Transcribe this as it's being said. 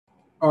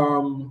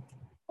Um,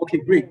 okay,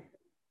 great.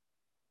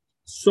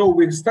 So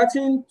we're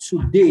starting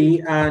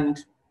today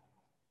and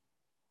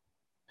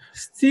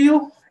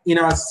still in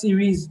our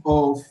series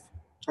of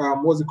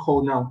what's it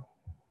called now?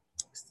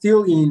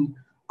 Still in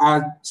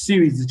our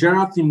series, the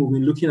general theme we've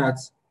been looking at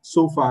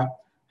so far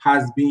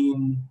has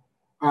been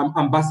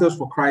ambassadors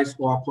for Christ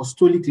or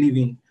apostolic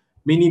living,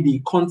 meaning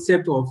the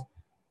concept of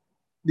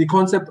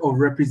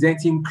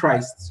representing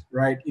Christ,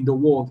 right, in the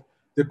world,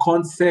 the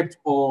concept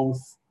of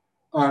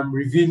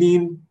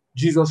revealing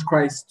Jesus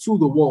Christ to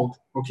the world,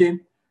 okay,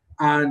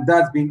 and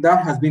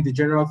that has been the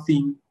general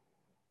theme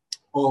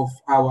of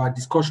our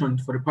discussion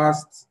for the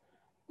past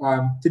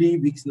 3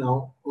 weeks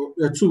now,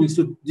 or 2 weeks.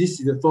 So this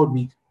is the third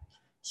week.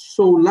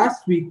 So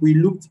last week we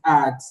looked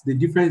at the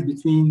difference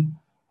between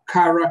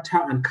character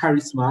and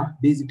charisma,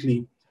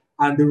 basically,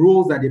 and the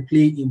roles that they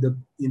play in the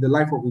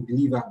life of a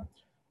believer.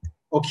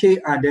 Okay,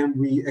 and then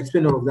we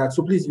explain all of that.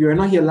 So please, if you were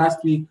not here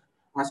last week,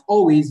 as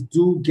always,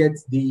 do get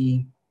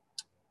the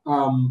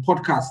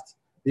podcast,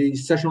 the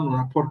session on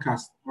our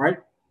podcast. All right.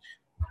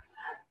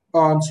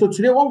 So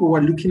today, what we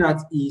were looking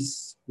at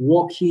is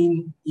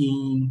walking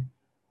in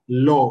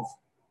love,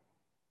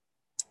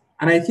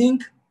 and I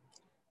think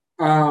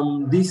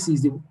this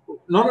is I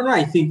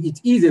think it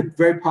is a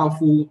very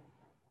powerful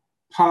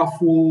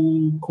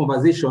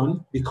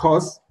conversation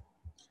because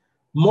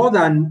more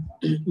than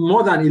a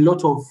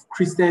lot of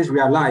Christians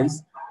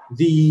realize,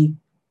 the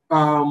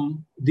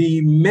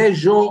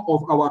measure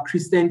of our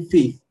Christian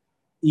faith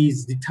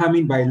is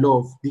determined by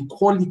love. The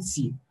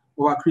quality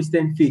of our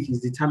Christian faith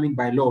is determined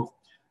by love.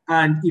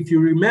 And if you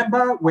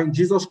remember when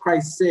Jesus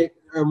Christ gave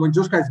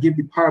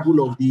the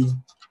parable of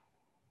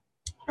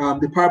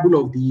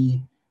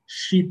the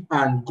sheep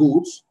and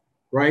goats,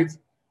 right?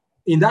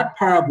 In that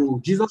parable,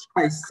 Jesus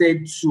Christ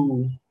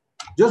basically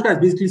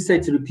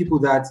said to the people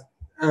that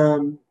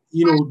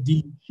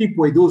the sheep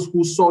were those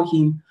who saw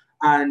him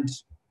and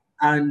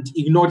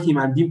ignored him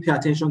and didn't pay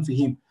attention to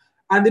him.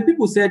 And the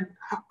people said,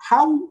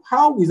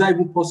 how is that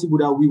even possible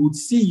that we would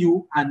see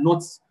you and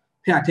not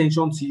pay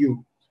attention to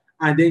you?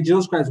 And then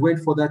Jesus Christ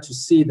went further to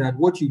say that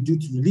what you do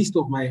to the least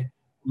of my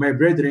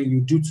brethren, you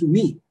do to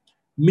me.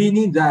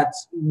 Meaning that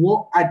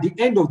at the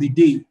end of the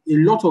day, a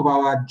lot of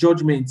our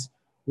judgments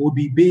will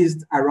be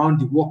based around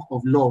the work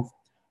of love.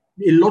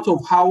 A lot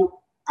of how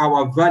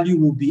our value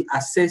will be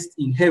assessed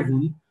in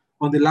heaven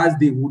on the last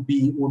day would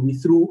be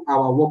through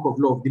our work of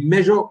love. The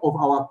measure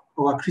of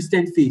our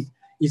Christian faith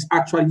is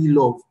actually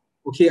love.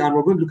 Okay, and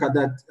we're going to look at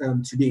that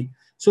today.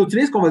 So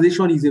today's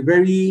conversation is a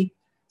very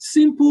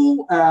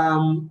simple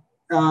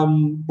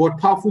but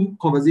powerful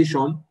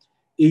conversation.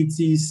 It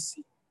is,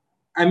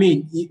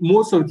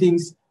 most of the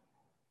things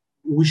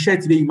we share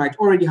today, you might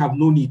already have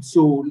known it.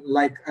 So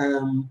like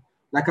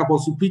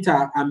Apostle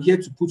Peter, I'm here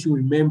to put you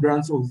in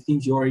remembrance of the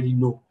things you already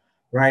know,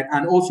 right?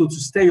 And also to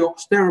stir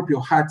up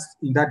your heart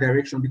in that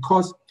direction,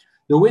 because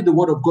the way the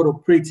word of God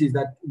operates is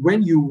that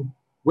when you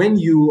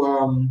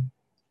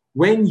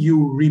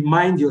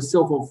remind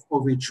yourself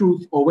of a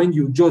truth, or when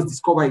you just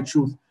discover a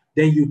truth,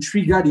 then you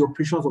trigger the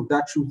operations of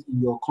that truth in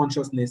your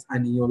consciousness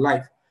and in your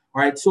life.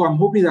 All right. So I'm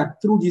hoping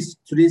that through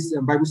today's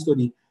Bible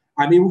study,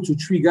 I'm able to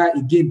trigger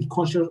again the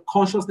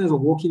consciousness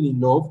of walking in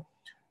love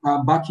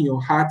back in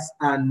your heart,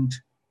 and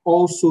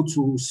also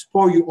to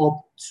spur you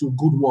up to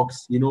good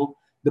works.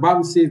 The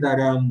Bible says that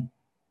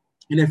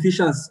in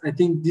Ephesians, I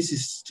think this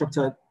is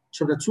chapter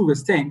 2,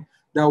 verse 10,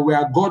 that we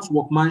are God's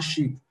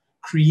workmanship,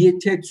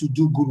 created to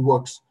do good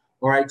works.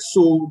 All right.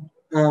 So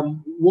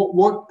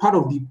what part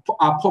of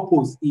our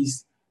purpose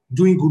is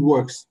doing good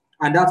works,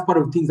 and that's part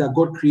of the things that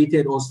God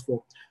created us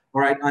for.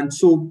 All right. And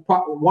so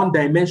one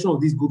dimension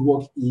of this good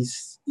work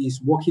is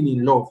walking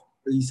in love,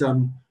 is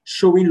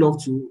showing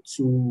love to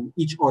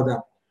each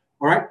other.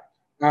 All right.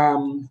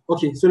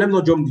 Okay, so let me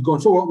not jump the gun.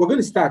 So we're going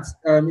to start.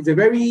 It's a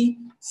very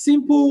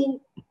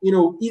simple,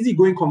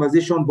 easygoing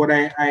conversation, but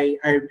I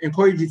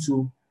encourage you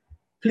to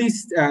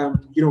please,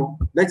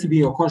 let it be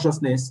your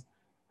consciousness,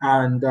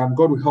 and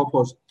God will help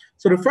us.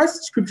 So the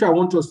first scripture I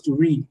want us to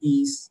read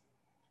is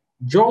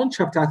John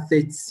chapter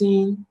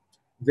 13,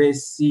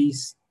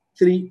 verses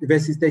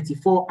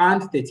 34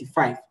 and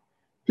 35.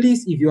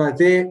 Please, if you are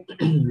there,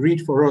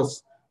 read for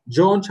us.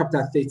 John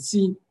chapter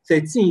 13,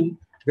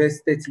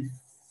 verse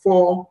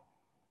 34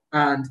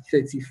 and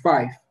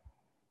 35.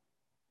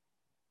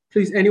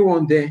 Please,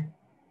 anyone there,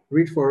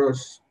 read for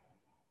us.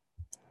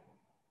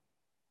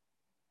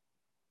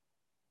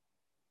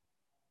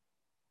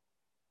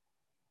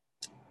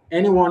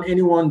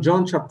 Anyone,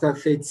 John chapter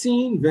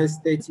 13, verse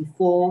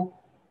 34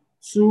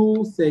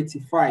 to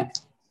 35.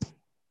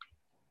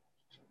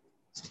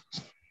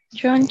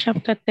 John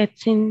chapter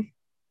 13,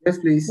 yes,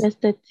 please. Verse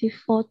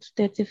 34 to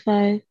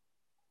 35.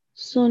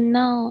 So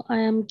now I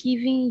am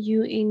giving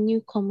you a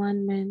new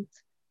commandment.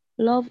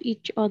 Love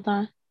each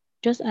other,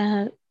 just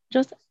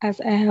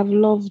as I have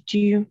loved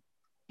you.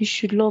 You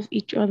should love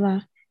each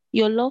other.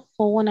 Your love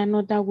for one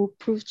another will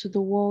prove to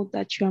the world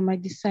that you are my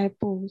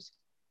disciples.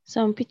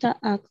 Simon Peter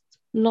asked,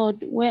 Lord,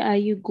 where are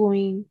you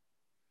going?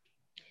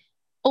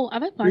 Oh,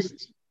 have I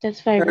passed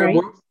 35, right?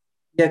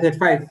 Yeah,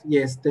 35.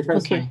 Yes, 35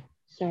 is fine.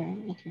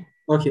 Sorry. Okay.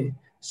 Okay.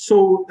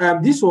 So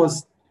this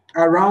was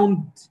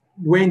around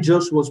when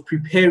Jesus was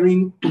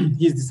preparing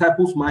his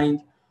disciples' mind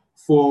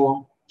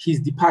for his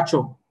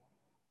departure.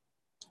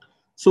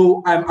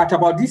 So at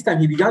about this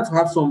time, he began to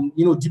have some,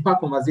 deeper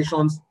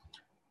conversations.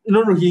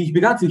 No, he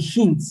began to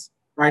hint,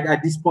 right,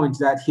 at this point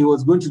that he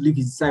was going to leave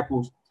his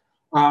disciples.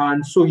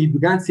 And so he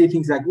began to say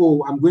things like,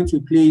 oh, I'm going to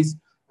a place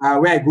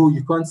where I go,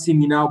 you can't see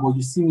me now, but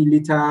you see me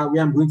later.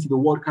 Where I'm going to, the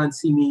world can't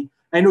see me.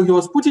 I know he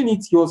was putting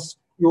it, he was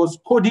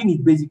coding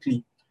it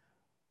basically.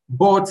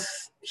 But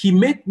he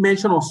made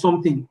mention of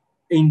something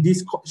in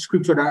this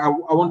scripture that I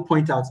want to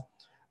point out.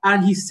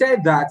 And he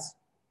said that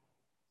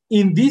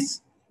in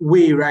this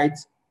way, right?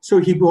 So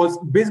he was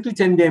basically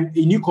telling them,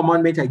 a new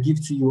commandment I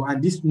give to you.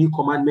 And this new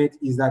commandment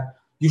is that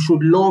you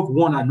should love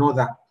one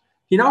another.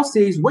 He now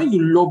says, when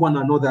you love one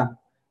another,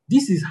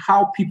 this is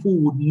how people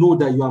would know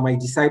that you are my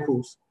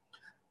disciples.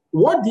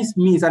 What this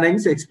means, and I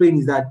need to explain,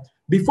 is that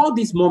before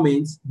this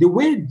moment, the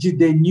way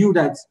they knew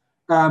that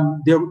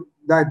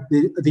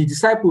the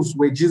disciples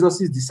were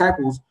Jesus's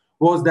disciples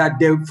was that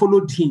they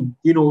followed him.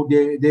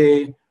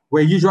 They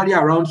were usually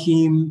around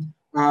him.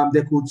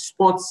 They could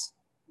spot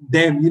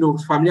them,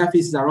 familiar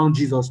faces around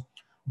Jesus.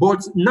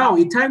 But now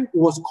a time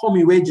was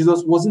coming where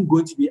Jesus wasn't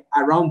going to be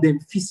around them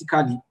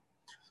physically.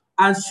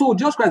 And so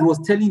Jesus Christ was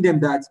telling them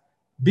that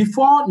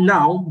before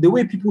now, the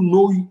way people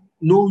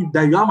know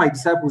that you are my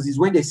disciples is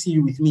when they see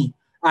you with me.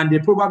 And they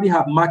probably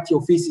have marked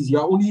your faces. You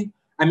are only,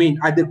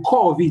 at the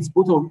core of it,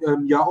 both of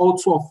you are all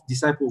 12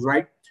 disciples,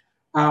 right?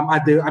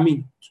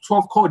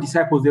 12 core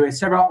disciples. There were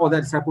several other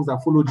disciples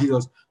that followed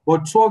Jesus,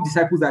 but 12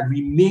 disciples that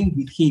remained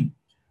with him.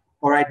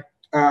 All right.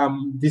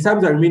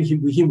 Disciples that remained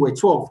with him were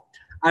 12.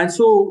 And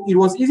so it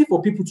was easy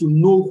for people to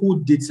know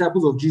who the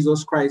disciples of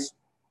Jesus Christ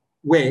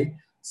were,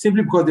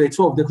 simply because they were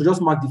 12. They could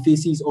just mark the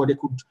faces, or they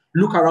could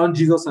look around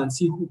Jesus and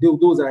see who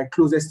those that are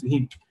closest to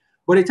him.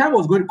 But the time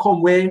was going to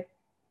come where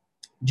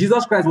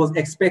Jesus Christ was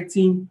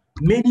expecting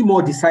many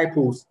more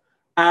disciples,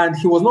 and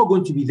he was not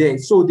going to be there.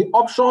 So the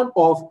option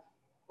of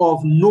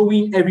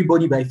knowing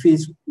everybody by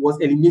face was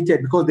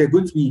eliminated, because there are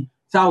going to be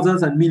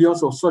thousands and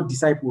millions of such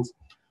disciples.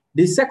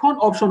 The second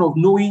option of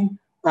knowing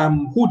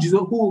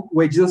who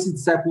were Jesus'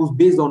 disciples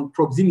based on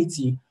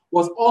proximity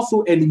was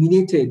also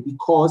eliminated,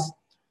 because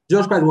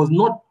Jesus Christ was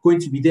not going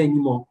to be there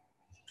anymore.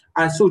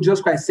 And so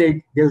Jesus Christ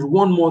said, there's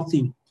one more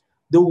thing.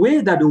 The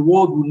way that the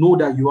world will know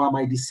that you are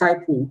my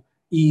disciple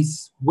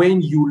is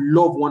when you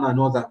love one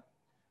another.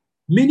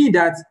 Meaning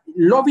that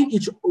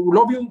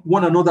loving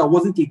one another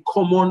wasn't a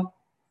common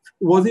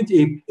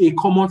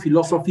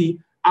philosophy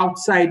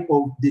outside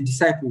of the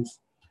disciples.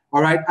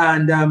 All right.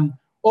 And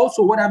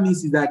also what that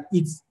means is that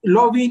it's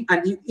loving,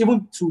 and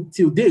even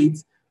till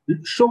date,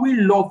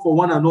 showing love for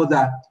one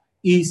another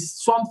is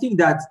something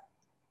that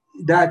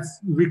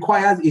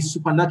requires a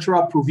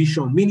supernatural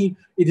provision, meaning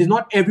it is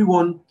not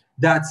everyone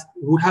that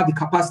would have the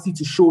capacity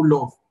to show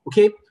love,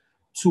 okay,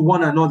 to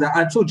one another.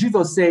 And so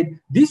Jesus said,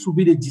 this will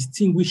be the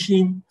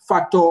distinguishing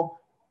factor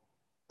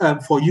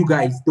for you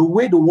guys. The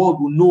way the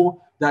world will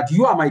know that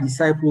you are my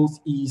disciples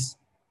is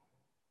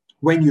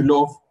when you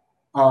love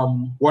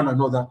one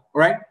another, all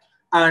right?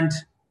 And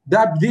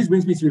this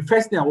brings me to the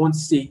first thing I want to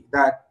say,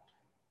 that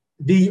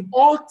the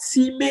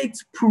ultimate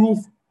proof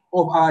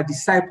of our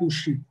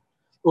discipleship,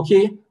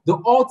 okay, the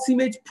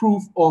ultimate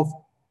proof of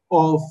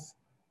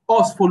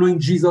us following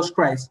Jesus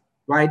Christ,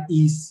 right,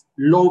 is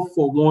love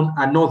for one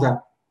another.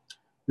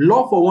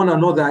 Love for one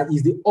another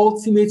is the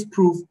ultimate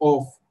proof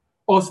of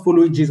us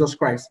following Jesus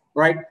Christ,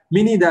 right?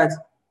 Meaning that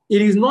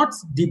it is not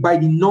by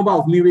the number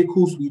of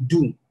miracles we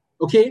do,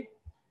 okay?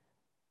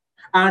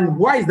 And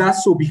why is that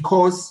so?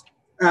 Because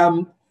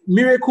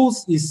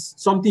miracles is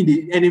something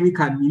the enemy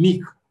can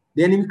mimic.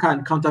 The enemy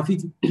can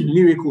counterfeit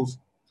miracles,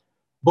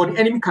 but the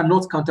enemy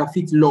cannot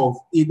counterfeit love.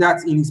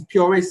 That's in its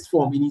purest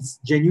form, in its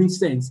genuine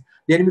sense.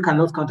 The enemy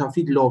cannot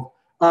counterfeit love.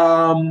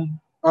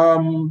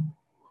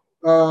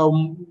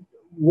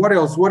 What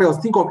else? What else?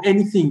 Think of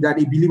anything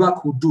that a believer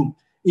could do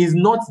is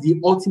not the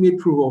ultimate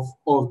proof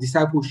of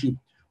discipleship.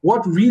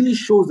 What really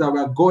shows that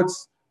we're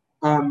God's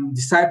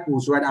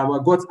disciples, right, and we're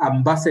God's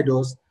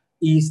ambassadors,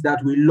 is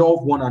that we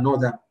love one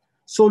another.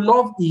 So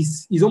love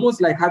is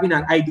almost like having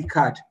an ID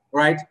card,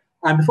 right?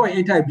 And before you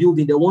enter a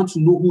building, they want to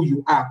know who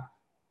you are.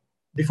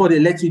 Before they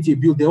let you into a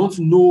building, they want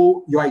to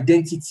know your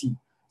identity.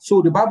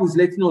 So the Bible is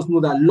letting us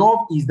know that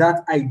love is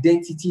that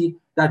identity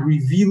that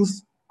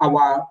reveals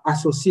our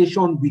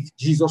association with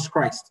Jesus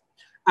Christ.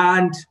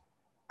 And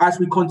as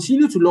we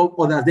continue to love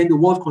others, then the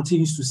world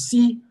continues to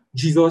see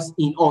Jesus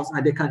in us,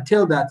 and they can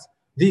tell that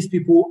these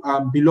people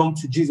belong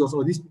to Jesus,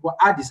 or these people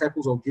are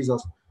disciples of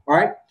Jesus. All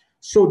right.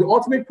 So the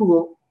ultimate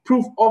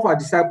proof of our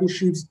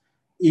discipleship,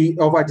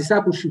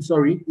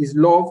 is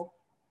love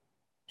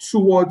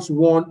towards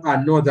one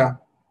another.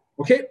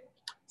 Okay.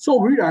 So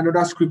we'll read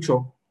another scripture.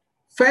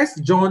 1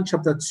 John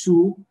chapter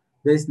 2,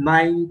 verse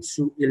 9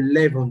 to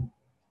 11.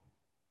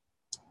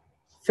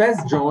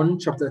 1 John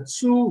chapter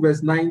 2,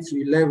 verse 9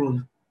 to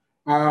 11.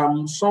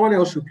 Someone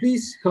else should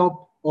please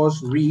help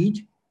us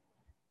read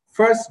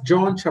 1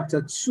 John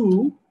chapter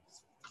 2,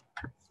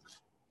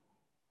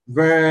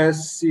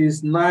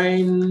 verses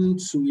 9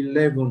 to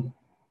 11.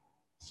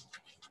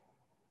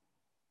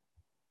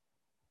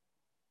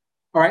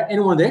 All right,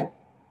 anyone there?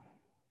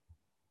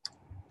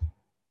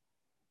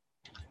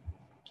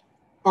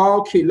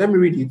 Okay, let me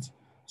read it.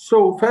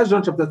 So, 1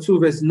 John chapter 2,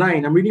 verse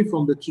 9, I'm reading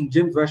from the King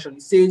James Version.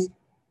 It says,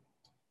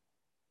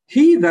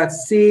 he that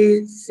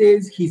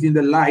says he's in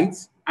the light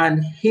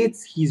and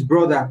hates his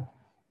brother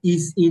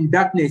is in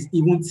darkness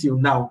even till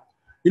now.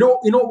 You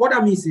know what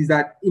that means is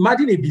that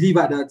imagine a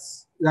believer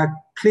that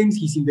claims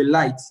he's in the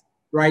light,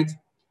 right?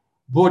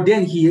 But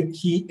then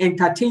he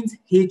entertains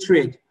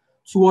hatred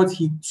towards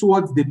a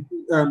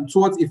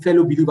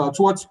fellow believer,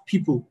 towards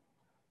people.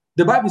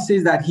 The Bible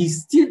says that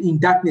he's still in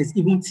darkness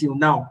even till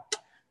now.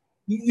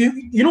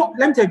 You know,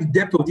 let me tell you the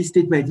depth of this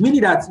statement,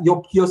 meaning that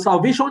your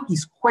salvation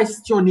is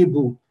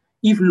questionable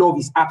if love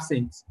is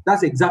absent.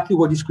 That's exactly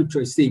what the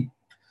scripture is saying.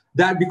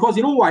 That because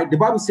you know why? The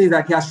Bible says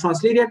that he has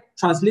translated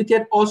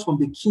us from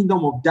the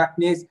kingdom of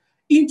darkness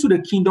into the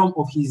kingdom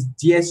of his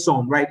dear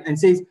son, right? And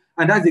says,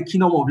 and that's the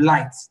kingdom of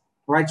light,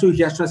 right? So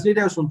he has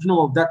translated us from kingdom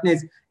of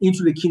darkness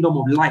into the kingdom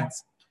of light.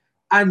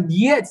 And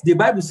yet the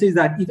Bible says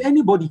that if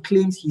anybody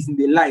claims he's in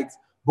the light,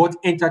 but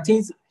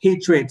entertains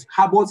hatred,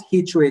 harbors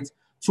hatred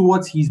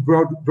towards his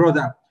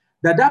brother,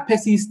 that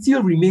person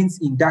still remains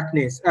in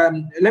darkness.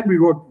 Let me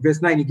read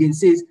verse 9 again. It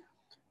says,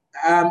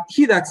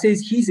 he that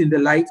says he's in the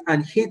light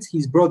and hates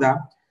his brother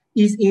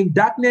is in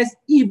darkness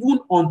even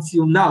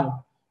until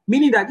now.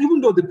 Meaning that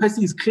even though the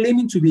person is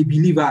claiming to be a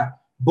believer,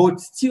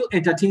 but still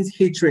entertains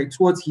hatred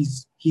towards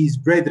his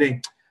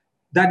brethren,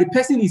 that the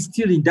person is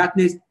still in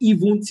darkness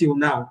even till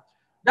now.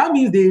 That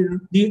means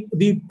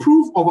the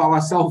proof of our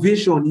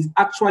salvation is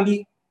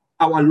actually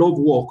our love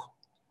walk.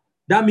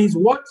 That means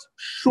what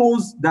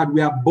shows that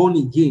we are born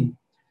again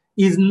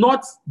is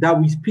not that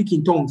we speak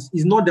in tongues,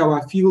 is not that we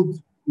are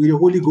filled with the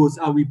Holy Ghost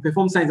and we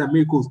perform signs and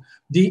miracles.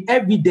 The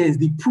evidence,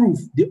 the proof,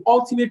 the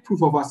ultimate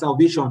proof of our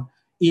salvation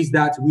is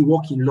that we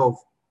walk in love.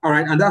 All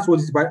right, and that's what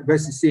this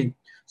verse is saying.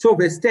 So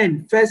verse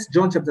 10, 1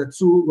 John chapter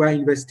 2, we're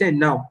in verse 10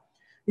 now.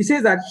 It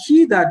says that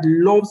he that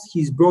loves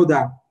his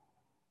brother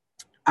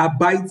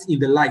abides in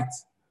the light.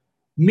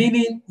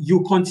 Meaning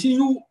you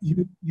continue,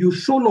 you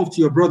show love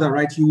to your brother,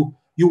 right? You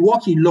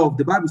walk in love.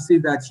 The Bible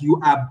says that you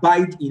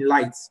abide in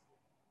light.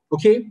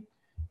 Okay?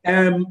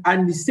 And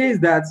it says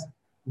that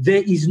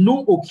there is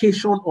no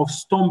occasion of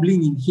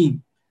stumbling in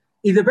him.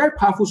 It's a very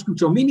powerful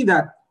scripture, meaning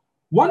that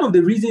one of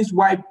the reasons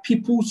why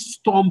people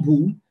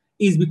stumble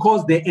is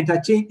because they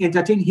entertain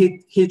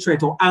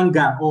hatred or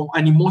anger or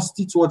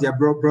animosity towards their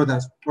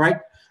brothers, right?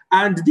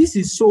 And this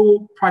is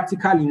so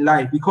practical in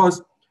life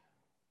because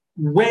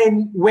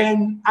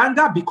when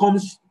anger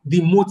becomes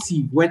the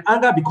motive, when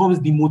anger becomes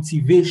the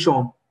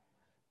motivation,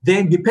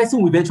 then the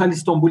person will eventually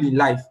stumble in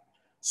life.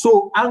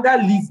 So anger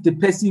leads the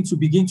person to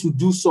begin to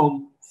do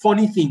some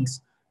funny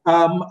things.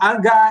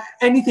 Anger,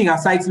 anything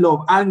aside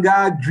love,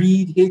 anger,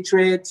 greed,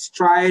 hatred,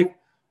 strife,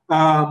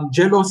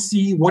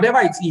 jealousy, whatever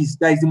it is,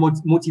 that is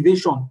the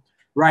motivation,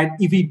 right?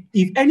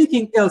 If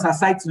anything else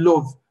aside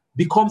love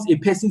becomes a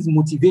person's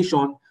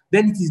motivation,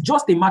 then it is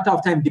just a matter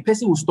of time. The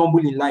person will stumble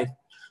in life.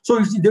 So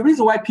you see, the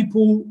reason why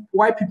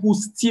people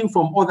steal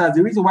from others,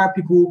 the reason why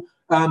people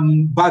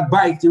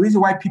backbite, the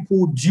reason why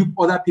people dupe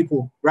other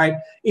people, right,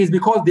 is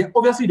because they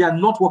are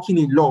not working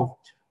in love.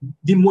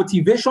 The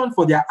motivation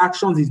for their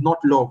actions is not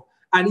love.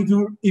 And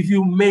if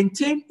you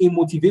maintain a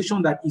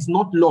motivation that is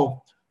not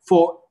love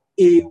for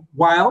a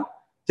while,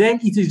 then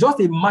it is just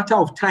a matter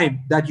of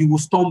time that you will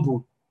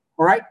stumble.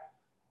 All right?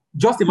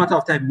 Just a matter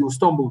of time, you will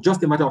stumble,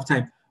 just a matter of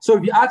time. So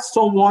if you ask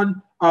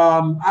someone,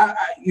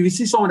 if you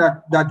see someone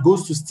that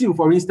goes to steal,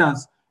 for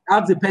instance,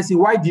 ask the person,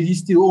 why did you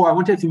steal? Oh, I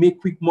wanted to make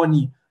quick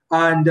money.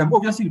 And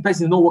obviously the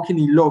person is not working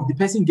in love. The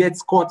person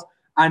gets caught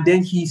and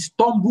then he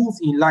stumbles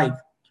in life,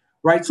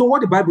 right? So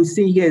what the Bible is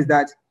saying here is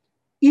that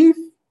if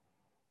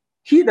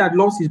he that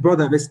loves his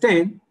brother, verse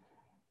 10,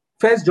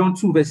 1 John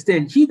 2, verse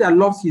 10, he that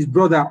loves his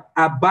brother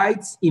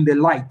abides in the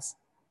light.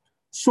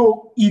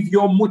 So if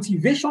your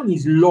motivation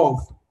is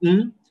love,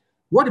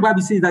 what the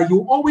Bible says is that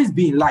you'll always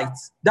be in light.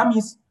 That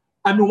means,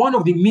 one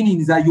of the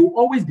meanings is that you'll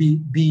always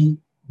be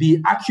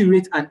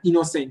accurate and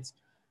innocent.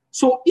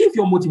 So if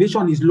your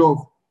motivation is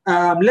love,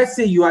 let's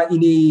say you are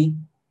in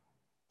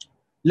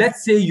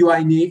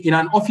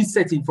an office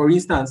setting, for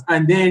instance,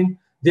 and then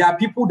there are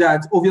people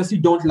that obviously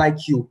don't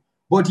like you,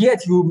 but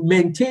yet you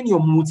maintain your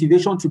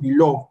motivation to be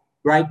love,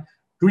 right?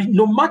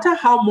 No matter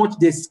how much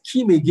they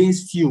scheme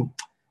against you,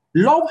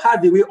 love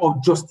has a way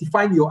of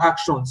justifying your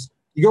actions.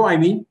 You know what I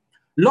mean?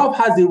 Love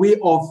has a way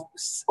of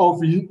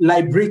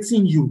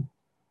liberating you.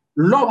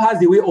 Love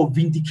has a way of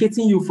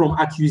vindicating you from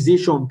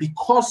accusation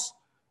because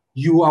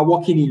you are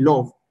walking in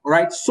love. All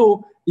right.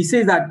 So he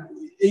says that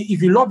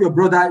if you love your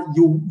brother,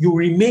 you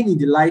remain in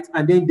the light,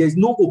 and then there's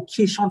no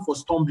occasion for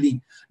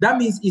stumbling. That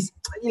means it's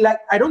like,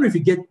 I don't know if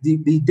you get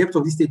the depth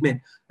of this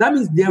statement. That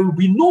means there will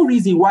be no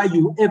reason why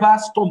you ever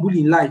stumble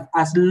in life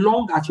as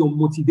long as your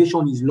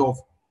motivation is love.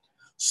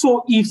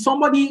 So if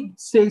somebody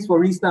says,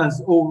 for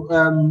instance,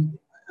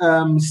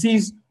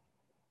 sees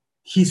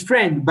his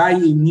friend buy a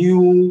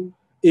new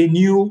a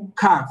new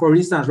car, for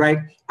instance, right?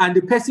 And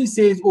the person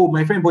says, "Oh,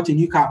 my friend bought a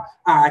new car.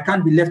 I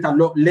can't be left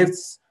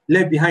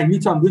behind. Me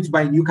too. I'm going to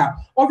buy a new car."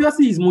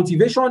 Obviously, his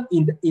motivation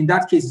in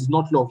that case is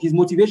not love. His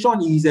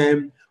motivation is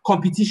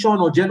competition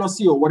or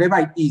jealousy or whatever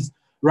it is,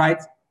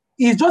 right?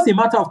 It's just a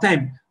matter of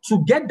time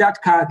to get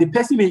that car. The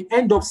person may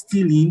end up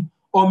stealing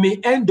or may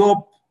end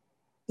up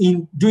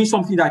in doing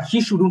something that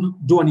he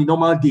shouldn't do on a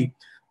normal day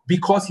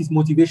because his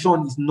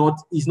motivation is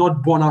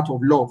not born out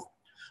of love.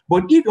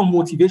 But if your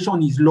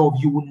motivation is love,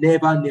 you will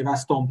never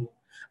stumble.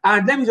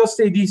 And let me just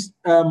say this,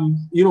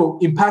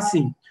 in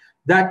passing,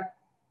 that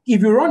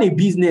if you run a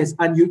business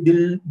and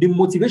the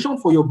motivation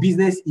for your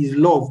business is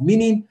love,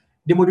 meaning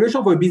the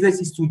motivation for your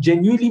business is to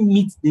genuinely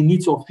meet the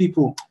needs of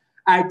people,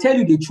 I tell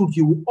you the truth,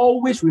 you will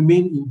always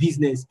remain in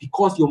business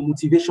because your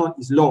motivation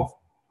is love.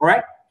 All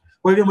right?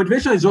 But if your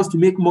motivation is just to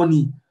make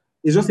money,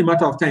 it's just a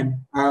matter of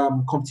time.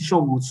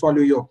 Competition will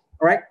swallow you up.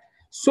 All right?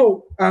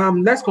 So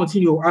let's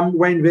continue.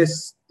 We're in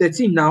verse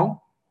 13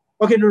 now.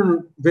 Okay,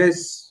 no.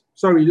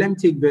 Let me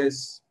take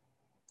verse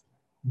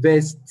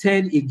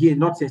 10 again,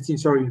 not 13,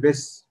 sorry,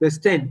 verse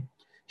 10.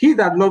 He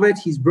that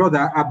loveth his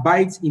brother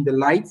abides in the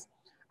light,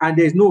 and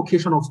there is no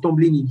occasion of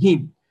stumbling in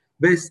him.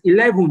 Verse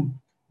 11,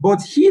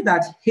 but he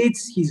that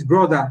hates his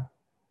brother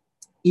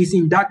is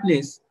in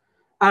darkness,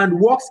 and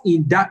walks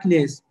in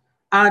darkness,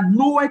 and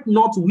knoweth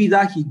not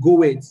whither he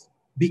goeth,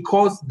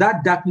 because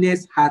that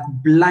darkness hath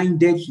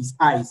blinded his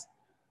eyes.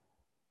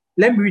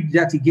 Let me read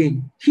that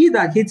again. He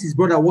that hates his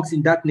brother walks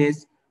in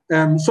darkness. He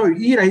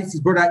that hates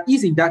his brother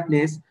is in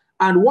darkness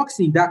and walks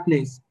in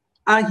darkness,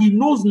 and he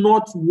knows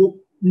not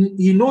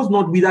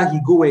whither he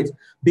goeth,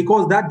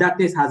 because that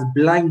darkness has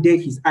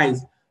blinded his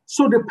eyes.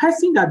 So the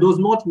person that does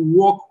not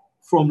walk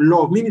from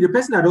love, meaning the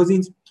person that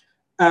doesn't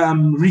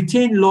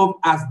retain love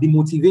as the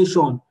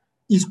motivation,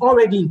 is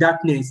already in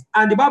darkness.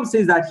 And the Bible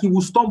says that he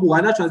will stumble.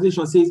 Another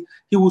translation says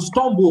he will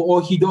stumble,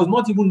 or he does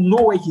not even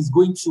know where he's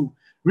going to.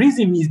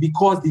 Reason is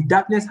because the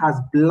darkness has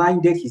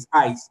blinded his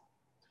eyes.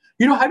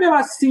 Have you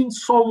ever seen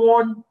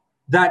someone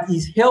that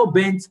is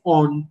hell-bent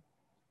on,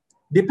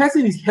 the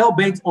person is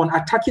hell-bent on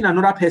attacking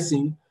another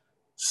person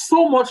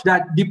so much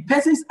that the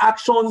person's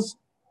actions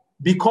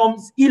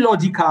becomes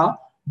illogical,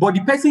 but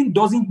the person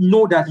doesn't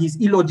know that he's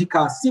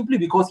illogical simply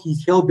because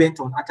he's hell-bent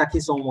on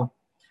attacking someone?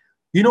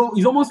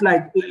 It's almost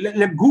like,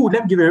 let me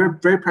give a very,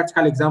 very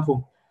practical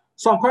example.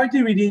 So I'm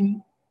currently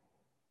reading,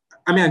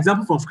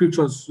 example from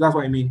scriptures, that's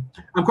what I mean.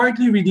 I'm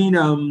currently reading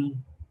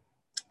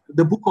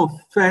the book of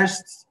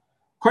First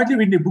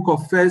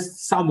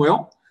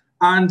Samuel.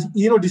 And,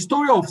 the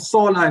story of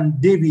Saul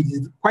and David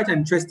is quite an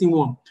interesting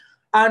one.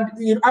 And,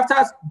 after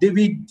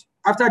David,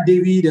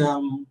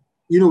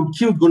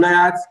 killed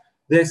Goliath,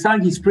 they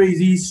sang his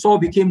praises, Saul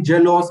became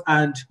jealous,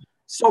 and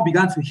Saul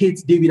began to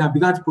hate David and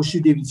began to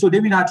pursue David. So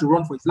David had to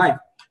run for his life.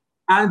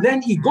 And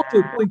then he got to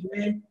a point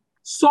where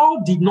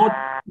Saul did not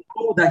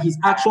know that his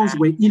actions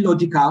were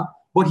illogical,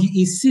 but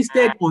he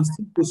insisted on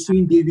still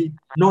pursuing David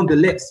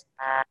nonetheless.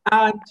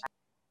 And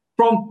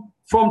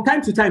from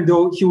time to time,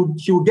 though, he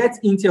would get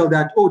intel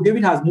that,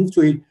 David has moved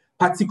to a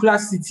particular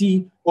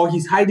city, or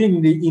he's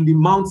hiding in the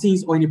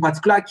mountains or in a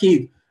particular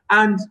cave.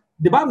 And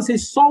the Bible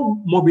says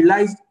Saul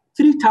mobilized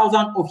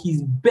 3,000 of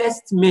his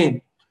best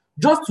men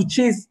just to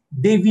chase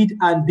David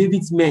and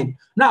David's men.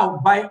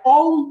 Now, by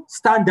all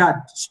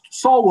standards,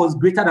 Saul was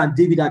greater than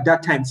David at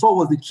that time. Saul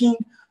was the king.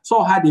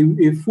 Saul had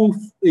a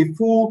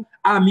full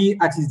army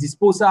at his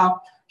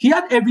disposal. He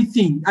had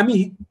everything.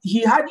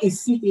 He had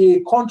a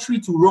country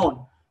to run,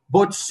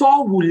 but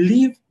Saul would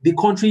leave the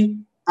country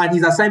and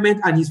his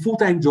assignment and his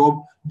full-time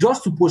job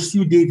just to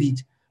pursue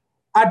David.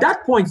 At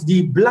that point,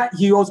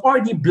 he was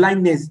already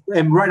blinded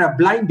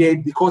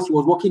because he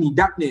was walking in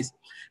darkness,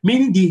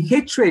 meaning the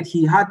hatred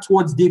he had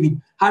towards David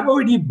had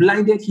already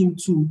blinded him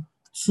to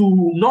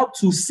not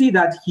to see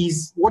that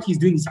what he's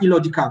doing is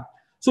illogical.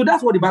 So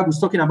that's what the Bible is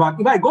talking about.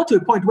 If I got to a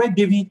point where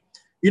David,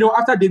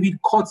 after David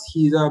cut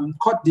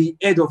the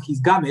edge of his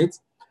garment,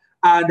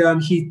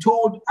 and he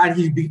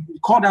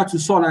called out to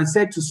Saul and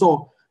said to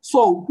Saul,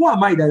 "So who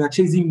am I that you are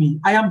chasing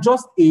me? I am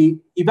just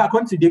if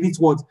according to David's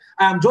words,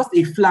 I am just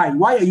a fly.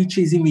 Why are you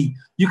chasing me?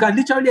 You can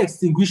literally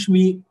extinguish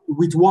me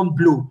with one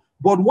blow.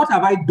 But what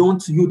have I done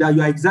to you that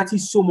you are exerting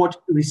so much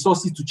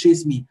resources to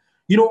chase me?"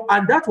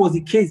 And that was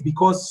the case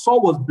because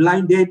Saul was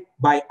blinded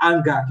by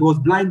anger. He was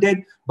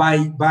blinded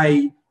by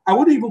I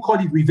wouldn't even call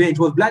it revenge.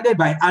 He was blinded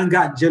by anger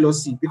and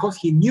jealousy because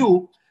he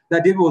knew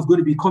that David was going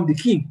to become the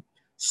king.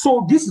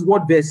 So this is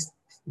what verse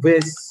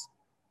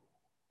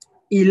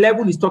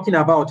 11 is talking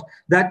about,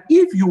 that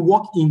if you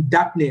walk in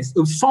darkness,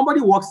 if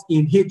somebody walks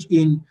in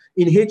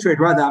hatred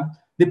rather,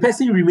 the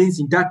person remains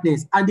in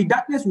darkness, and the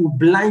darkness will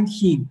blind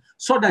him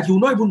so that he will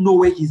not even know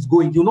where he's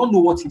going. He will not know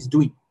what he's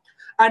doing.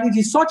 And it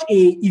is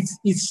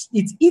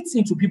it eats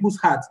into people's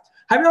hearts.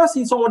 Have you ever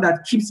seen someone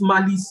that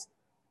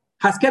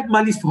has kept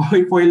malice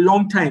for a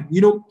long time?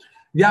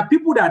 There are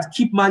people that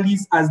keep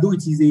malice as though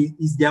it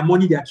is their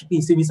money they are keeping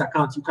in savings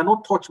account. You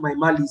cannot touch my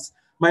malice.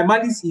 My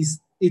malice is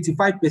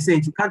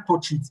 85%. You can't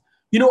touch it.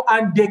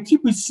 And they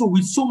keep it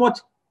with so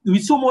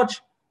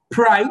much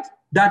pride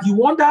that you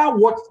wonder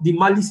what the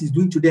malice is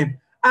doing to them.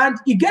 And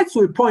it gets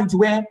to a point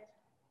where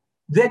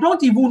they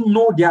don't even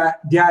know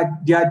they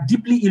are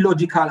deeply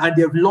illogical and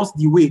they've lost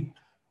the way.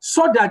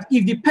 So that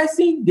if the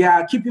person they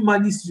are keeping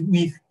malice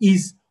with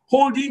is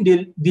holding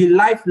the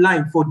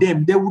lifeline for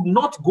them, they would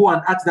not go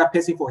and ask that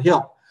person for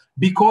help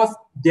because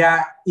they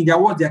are, in their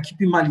words, they are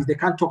keeping malice. They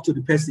can't talk to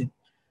the person.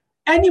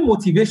 Any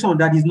motivation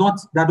that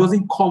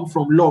doesn't come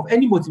from love,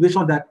 any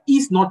motivation that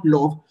is not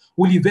love,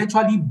 will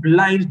eventually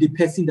blind the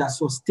person that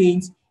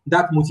sustains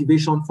that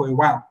motivation for a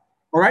while.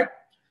 All right.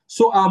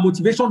 So our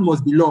motivation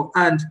must be love,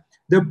 and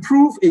the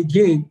proof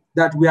again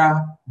that we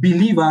are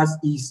believers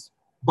is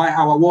by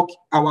our work,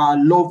 our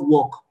love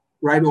walk,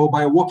 right, or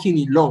by walking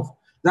in love.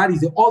 That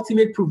is the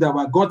ultimate proof that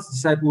we are God's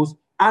disciples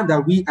and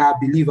that we are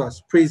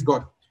believers. Praise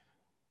God.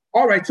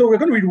 All right. So we're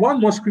going to read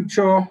one more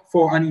scripture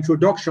for an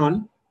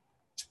introduction.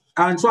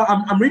 And so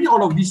I'm reading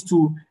all of this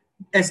to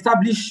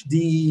establish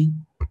the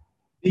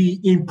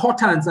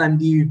importance and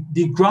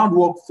the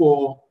groundwork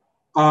for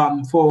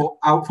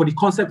the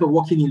concept of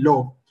walking in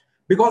love.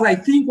 Because I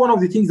think one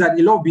of the things that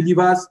a lot of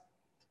believers,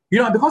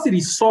 because it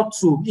is sought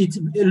to,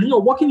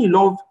 walking in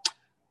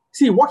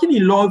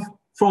love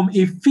from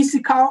a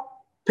physical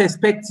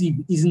perspective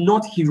is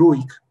not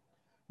heroic.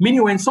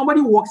 Meaning when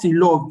somebody walks in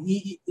love,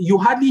 you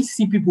hardly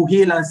see people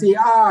hail and say,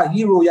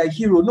 hero, you're a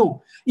hero.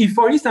 No. If,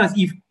 for instance,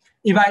 if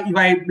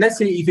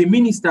a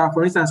minister,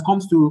 for instance,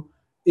 comes to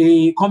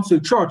a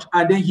church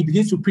and then he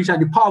begins to preach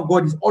and the power of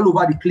God is all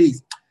over the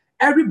place,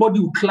 everybody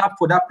will clap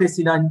for that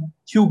person and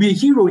he'll be a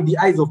hero in the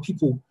eyes of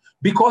people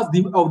because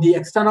of the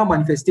external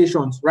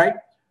manifestations, right?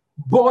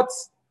 But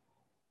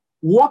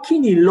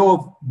walking in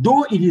love,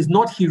 though it is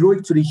not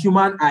heroic to the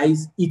human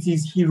eyes, it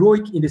is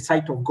heroic in the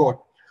sight of God.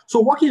 So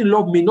walking in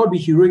love may not be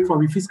heroic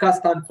from a physical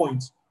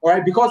standpoint, all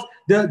right? Because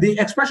the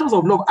expressions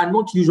of love are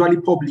not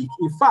usually public.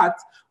 In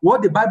fact,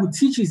 what the Bible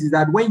teaches is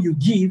that when you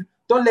give,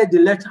 don't let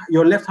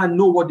your left hand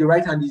know what the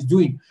right hand is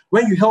doing.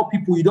 When you help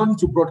people, you don't need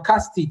to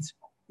broadcast it.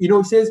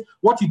 It says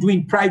what you do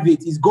in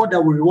private is God that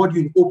will reward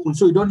you in open,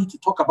 so you don't need to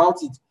talk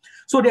about it.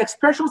 So the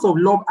expressions of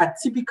love are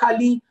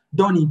typically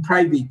done in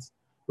private,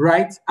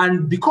 right?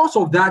 And because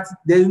of that,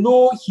 there's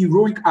no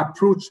heroic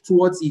approach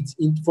towards it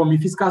from a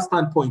physical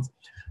standpoint.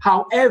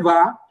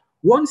 However,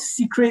 one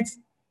secret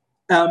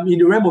in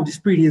the realm of the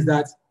spirit is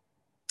that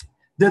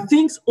the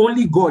things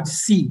only God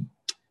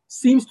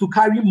seems to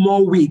carry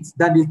more weight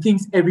than the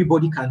things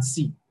everybody can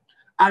see.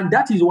 And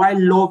that is why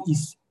love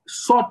is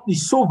so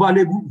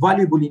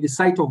valuable in the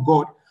sight of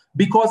God,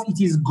 because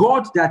it is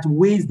God that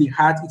weighs the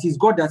heart. It is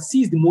God that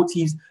sees the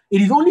motives.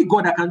 It is only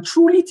God that can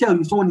truly tell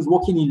if someone is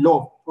walking in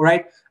love, all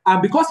right?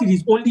 And because it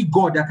is only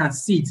God that can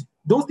see it,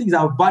 those things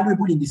are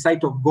valuable in the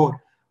sight of God,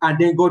 and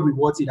then God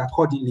rewards it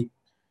accordingly.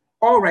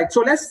 All right,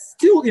 so let's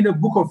still in the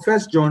book of 1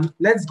 John,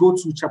 let's go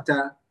to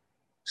chapter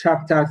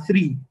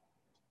 3.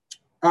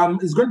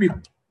 It's going to be,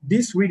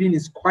 this reading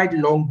is quite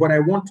long, but I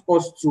want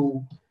us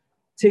to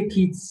take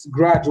it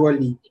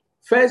gradually.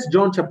 1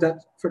 John chapter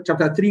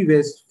 3,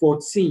 verse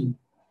 14.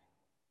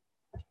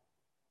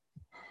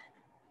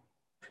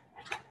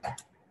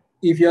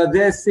 If you're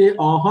there, say,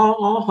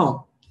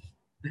 All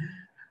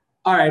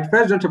right,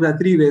 1 John chapter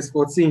 3, verse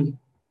 14.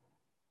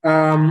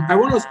 I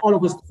want all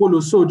of us to follow,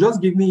 so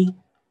just give me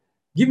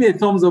a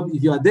thumbs up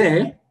if you are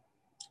there,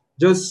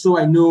 just so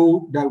I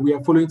know that we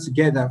are following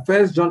together.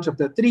 1 John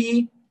chapter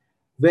 3,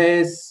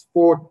 verse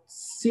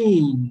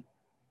 14.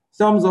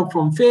 Thumbs up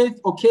from Faith.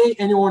 Okay,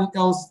 anyone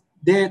else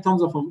there?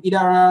 Thumbs up from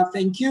Idara.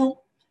 Thank you.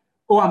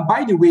 Oh, and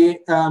by the way,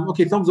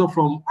 okay, thumbs up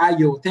from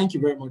Ayo. Thank you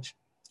very much.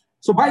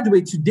 So by the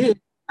way, today,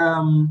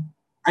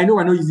 I know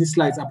I'm not using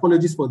slides.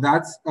 Apologies for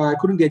that. I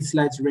couldn't get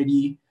slides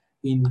ready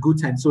in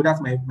good time, so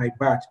that's my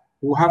bad.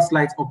 We'll have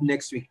slides up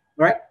next week,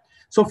 all right?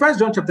 So 1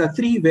 John chapter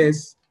 3,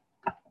 verse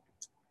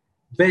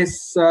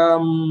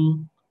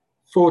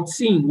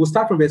 14. We'll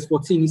start from verse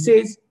 14. It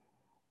says,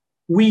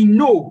 we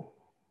know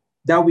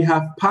that we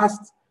have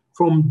passed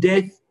from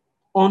death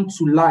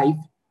unto life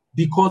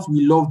because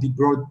we love the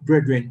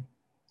brethren.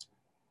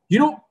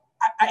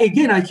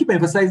 I keep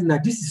emphasizing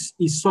that this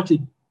is such a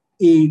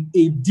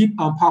deep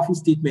and powerful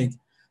statement,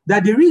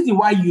 that the reason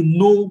why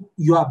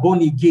you are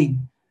born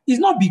again is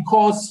not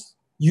because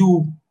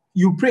you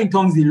pray in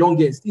tongues the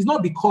longest. It's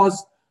not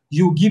because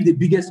you give the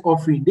biggest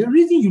offering. The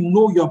reason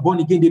you are born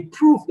again, the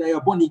proof that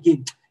you're born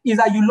again, is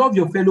that you love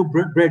your fellow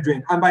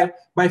brethren. And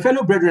by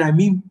fellow brethren, I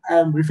mean,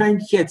 I'm referring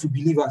here to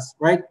believers,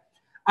 right?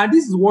 And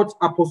this is what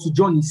Apostle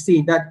John is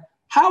saying, that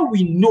how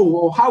we know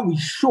or how we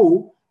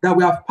show that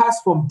we have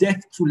passed from death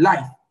to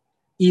life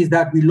is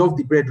that we love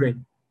the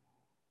brethren.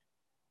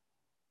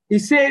 He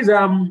says,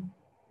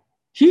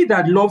 he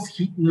that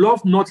loves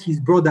not his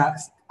brother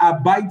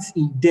abides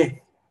in death.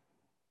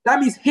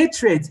 That means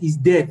hatred is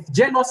death,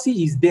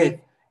 jealousy is death,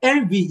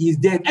 envy is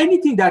death.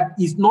 Anything that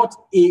is not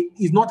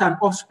an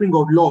offspring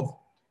of love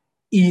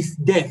is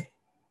death.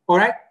 All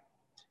right.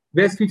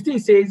 Verse 15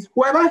 says,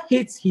 whoever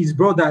hates his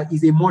brother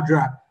is a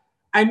murderer.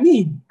 I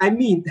mean,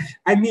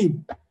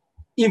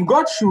 if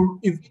God should,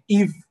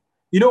 if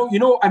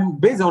I'm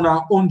based on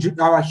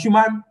our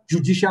human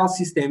judicial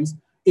systems,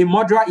 A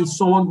murderer is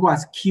someone who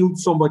has killed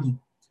somebody.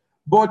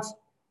 But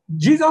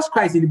Jesus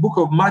Christ in the book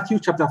of Matthew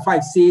chapter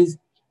 5 says,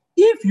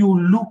 if you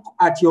look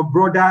at your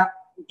brother,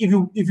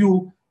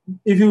 I'm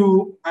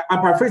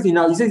paraphrasing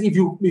now, he says, if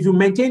you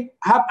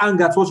have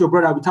anger towards your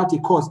brother without a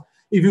cause,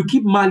 if you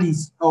keep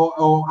malice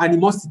or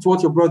animosity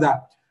towards your brother,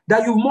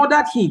 that you've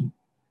murdered him.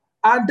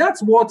 And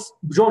that's what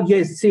John here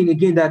is saying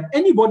again, that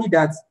anybody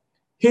that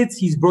hates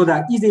his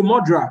brother is a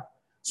murderer.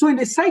 So in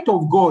the sight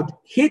of God,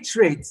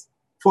 hatred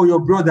for your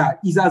brother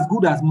is as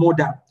good as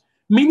murder.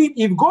 Meaning,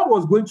 if God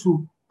was going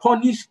to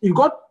punish, if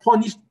God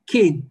punished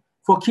Cain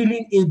for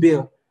killing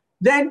Abel,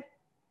 then,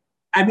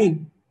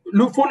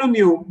 follow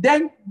me,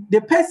 then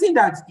the person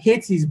that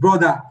hates his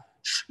brother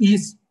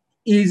is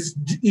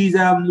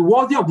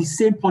worthy of the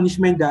same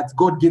punishment that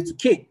God gave to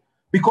Cain,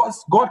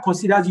 because God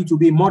considers you to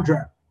be a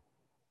murderer.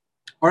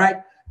 All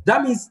right,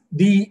 that means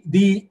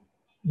the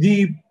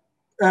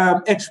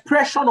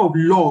expression of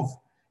love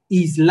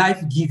is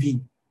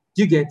life-giving.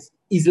 Do you get?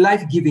 Is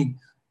life-giving.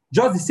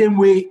 Just the same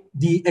way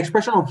the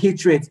expression of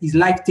hatred is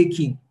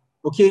life-taking.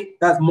 Okay,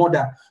 that's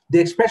murder. The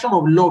expression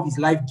of love is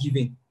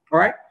life-giving. All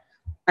right,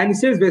 and it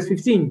says, verse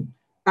 15,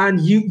 and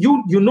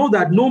you know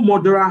that no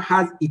murderer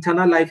has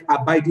eternal life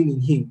abiding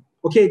in him.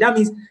 Okay, that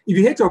means if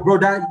you hate your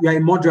brother, you are a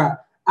murderer,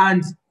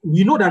 and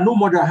you know that no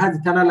murderer has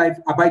eternal life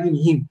abiding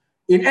in him.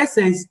 In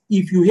essence,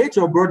 if you hate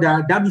your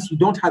brother, that means you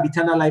don't have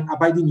eternal life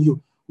abiding in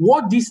you.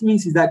 What this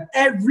means is that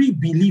every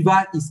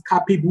believer is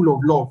capable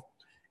of love.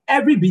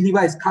 Every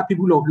believer is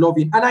capable of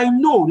loving. And I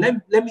know,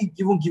 let me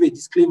even give a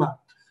disclaimer.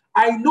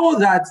 I know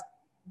that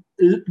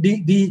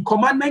the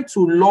commandment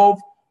to love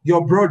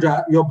your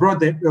brothers, your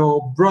brethren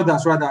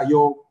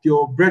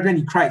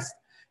in Christ,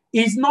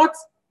 is not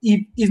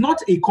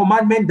a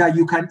commandment that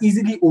you can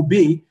easily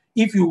obey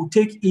if you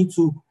take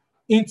into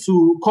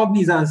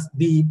cognizance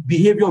the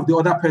behavior of the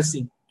other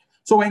person.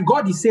 So when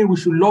God is saying we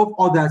should love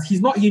others, he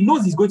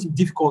knows it's going to be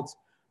difficult,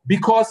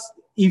 because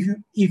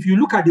if you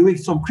look at the way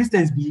some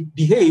Christians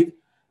behave,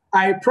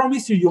 I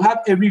promise you have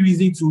every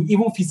reason to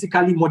even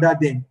physically murder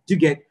them. Do you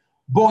get?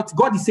 But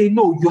God is saying,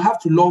 no, you have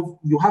to love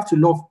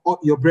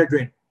your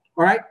brethren.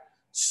 All right.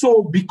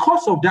 So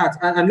because of that,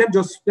 and let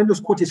me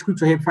just quote a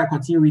scripture here before I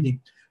continue reading.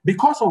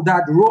 Because of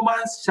that,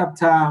 Romans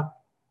chapter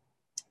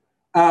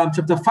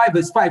 5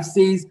 verse 5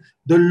 says,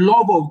 the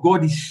love of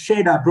God is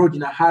shed abroad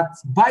in our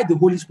hearts by the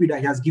Holy Spirit that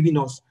he has given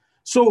us.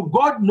 So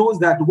God knows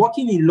that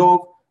working in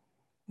love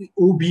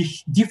will be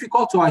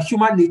difficult to our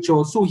human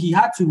nature. So he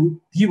had to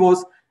give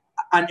us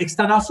an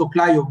external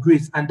supply of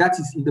grace, and that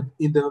is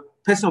in the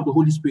person of the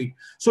Holy Spirit.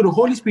 So the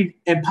Holy Spirit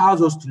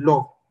empowers us to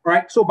love. All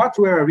right. So back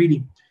to where I'm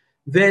reading.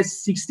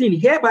 Verse 16,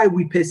 hereby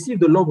we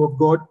perceive the love of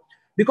God,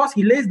 because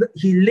he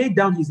laid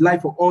down his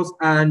life for us,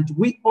 and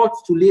we ought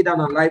to lay down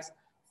our lives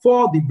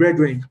for the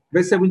brethren.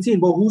 Verse 17,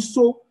 but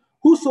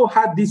whoso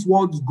had this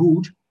world's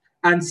good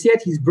and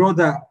said his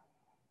brother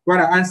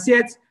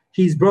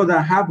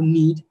have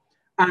need,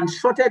 and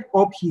shutted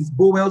up his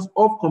bowels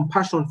of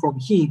compassion from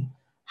him,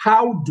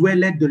 how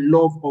dwelleth the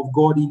love of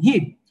God in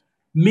him?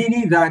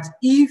 Meaning that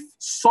if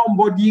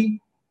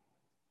somebody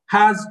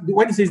has,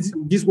 when he says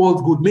this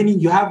world's good, meaning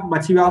you have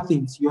material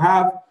things, you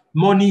have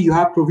money, you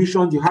have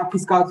provisions, you have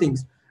physical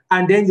things,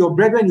 and then your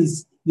brother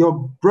is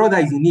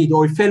in need,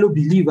 or a fellow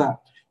believer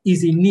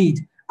is in need,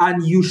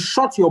 and you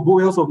shut your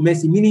bowels of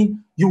mercy,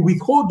 meaning you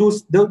withhold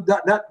those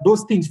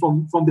things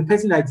from the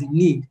person that is in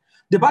need.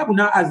 The Bible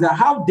now asks that,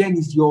 how then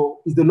is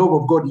the love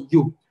of God in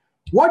you?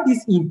 What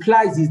this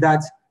implies is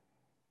that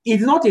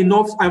it's not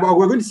enough, and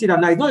we're going to see that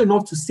now, it's not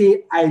enough to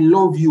say I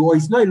love you, or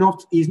it's not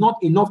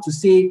enough to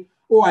say,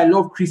 oh, I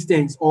love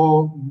Christians,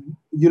 or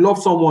you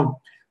love someone.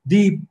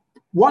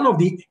 One of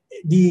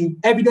the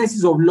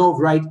evidences of love,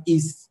 right,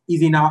 is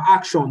in our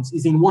actions,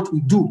 is in what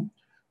we do,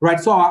 right?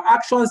 So our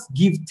actions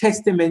give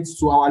testament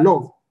to our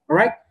love, all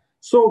right?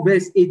 So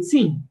verse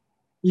 18,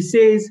 he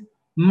says,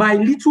 my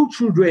little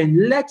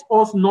children, let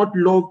us not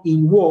love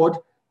in word,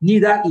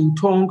 neither in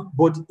tongue,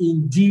 but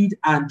in deed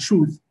and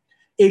truth.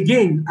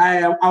 Again,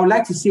 I would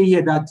like to say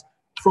here that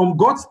from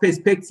God's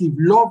perspective,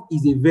 love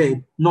is a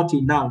verb, not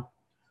a noun.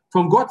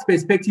 From God's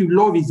perspective,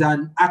 love is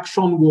an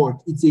action word.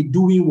 It's a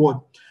doing word.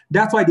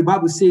 That's why the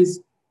Bible says,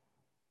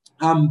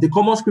 the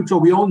common scripture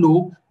we all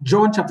know,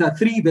 John chapter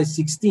 3, verse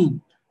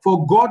 16,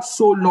 for God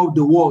so loved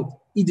the world.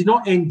 It did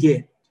not end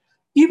there.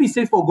 If he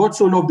said for God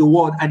so loved the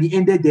world and he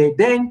ended there,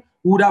 then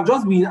we would have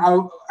just been, I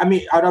would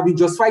have been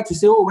justified to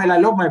say, oh, well, I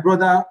love my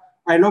brother,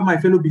 I love my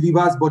fellow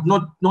believers, but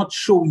not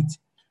show it.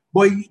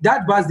 But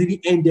that verse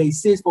didn't end there. It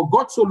says, for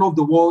God so loved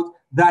the world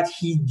that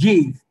he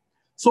gave.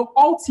 So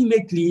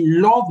ultimately,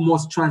 love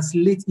must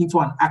translate into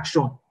an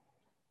action.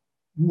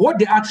 What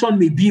the action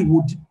may be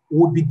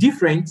would be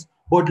different,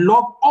 but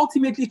love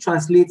ultimately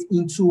translates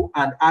into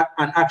an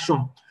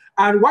action.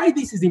 And why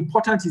this is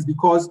important is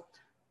because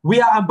we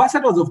are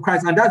ambassadors of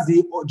Christ, and that's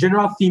the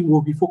general theme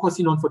we'll be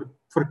focusing on for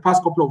the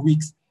past couple of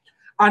weeks.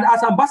 And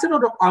as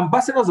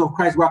ambassadors of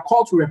Christ, we are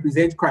called to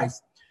represent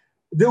Christ.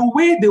 The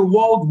way the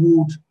world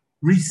would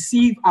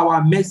receive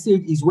our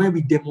message is when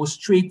we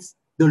demonstrate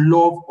the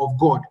love of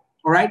God.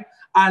 All right.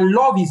 And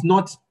love is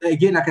not,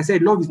 again, like I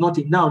said, love is not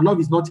a noun. Love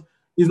is not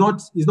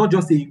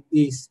just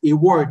a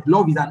word.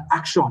 Love is an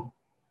action.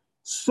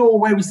 So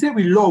when we say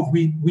we love,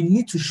 we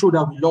need to show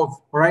that we love,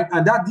 all right?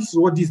 And this is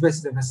what this verse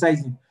is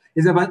emphasizing.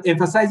 It's about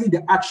emphasizing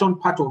the action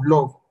part of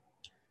love.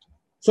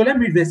 So let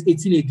me read verse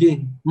 18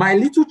 again. My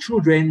little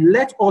children,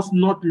 let us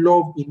not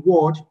love in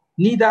word,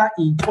 neither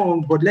in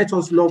tongue, but let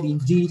us love in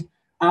deed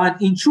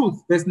and in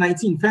truth. Verse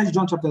 19, 1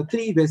 John chapter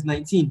 3, verse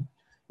 19.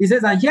 It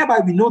says, and hereby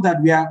we know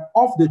that we are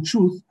of the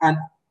truth and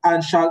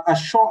shall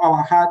assure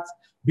our hearts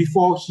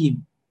before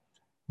him.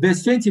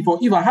 Verse 24,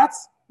 if our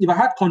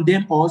heart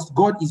condemn us,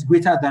 God is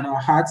greater than our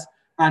hearts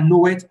and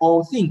knoweth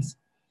all things.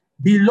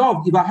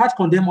 Beloved, if our heart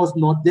condemn us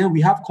not, then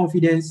we have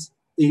confidence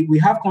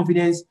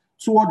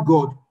toward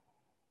God.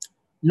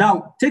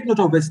 Now, take note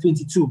of verse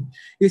 22.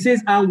 It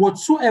says, and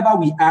whatsoever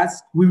we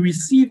ask, we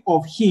receive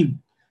of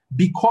him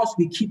because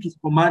we keep his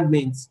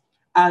commandments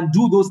and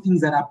do those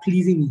things that are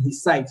pleasing in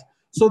his sight.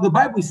 So the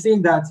Bible is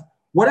saying that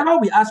whatever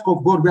we ask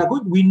of God,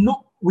 we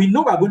know we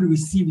are going to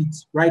receive it,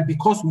 right?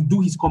 Because we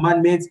do his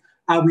commandments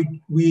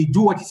and we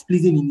do what is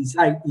pleasing in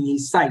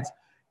his sight,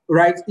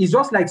 right? It's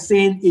just like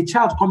saying a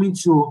child coming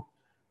to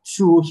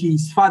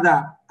his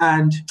father,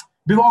 and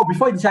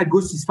before the child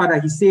goes to his father,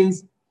 he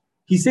says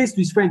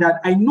to his friend that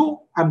I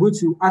know I'm going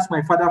to ask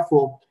my father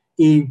for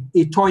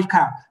a toy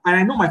car, and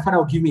I know my father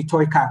will give me a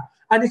toy car.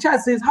 And the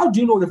child says, how do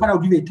you know the father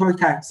will give me a toy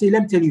car? Say,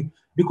 let me tell you,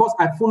 because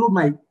I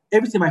followed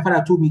everything my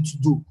father told me to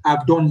do,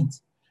 I've done it.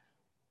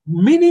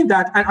 Meaning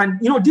that, and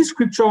this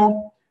scripture,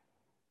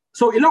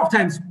 so a lot of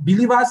times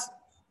believers,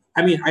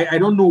 I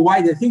don't know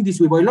why they think this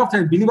way, but a lot of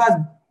times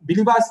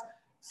believers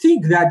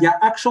think that their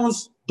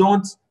actions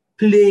don't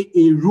play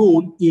a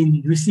role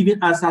in receiving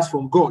answers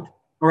from God,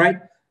 all right?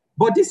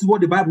 But this is what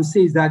the Bible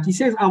says, that he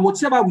says, and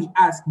whatever we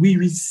ask, we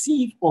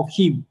receive of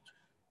him.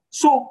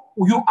 So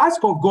you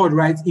ask of God,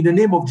 right, in the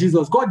name of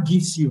Jesus, God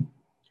gives you.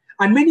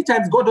 And many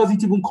times God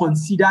doesn't even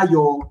consider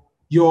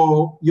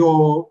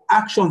your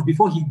actions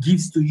before he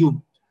gives to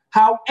you.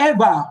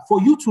 However,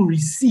 for you to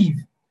receive,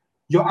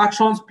 your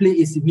actions play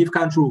a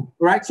significant role,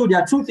 right? So there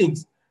are two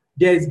things.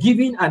 There's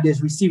giving and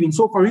there's receiving.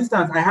 So for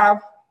instance, I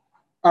have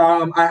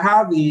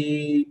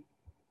the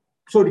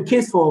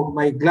case for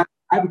my glass,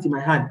 I have it in my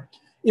hand.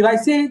 If I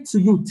say to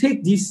you,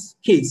 take this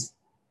case,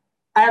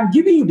 I am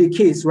giving you the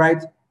case,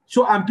 right?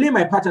 So I'm playing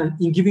my part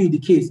in giving you the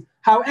case.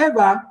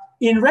 However,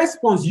 in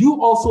response,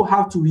 you also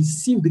have to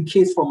receive the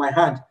case from my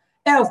hand.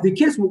 Else, the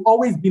case will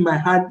always be in my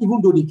hand,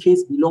 even though the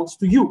case belongs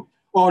to you.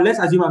 Or let's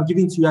assume I'm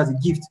giving it to you as a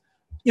gift.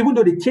 Even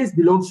though the case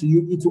belongs to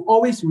you, it will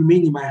always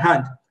remain in my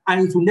hand,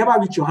 and it will never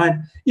reach your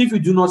hand if you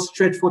do not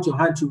stretch forth your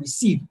hand to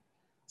receive.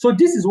 So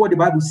this is what the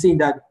Bible is saying,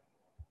 that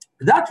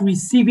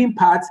receiving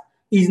part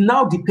is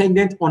now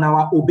dependent on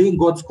our obeying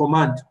God's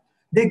command.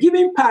 The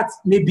giving part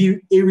may be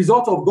a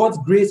result of God's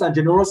grace and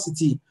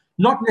generosity,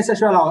 not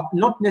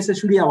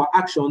necessarily our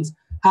actions.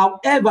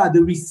 However,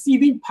 the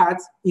receiving part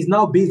is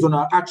now based on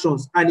our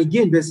actions. And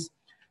again,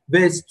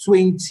 verse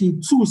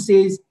 22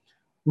 says,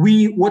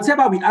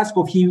 whatever we ask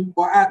of him,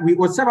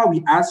 whatever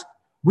we ask,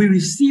 we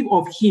receive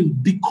of him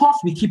because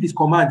we keep his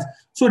commands.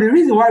 So the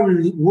reason why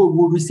we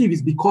receive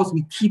is because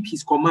we keep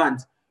his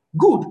commands.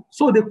 Good.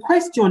 So the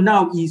question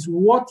now is,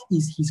 what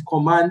is his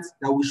command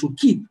that we should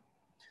keep?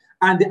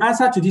 And the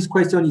answer to this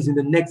question is in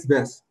the next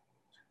verse.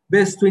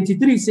 Verse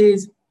 23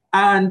 says,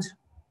 and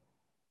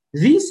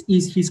this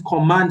is his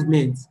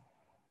commandment.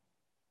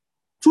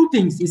 Two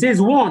things. It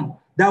says, one,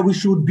 that we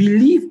should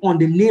believe on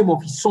the name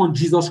of his son,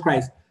 Jesus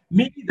Christ.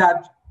 Meaning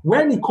that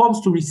when it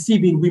comes to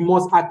receiving, we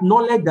must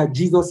acknowledge that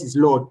Jesus is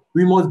Lord.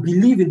 We must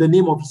believe in the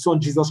name of his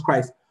son, Jesus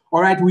Christ.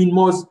 All right, we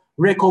must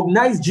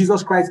recognize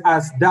Jesus Christ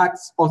as that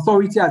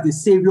authority, as the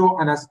Savior,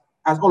 and as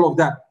all of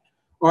that.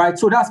 All right,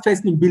 so that's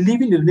first thing,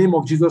 believing in the name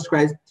of Jesus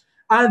Christ.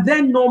 And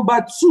then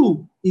number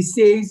two, it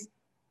says,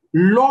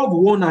 love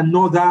one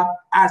another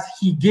as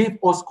he gave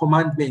us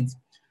commandments.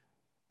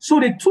 So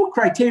the two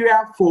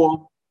criteria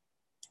for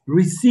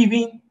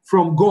receiving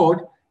from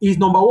God is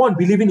number one,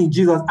 believing in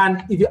Jesus.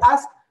 And if you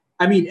ask,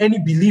 any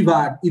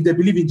believer, if they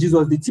believe in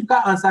Jesus, the typical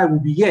answer will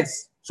be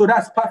yes. So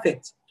that's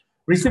perfect.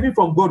 Receiving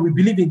from God, we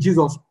believe in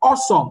Jesus.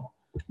 Awesome.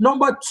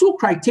 Number two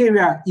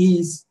criteria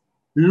is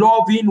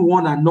loving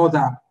one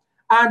another.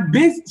 And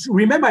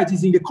remember, it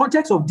is in the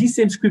context of this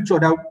same scripture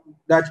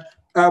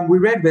that we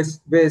read verse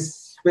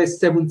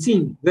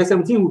 17. Verse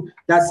 17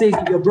 that says,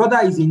 if your brother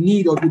is in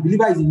need or the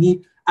believer is in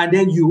need, and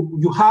then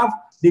you have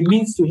the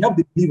means to help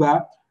the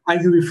believer,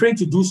 and you refrain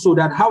to do so,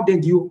 that how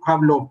then do you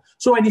have love?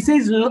 So when he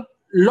says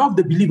love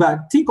the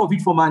believer, think of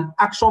it from an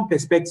action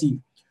perspective,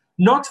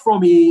 not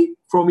from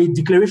a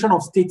declaration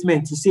of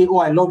statement to say, oh,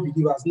 I love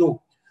believers.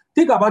 No.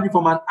 Think about it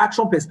from an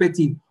action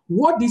perspective.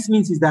 What this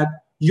means is that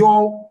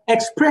your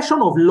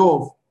expression of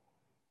love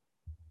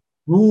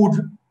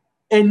would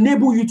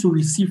enable you to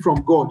receive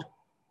from God.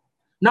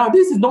 Now,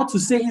 this is not to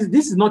say,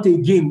 this is not a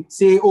game.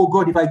 Say, oh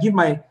God, if I give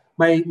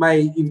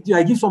if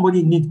I give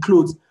somebody need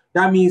clothes,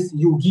 that means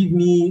you give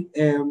me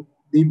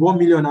the 1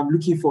 million I'm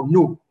looking for.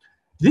 No.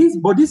 This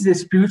is a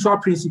spiritual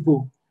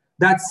principle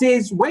that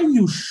says when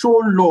you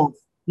show love,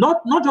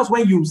 not just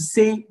when you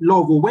say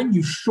love or when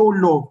you show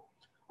love,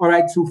 all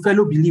right, to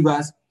fellow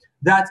believers,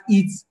 that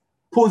it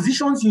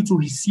positions you to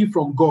receive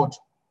from God.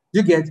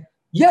 You get?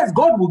 Yes,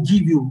 God will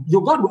give you.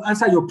 Your God will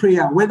answer your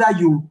prayer, whether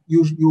you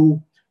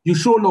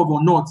show love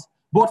or not.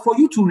 But for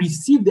you to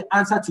receive the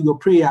answer to your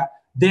prayer,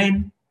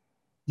 then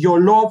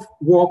your love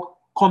walk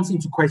comes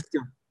into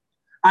question.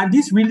 And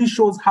this really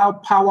shows how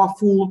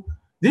powerful,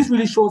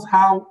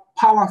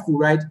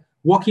 right,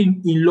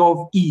 walking in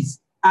love is.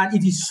 And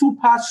it is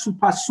super,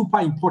 super, super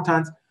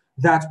important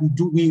that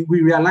we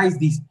realize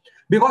this.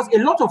 Because a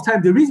lot of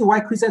times the reason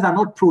why Christians are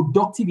not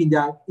productive in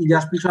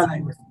their spiritual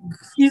life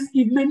is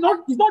it's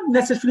not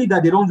necessarily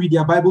that they don't read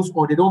their Bibles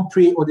or they don't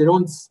pray or they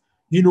don't,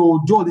 do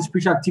all the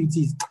spiritual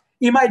activities.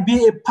 It might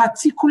be a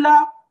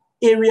particular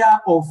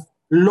area of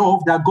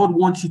love that God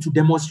wants you to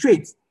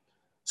demonstrate.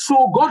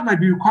 So God might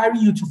be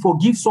requiring you to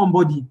forgive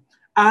somebody,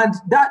 and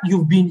that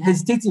you've been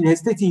hesitating.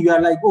 You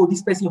are like, oh,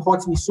 this person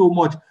hurts me so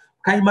much.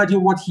 Can you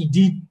imagine what he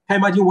did? Can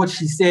you imagine what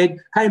she said?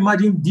 Can you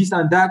imagine this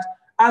and that?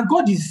 And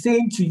God is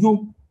saying to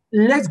you,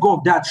 let go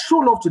of that. Show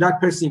love to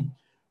that person.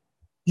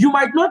 You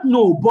might not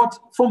know, but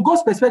from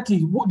God's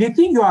perspective, the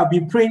thing you have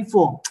been praying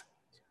for,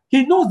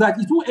 He knows that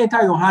it will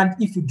enter your hand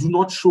if you do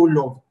not show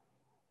love.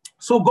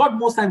 So God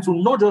most times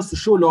will not just to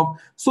show love,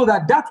 so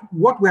that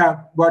what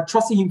we're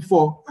trusting Him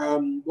for,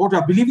 what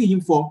we're believing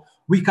Him for,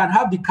 we can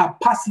have the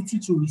capacity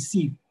to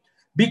receive.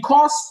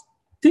 Because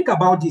think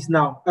about this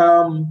now.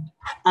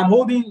 I'm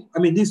holding,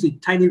 this is a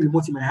tiny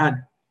remote in my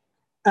hand.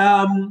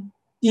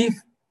 If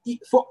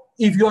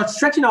you are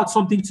stretching out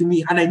something to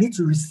me and I need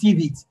to receive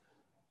it,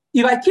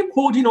 if I keep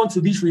holding on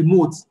to this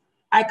remote,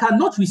 I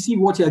cannot receive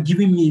what you are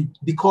giving me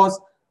because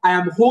I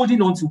am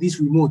holding on to this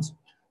remote.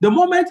 The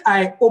moment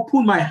I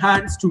open my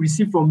hands to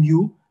receive from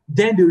you,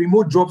 then the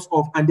remote drops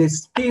off and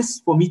there's space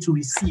for me to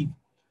receive.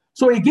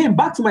 So again,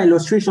 back to my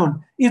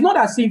illustration, it's not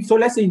as if, so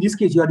let's say in this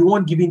case, you are the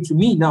one giving to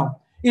me now.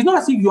 It's not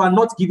as if you are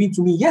not giving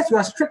to me. Yes, you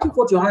are stretching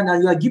forth your hand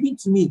and you are giving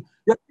to me.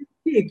 You are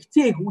saying,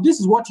 take.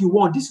 This is what you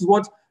want. This is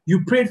what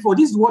you prayed for.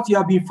 This is what you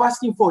have been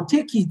fasting for.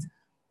 Take it,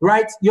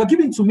 right? You're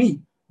giving to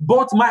me.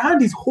 But my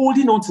hand is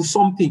holding on to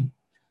something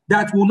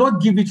that will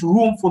not give it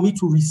room for me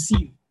to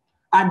receive.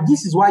 And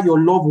this is why your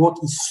love work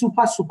is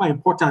super, super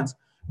important,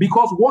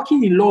 because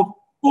walking in love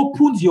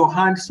opens your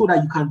hand so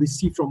that you can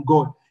receive from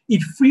God.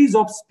 It frees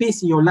up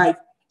space in your life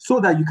so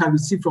that you can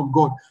receive from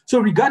God. So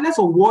regardless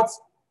of what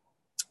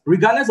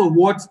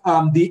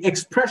the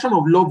expression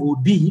of love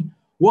would be,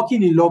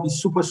 walking in love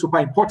is super, super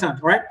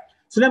important, right?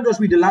 So let me just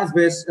read the last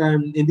verse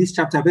in this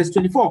chapter, verse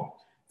 24.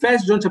 1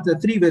 John chapter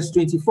 3, verse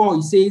 24,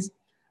 it says,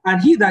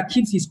 and he that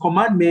keeps his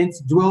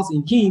commandments dwells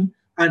in him,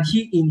 and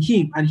he in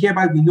him. And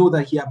hereby we know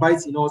that he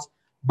abides in us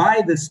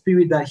by the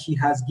Spirit that he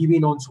has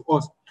given unto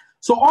us.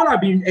 So all I've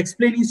been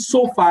explaining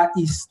so far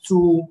is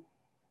to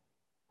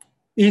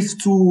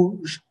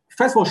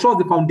first of all show us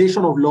the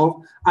foundation of love,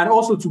 and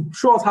also to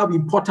show us how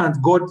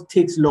important God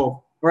takes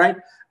love, right?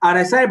 And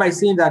I started by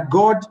saying that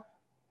God,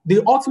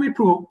 the ultimate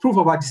proof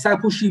of our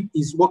discipleship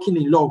is walking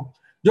in love.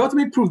 The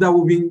ultimate proof that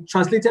we've been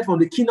translated from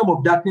the kingdom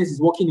of darkness is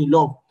walking in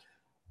love.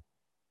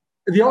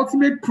 The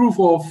ultimate proof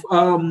of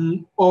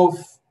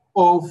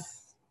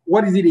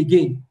what is it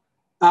again?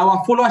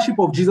 Our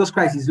followership of Jesus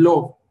Christ is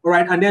love. All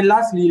right. And then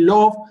lastly,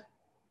 love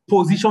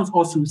positions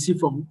us to receive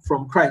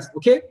from Christ.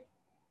 Okay.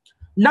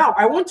 Now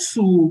I want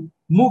to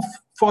move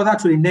further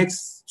to a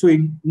next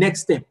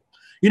step.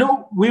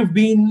 We've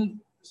been,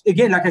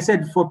 again, like I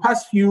said, for the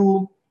past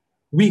few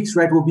weeks,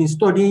 right, we've been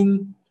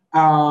studying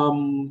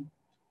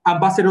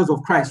ambassadors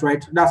of Christ,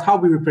 right? That's how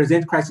we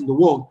represent Christ in the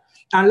world.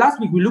 And last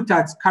week we looked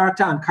at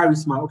character and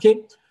charisma,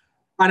 okay?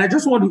 And I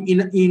just want to,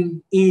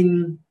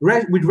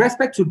 with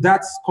respect to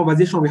that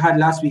conversation we had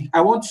last week,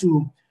 I want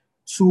to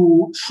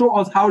show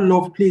us how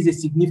love plays a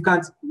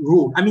significant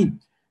role.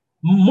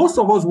 Most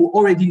of us will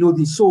already know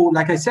this. So,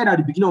 like I said at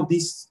the beginning of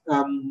this,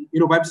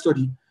 Bible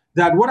study,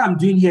 that what I'm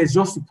doing here is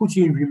just to put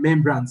you in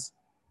remembrance.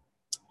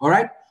 All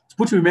right, to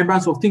put you in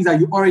remembrance of things that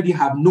you already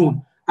have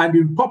known, and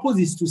the purpose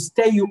is to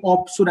stir you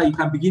up so that you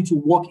can begin to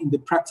walk in the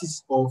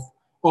practice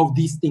of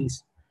these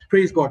things.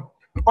 Praise God.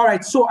 All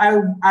right, so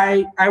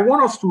I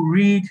want us to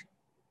read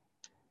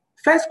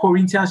 1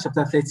 Corinthians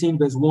chapter 13,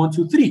 verse 1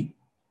 to 3.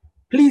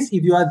 Please,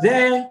 if you are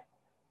there,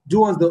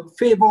 do us the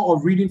favor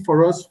of reading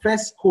for us 1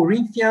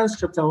 Corinthians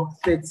chapter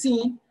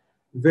 13,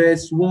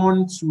 verse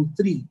 1 to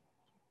 3.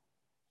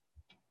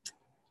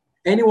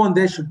 Anyone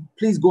there should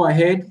please go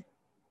ahead.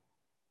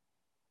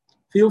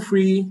 Feel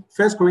free.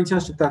 1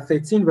 Corinthians chapter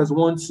 13, verse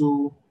 1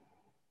 to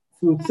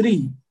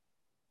 3.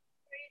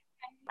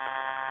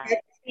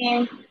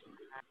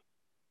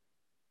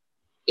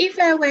 If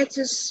I were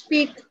to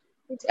speak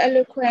with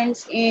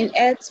eloquence in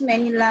earth's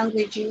many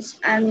languages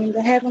and in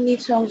the heavenly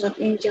tongues of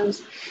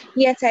angels,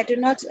 yet I do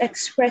not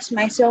express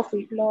myself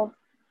with love,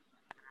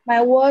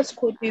 my words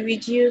could be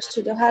reduced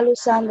to the hollow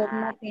sound of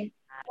nothing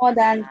more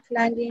than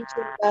clanging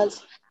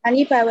cymbals. And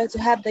if I were to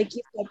have the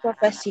gift of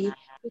prophecy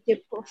with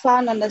a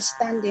profound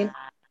understanding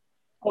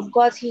of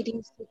God's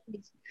hidden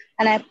secrets,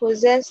 and I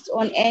possessed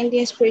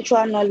unending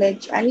spiritual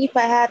knowledge, and if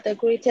I had the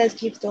greatest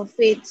gift of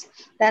faith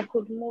that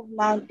could move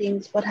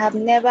mountains, but have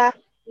never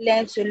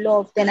learned to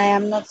love, then I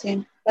am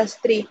nothing. Verse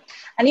 3.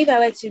 And if I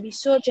were to be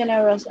so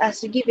generous as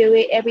to give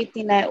away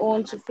everything I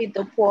own to feed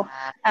the poor,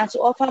 and to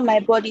offer my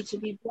body to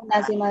be born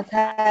as a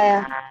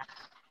martyr,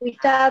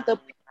 without the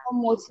pure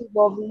motive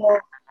of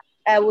love,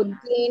 I would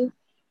gain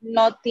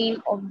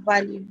nothing of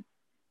value.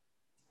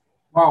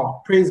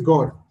 Wow, praise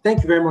God.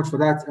 Thank you very much for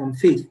that,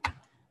 Faith.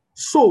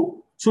 So,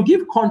 to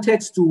give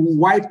context to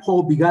why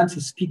Paul began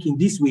to speak in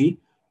this way,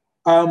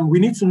 we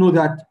need to know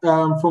that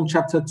from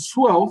chapter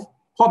 12,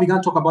 Paul began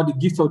to talk about the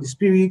gifts of the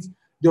Spirit,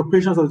 the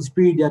operations of the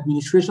Spirit, the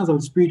administrations of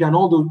the Spirit, and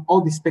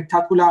all the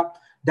spectacular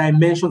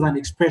dimensions and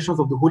expressions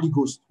of the Holy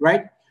Ghost,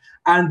 right?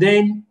 And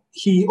then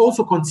he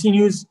also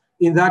continues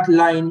in that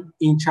line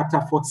in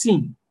chapter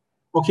 14.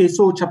 Okay,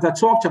 so chapter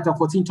 12, chapter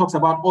 14 talks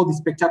about all the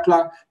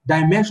spectacular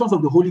dimensions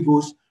of the Holy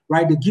Ghost,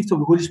 right? The gifts of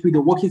the Holy Spirit,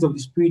 the workings of the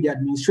Spirit, the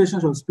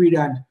administrations of the Spirit,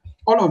 and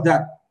all of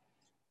that.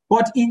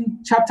 But in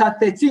chapter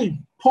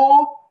 13,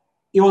 Paul,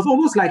 it was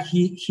almost like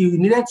he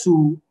needed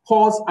to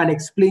pause and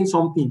explain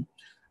something.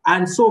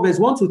 And so verse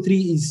 1 to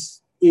 3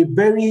 is a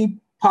very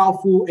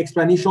powerful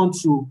explanation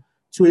to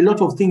a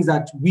lot of things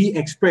that we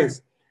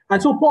express.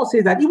 And so Paul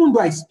says that even though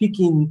I speak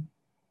in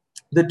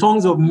the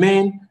tongues of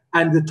men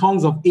and the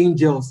tongues of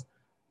angels,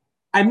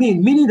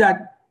 meaning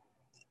that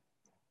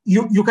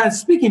you can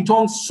speak in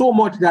tongues so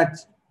much that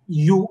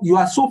you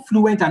are so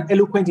fluent and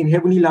eloquent in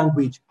heavenly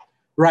language,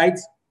 right?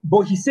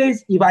 But he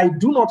says, if I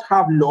do not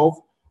have love,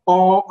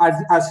 or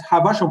as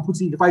Havashon puts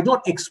it, if I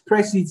don't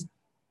express it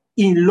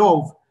in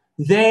love,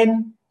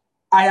 then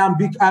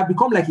I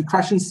become like a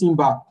crashing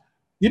cymbal.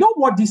 You know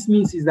what this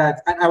means is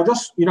that, and I'll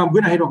just, I'm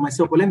going ahead of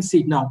myself, but let me say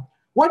it now.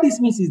 What this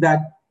means is that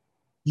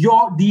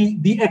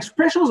the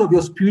expressions of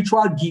your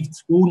spiritual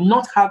gifts will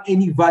not have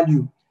any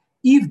value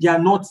if they are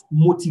not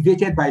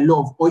motivated by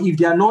love, or if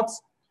they are not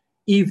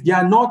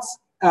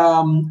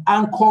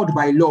anchored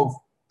by love.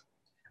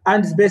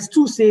 And verse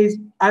 2 says,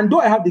 and though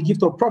I have the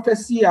gift of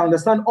prophecy, I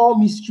understand all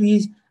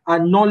mysteries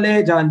and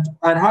knowledge and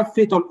have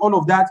faith on all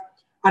of that,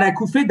 and I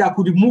could faith that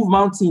could move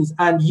mountains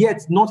and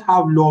yet not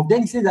have love,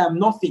 then he says I'm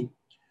nothing.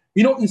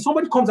 If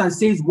somebody comes and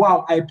says,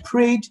 wow, I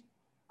prayed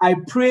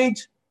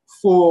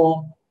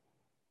for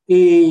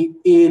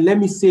let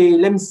me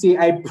say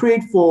I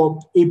prayed for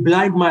a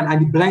blind man,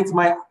 and the blind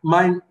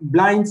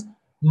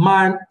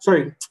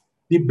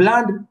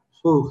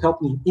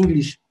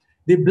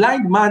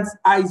man's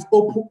eyes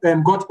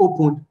got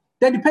opened,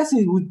 then the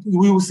person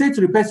will say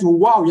to the person,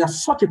 wow, you're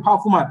such a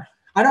powerful man.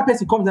 Another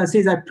person comes and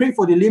says, I pray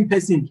for the lame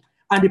person,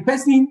 and the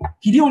person,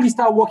 he didn't only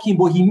start walking,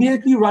 but he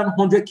immediately ran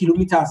 100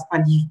 kilometers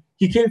and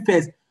he came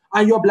first.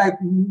 And you'll be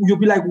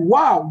like,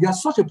 wow, you're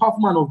such a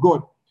powerful man of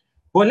God.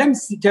 But let me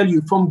tell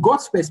you, from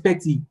God's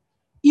perspective,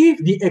 if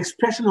the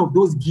expression of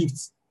those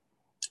gifts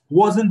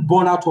wasn't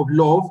born out of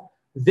love,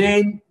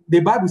 then the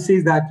Bible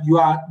says that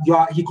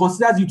he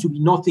considers you to be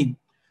nothing.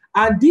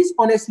 And this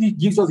honestly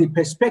gives us a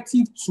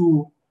perspective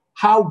to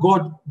how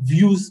God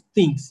views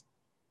things.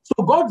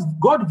 So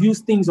God views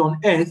things on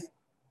earth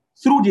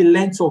through the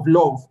lens of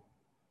love.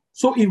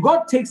 So if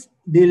God takes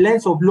the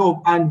lens of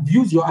love and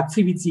views your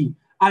activity,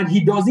 and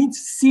he doesn't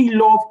see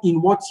love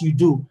in what you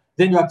do,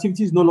 then your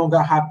activities no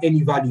longer have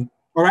any value.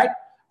 All right?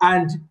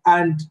 And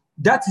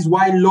that is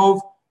why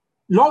love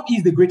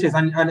is the greatest.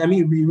 And I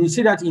mean, we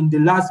say that in the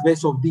last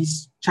verse of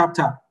this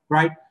chapter,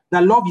 right?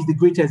 That love is the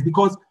greatest,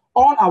 because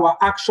all our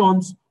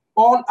actions,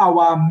 all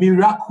our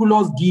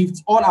miraculous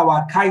gifts, all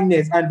our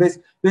kindness, and verse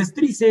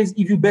 3 says,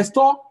 if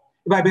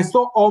I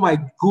bestow all my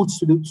goods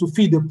to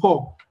feed the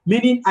poor,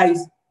 meaning I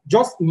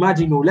just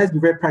imagine, let's be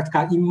very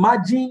practical.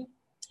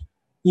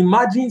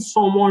 Imagine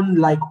someone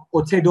like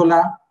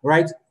Otedola,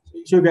 right?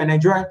 So if you're in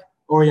Nigeria,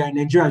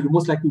 you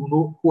most likely will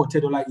know who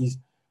Otedola is.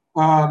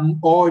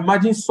 Or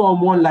imagine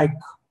someone like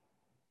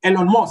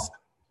Elon Musk,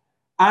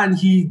 and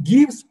he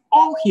gives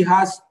all he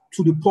has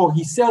to the poor.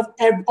 He sells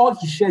all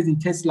his shares in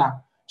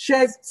Tesla,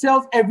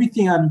 sells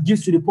everything and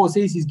gives to the poor,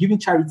 says he's giving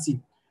charity.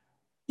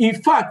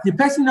 In fact, the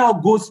person now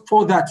goes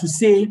further to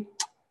say,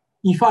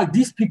 in fact,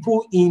 these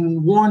people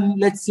in one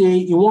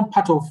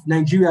part of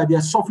Nigeria, they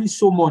are suffering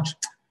so much.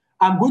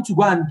 I'm going to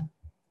go and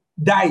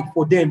die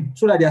for them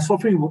so that their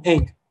suffering will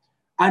end.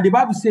 And the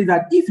Bible says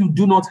that if you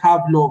do not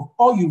have love,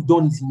 all you've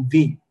done is in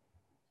vain.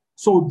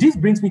 So this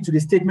brings me to the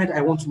statement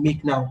I want to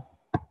make now.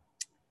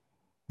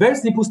 Very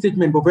simple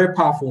statement, but very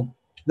powerful.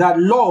 That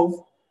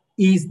love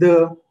is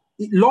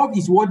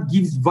what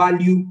gives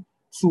value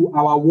to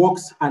our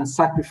works and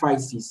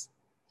sacrifices.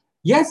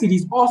 Yes, it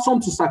is awesome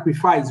to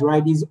sacrifice,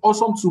 right? It's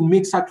awesome to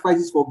make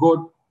sacrifices for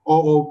God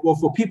or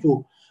for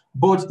people.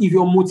 But if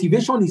your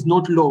motivation is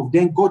not love,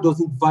 then God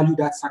doesn't value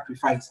that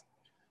sacrifice.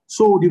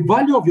 So the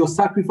value of your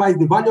sacrifice,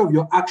 the value of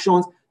your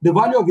actions, the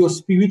value of your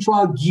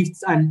spiritual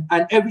gifts and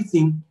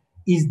everything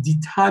is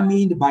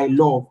determined by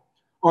love.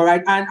 All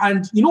right.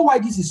 And you know why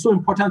this is so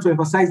important to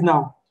emphasize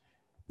now?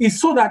 It's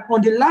so that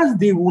on the last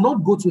day, we will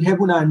not go to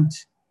heaven, and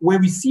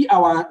when we see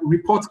our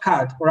report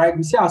card, all right,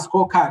 we see our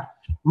scorecard,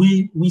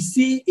 we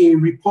see a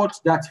report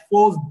that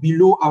falls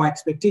below our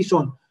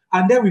expectation,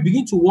 and then we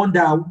begin to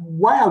wonder,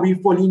 why are we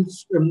falling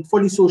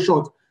so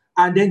short?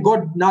 And then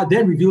God now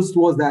then reveals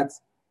to us that,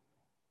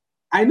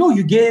 I know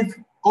you gave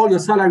all your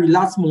salary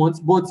last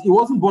month, but it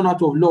wasn't born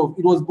out of love.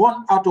 It was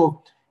born out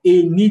of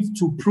a need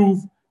to prove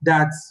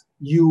that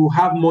you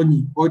have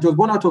money, or it was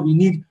born out of a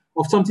need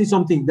of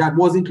something that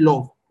wasn't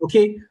love.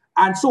 Okay.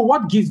 And so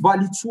what gives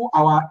value to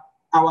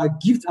our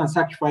gifts and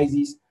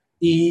sacrifices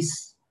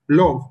is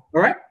love.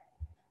 All right.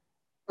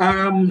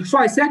 So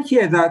I said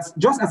here that,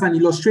 just as an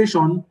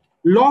illustration,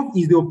 love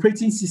is the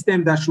operating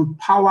system that should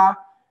power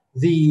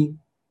the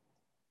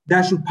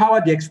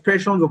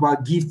expressions of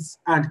our gifts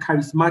and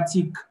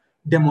charismatic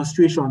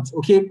demonstrations.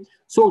 Okay,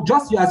 so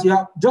just like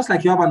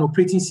you have an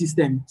operating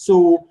system.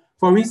 So,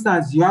 for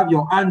instance, you have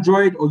your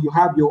Android or you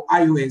have your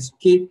iOS.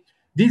 Okay,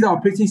 these are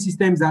operating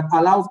systems that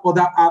allows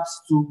other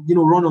apps to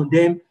run on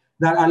them,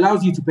 that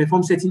allows you to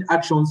perform certain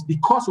actions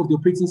because of the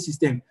operating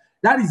system.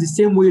 That is the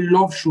same way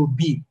love should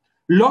be.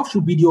 Love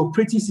should be the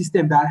operating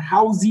system that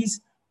houses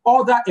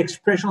other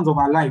expressions of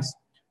our lives.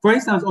 For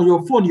instance, on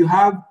your phone, you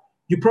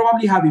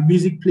probably have a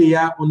music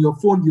player. On your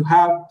phone, you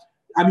have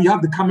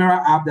the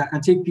camera app that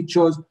can take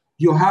pictures.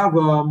 You have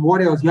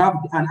what else? You have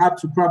an app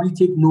to probably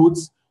take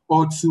notes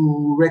or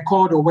to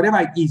record or whatever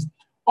it is.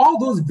 All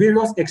those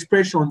various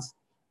expressions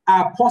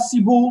are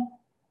possible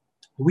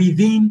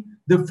within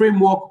the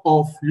framework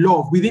of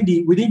love, within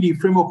the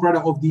framework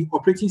rather of the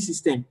operating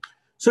system.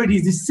 So it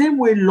is the same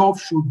way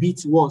love should be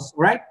to us,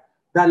 right?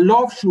 That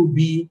love should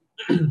be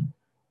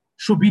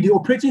the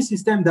operating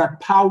system that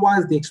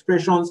powers the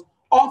expressions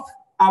of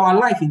our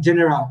life in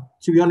general.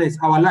 To be honest,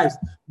 our lives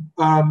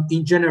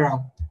in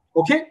general.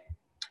 Okay.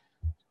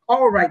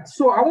 All right.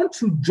 So I want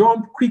to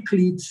jump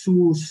quickly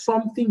to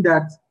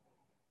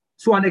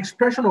an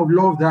expression of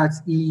love that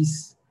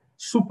is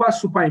super,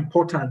 super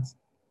important.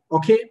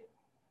 Okay.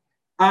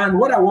 And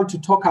what I want to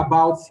talk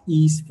about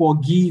is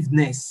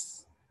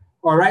forgiveness.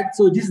 All right.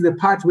 So this is the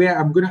part where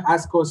I'm going to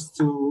ask us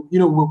to,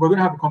 we're going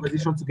to have a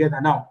conversation together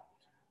now.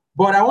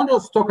 But I want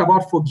us to talk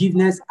about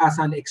forgiveness as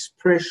an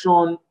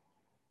expression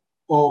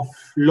of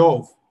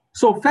love.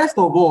 So first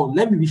of all,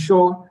 let me be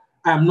sure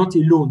I am not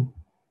alone.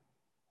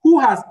 Who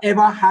has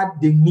ever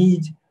had the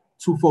need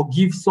to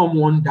forgive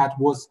someone that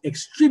was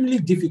extremely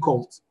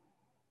difficult?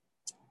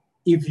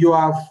 If you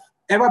have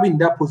ever been in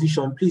that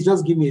position, please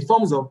just give me a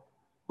thumbs up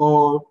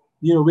or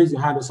raise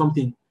your hand or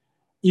something.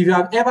 If you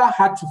have ever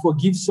had to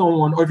forgive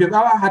someone, or if you've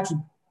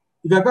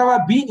ever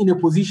been in a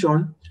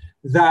position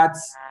that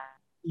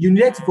you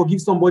needed to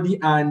forgive somebody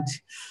and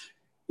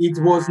it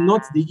was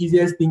not the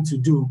easiest thing to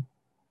do.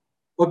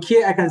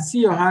 Okay, I can see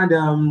your hand,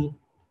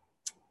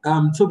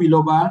 Toby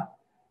Loba.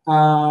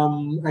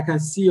 I can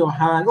see your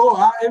hand.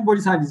 Oh,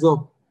 everybody's hand is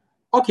up.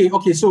 Okay.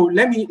 So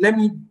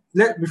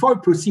before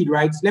we proceed,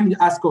 right? Let me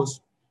ask us,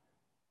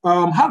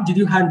 how did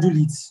you handle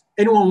it?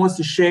 Anyone wants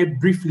to share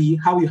briefly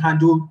how you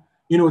handled,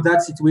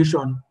 that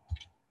situation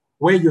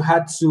where you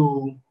had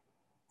to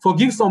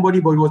forgive somebody,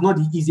 but it was not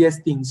the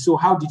easiest thing. So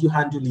how did you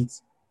handle it?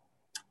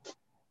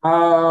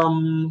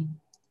 Anyone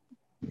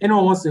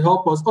wants to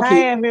help us? Okay.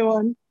 Hi,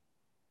 everyone.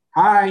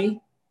 Hi.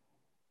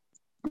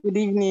 Good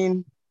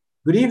evening.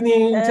 Good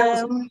evening. Tell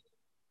us.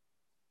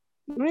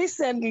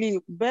 Recently,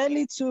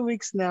 barely 2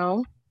 weeks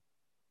now,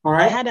 all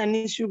right. I had an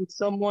issue with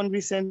someone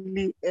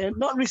recently,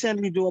 not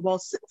recently though,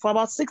 for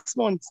about 6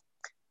 months.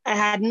 I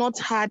had not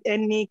had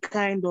any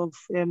kind of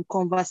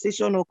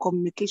conversation or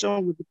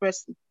communication with the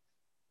person.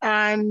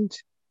 And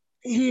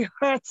he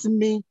hurt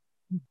me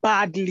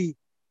badly.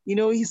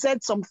 He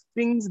said some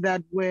things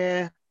that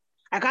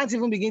I can't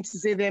even begin to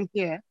say them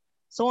here.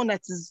 Someone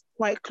that is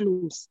quite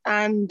close.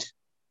 And,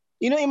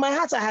 in my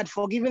heart, I had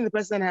forgiven the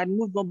person, I had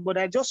moved on, but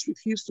I just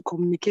refused to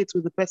communicate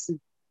with the person.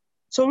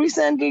 So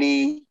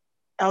recently,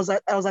 I was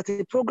at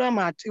a program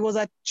it was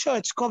at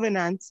Church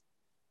Covenant,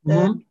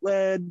 during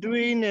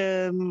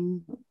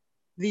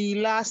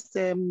the last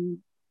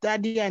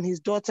Daddy and his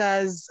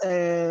daughter's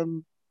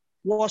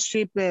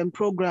worship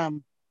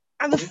program.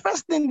 And the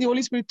first thing the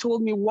Holy Spirit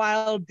told me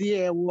while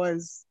there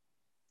was,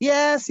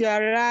 yes, you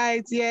are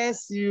right.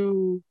 Yes,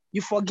 you've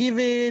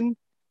forgiven,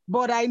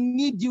 but I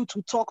need you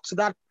to talk to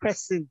that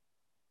person.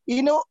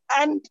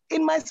 And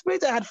in my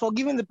spirit, I had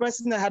forgiven the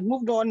person, I had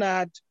moved on,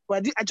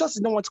 but I just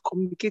didn't want to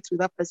communicate with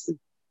that person.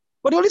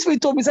 But the Holy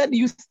Spirit told me, said,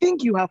 you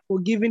think you have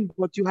forgiven,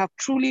 but you have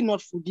truly not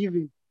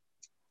forgiven.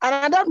 And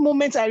at that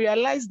moment, I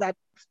realized that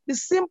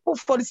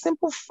for the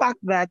simple fact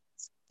that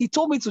he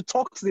told me to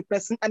talk to the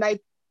person, and I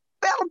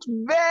felt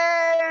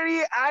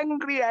very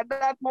angry at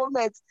that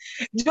moment,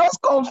 just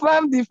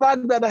confirmed the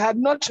fact that I had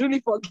not truly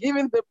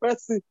forgiven the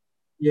person.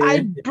 Yeah.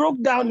 I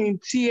broke down in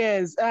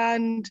tears.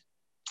 And,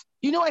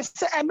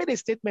 I made a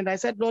statement. I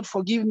said, Lord,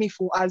 forgive me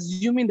for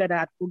assuming that I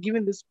had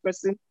forgiven this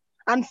person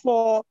and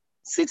for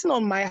sitting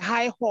on my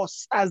high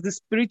horse as the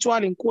spiritual,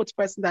 in quotes,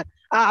 person that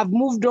I've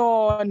moved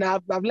on,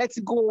 I've let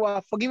it go,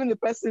 I've forgiven the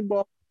person.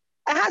 But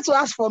I had to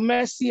ask for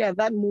mercy at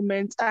that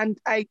moment, and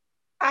I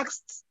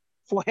asked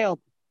for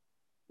help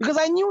because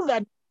I knew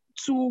that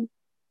to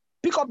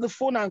pick up the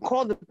phone and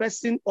call the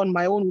person on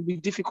my own would be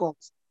difficult.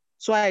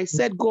 So I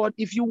said, God,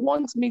 if you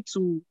want me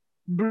to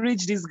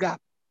bridge this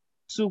gap,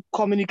 to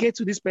communicate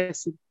to this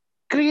person,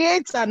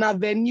 create an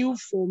avenue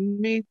for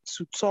me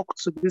to talk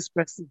to this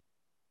person.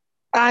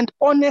 And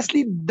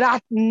honestly,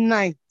 that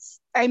night,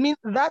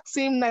 that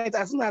same night,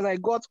 as soon as I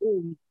got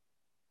home,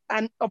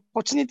 an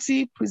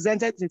opportunity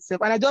presented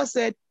itself. And I just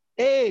said,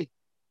 hey,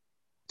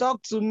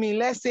 talk to me.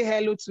 Let's say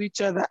hello to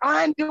each other.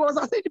 And it was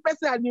as if the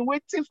person had been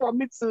waiting for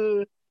me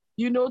to,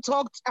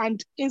 talk.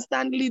 And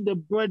instantly the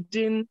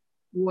burden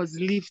was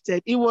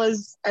lifted. It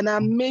was an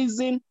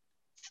amazing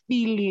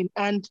feeling.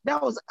 And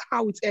that was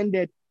how it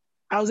ended.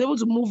 I was able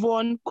to move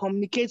on,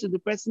 communicate with the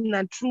person,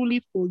 and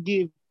truly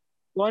forgive.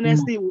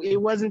 Honestly,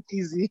 it wasn't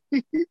easy.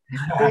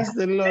 Praise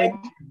the Lord.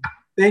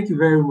 Thank you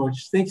very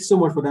much. Thank you so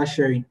much for that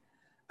sharing.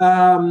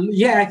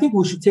 I think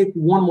we should take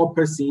one more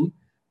person.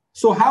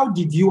 So how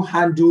did you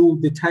handle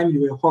the time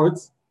you were hurt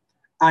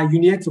and you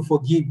needed to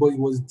forgive, but it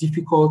was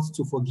difficult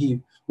to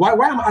forgive? Why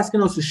I'm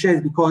asking us to share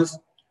is because,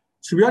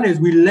 to be honest,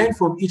 we learn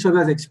from each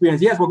other's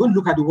experience. Yes, we're going to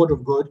look at the word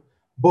of God,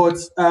 but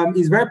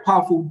it's very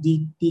powerful.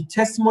 The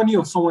testimony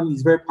of someone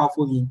is very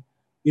powerful in,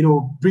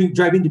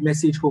 driving the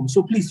message home.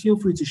 So please feel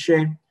free to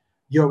share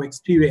your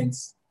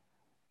experience.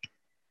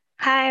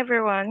 Hi,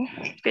 everyone.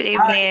 Good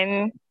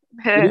evening.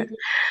 Good evening.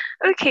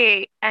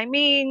 Okay,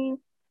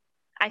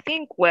 I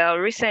think,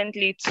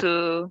 recently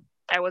too,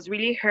 I was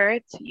really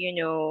hurt,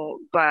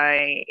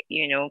 by,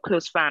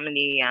 close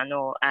family and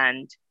all.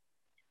 And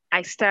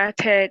I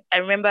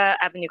remember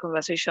having a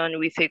conversation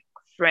with a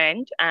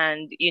friend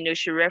and,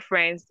 she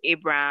referenced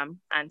Abraham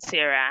and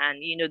Sarah. And,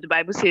 the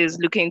Bible says,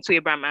 look into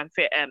Abraham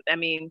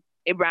and,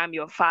 Abraham,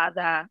 your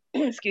father,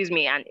 excuse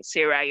me, and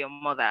Sarah, your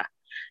mother,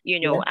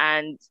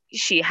 and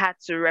she had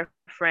to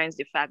reference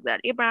the fact that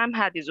Abraham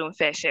had his own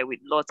fair share with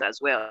Lot as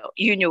well,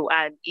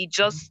 and it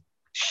just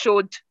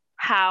showed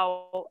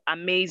how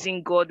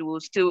amazing God will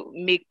still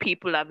make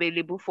people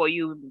available for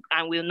you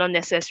and will not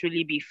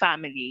necessarily be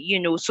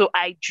family, So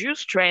I drew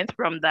strength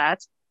from that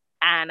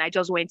and I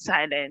just went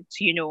silent,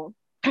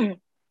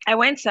 I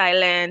went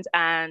silent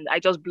and I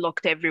just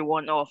blocked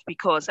everyone off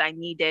because I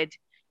needed,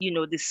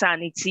 the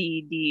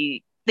sanity,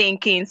 the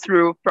thinking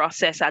through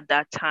process at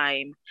that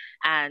time.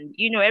 And,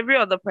 every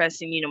other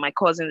person, my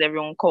cousins,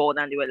 everyone called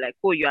and they were like,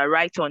 oh, you are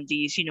right on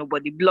this,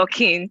 but the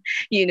blocking,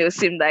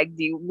 seemed like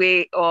the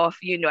way off,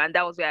 and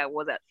that was where I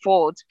was at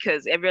fault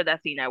because every other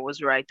thing I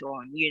was right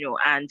on,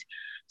 and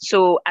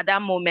so at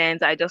that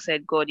moment, I just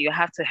said, God, you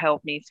have to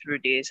help me through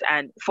this.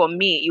 And for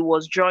me, it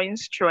was drawing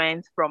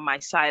strength from my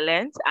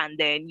silence and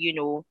then,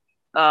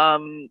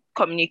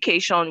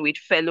 communication with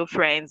fellow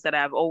friends that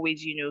I've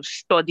always,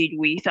 studied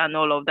with and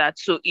all of that.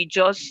 So it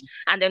just,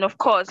 and then of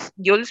course,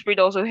 the Holy Spirit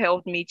also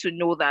helped me to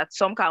know that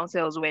some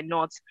counsels were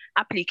not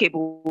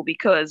applicable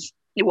because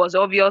it was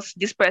obvious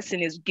this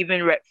person is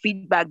giving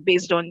feedback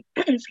based on,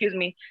 excuse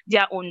me,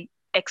 their own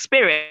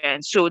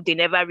experience. So they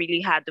never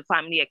really had the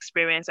family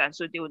experience. And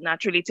so they would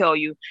naturally tell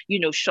you,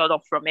 shut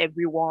up from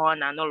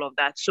everyone and all of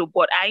that. So,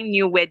 but I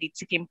knew where the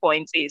ticking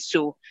point is.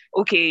 So,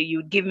 okay,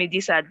 you give me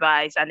this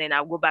advice and then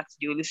I'll go back to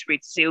the Holy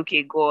Spirit to say,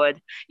 okay,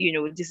 God,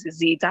 this is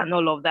it and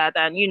all of that.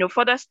 And,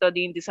 further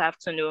studying this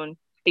afternoon,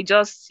 it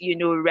just,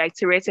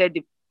 reiterated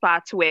the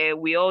part where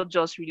we all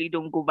just really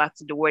don't go back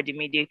to the word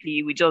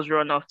immediately. We just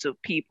run off to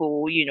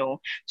people,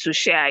 to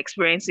share our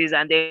experiences.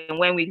 And then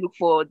when we look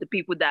for the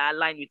people that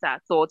align with our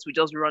thoughts, we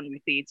just run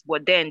with it.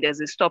 But then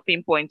there's a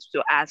stopping point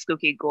to ask,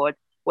 okay, God,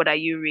 what are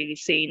you really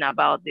saying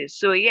about this?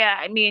 So,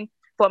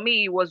 for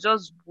me, it was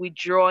just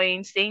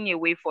withdrawing, staying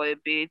away for a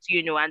bit,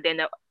 and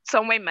then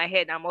somewhere in my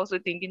head, I'm also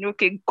thinking,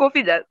 okay,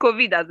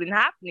 COVID has been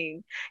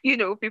happening,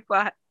 people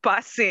are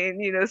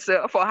passing,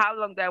 so for how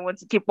long do I want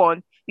to keep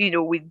on,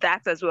 with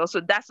that as well? So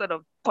that sort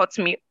of cut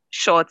me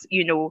short,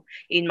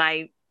 in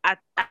my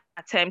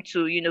attempt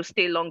to,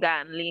 stay longer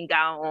and linger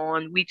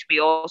on, which may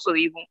also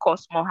even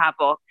cause more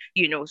havoc,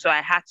 so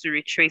I had to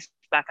retrace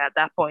back at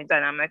that point.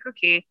 And I'm like,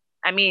 okay,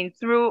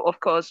 through, of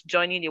course,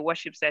 joining the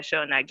worship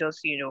session, I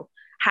just,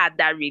 had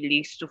that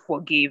release to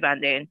forgive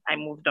and then I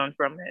moved on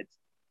from it.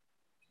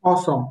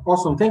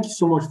 Awesome. Thank you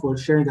so much for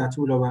sharing that,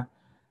 Ulova.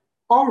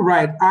 All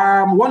right.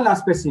 One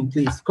last person,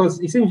 please, because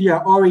it seems you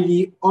are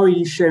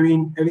already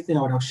sharing everything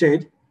I would have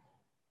shared.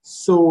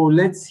 So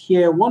let's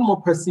hear one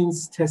more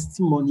person's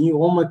testimony,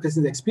 one more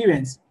person's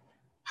experience.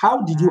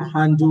 How did you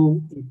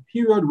handle a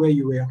period where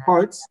you were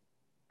hurt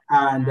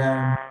and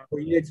were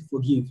you able to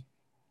forgive?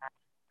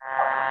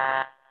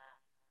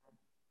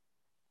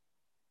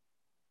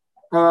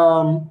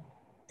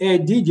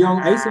 Did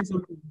Young, are you saying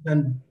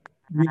something?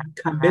 We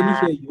can barely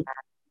hear you.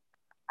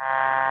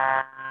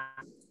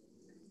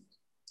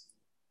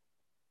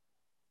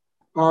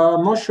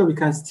 I'm not sure we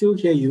can still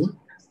hear you.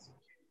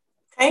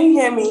 Can you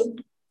hear me?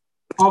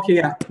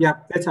 Okay, yeah,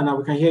 better now.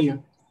 We can hear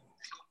you.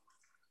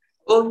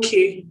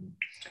 Okay.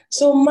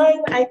 So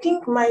I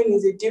think mine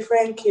is a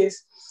different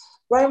case.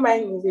 Why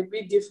mine is a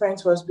bit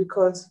different was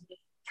because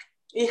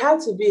it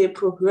had to be a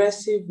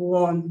progressive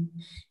one,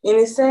 in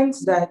a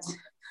sense that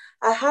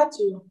I had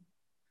to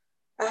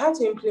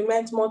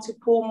implement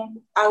multiple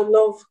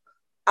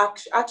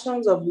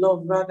actions of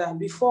love rather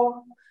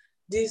before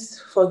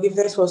this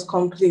forgiveness was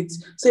complete.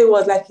 So it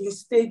was like in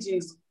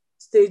stages.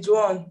 Stage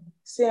 1,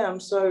 say I'm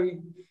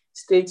sorry.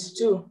 Stage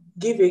 2,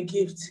 give a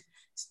gift.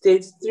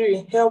 Stage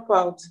 3, help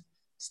out.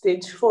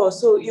 Stage 4.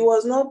 So it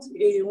was not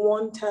a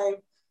one time,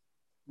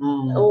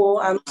 oh,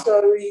 I'm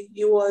sorry.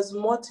 It was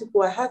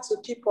multiple. I had to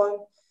keep on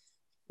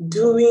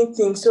doing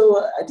things.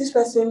 So this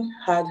person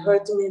had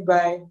hurt me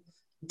by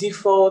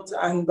default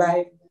and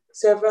by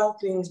several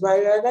things, but I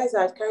realized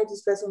I had carried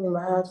this person in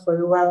my heart for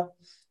a while,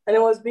 and it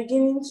was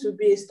beginning to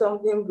be a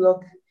stumbling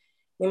block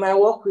in my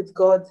walk with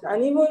God,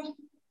 and even,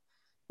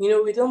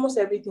 with almost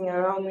everything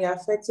around me,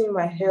 affecting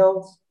my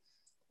health,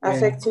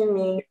 affecting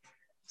me.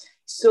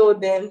 So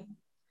then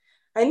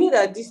I knew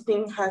that this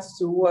thing has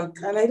to work,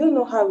 and I don't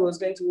know how it was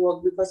going to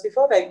work because it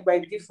felt like by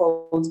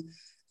default,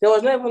 there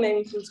was not even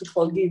anything to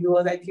forgive. It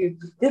was like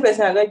this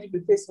person had already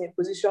been placed in a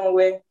position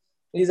where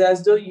it's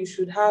as though you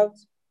should have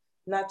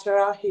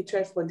natural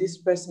hatred for this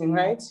person,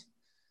 right?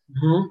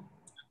 Mm-hmm.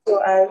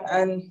 So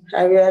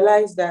I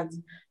realized that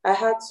I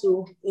had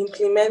to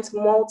implement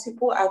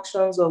multiple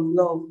actions of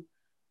love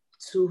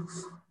to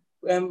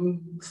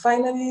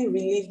finally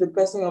relieve the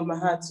person of my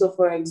heart. So,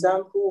 for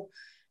example,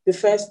 the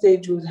first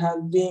stage would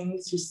have been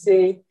to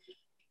say,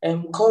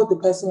 call the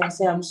person and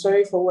say, I'm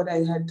sorry for what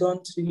I had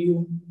done to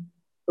you.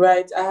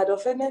 Right? I had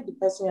offended the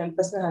person and the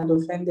person had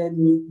offended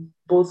me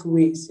both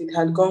ways. It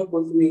had gone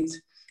both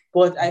ways.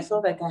 But I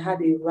felt like I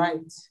had a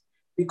right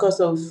because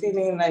of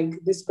feeling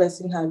like this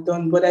person had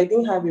done, but I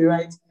didn't have a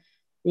right.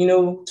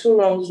 Two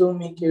wrongs don't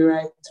make a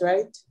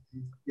right?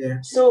 Yeah.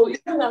 So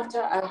even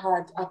after I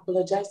had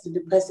apologized to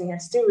the person, I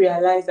still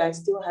realized I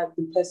still had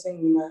the person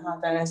in my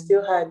heart and I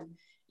still had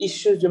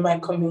issues with my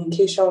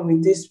communication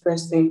with this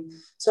person.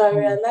 So I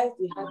realized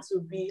it had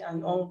to be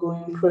an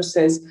ongoing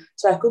process.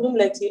 So I couldn't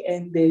let it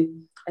end there.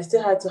 I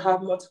still had to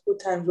have multiple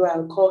times where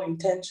I'll call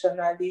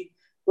intentionally,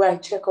 where I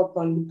check up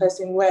on the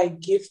person, where I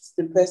gift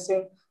the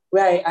person,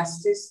 where I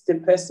assist the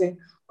person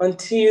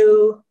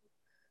until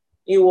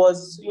it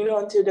was,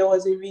 until there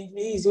was a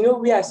release.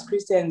 We as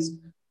Christians,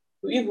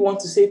 if we want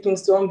to say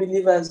things to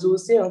unbelievers, we'll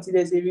say until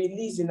there's a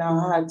release in our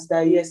hearts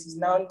that yes, it's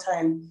now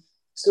time.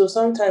 So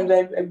sometimes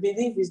I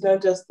believe it's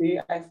not just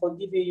I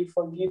forgive you, you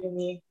forgive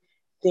me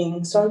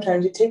thing.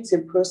 Sometimes it takes a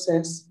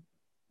process.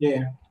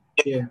 Yeah.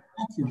 Thank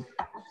you.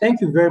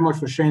 Thank you very much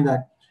for sharing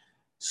that.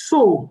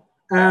 So,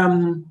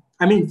 from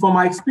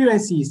my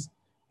experiences,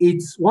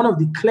 it's one of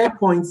the clear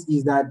points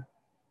is that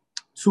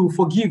to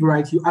forgive,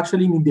 right, you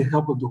actually need the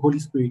help of the Holy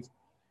Spirit.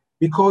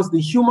 Because the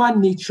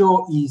human nature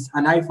is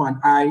an eye for an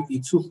eye, a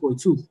tooth for a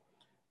tooth.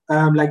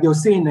 Like they'll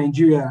say in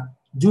Nigeria,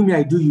 do me,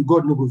 I do you,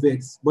 God no go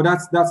vex. But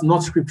that's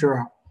not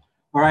scriptural.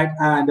 All right.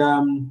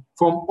 And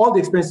from all the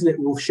experiences that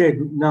we've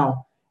shared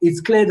now,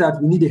 it's clear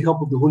that we need the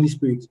help of the Holy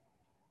Spirit.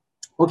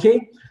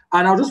 Okay.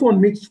 And I just want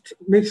to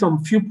make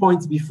some few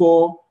points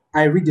before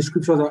I read the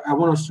scriptures that I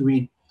want us to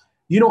read.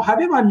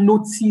 Have you ever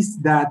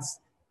noticed that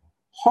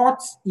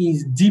hurt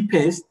is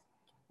deepest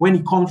when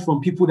it comes from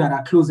people that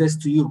are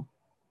closest to you?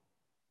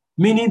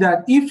 Meaning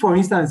that if, for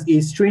instance, a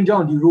stranger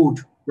on the road,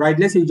 right,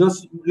 let's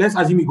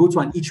assume you go to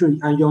an eatery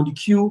and you're on the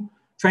queue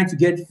trying to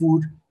get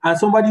food and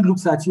somebody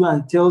looks at you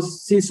and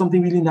says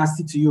something really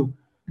nasty to you.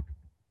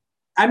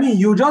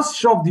 You just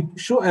shrug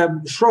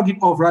it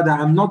off rather.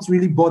 I'm not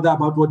really bothered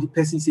about what the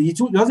person says. It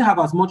doesn't have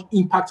as much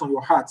impact on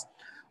your heart.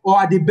 Or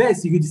at the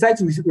best, if you decide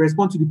to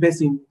respond to the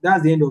person,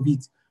 that's the end of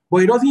it.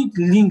 But it doesn't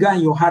linger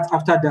in your heart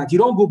after that. You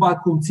don't go back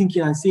home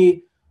thinking and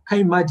say, can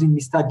you imagine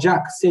Mr.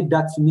 Jack said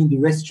that to me in the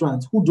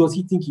restaurant? Who does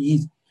he think he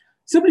is?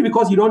 Simply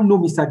because you don't know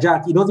Mr.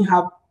 Jack, it doesn't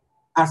have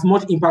as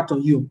much impact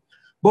on you.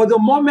 But the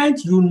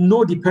moment you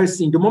know the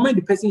person, the moment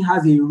the person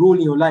has a role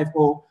in your life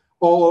or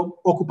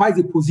occupies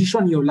a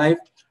position in your life,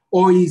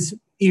 or is,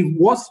 if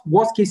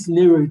worst case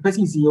scenario, the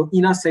person is in your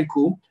inner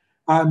circle,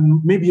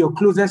 maybe your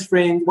closest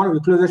friend, one of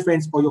your closest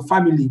friends, or your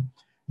family,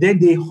 then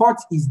the hurt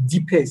is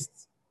deepest.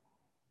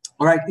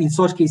 All right, in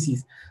such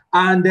cases.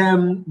 And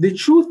the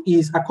truth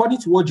is, according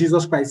to what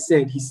Jesus Christ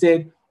said, he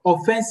said,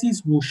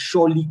 offenses will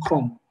surely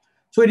come.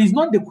 So it is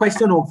not the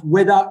question of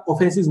whether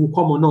offenses will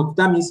come or not.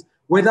 That means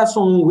whether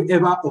someone will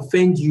ever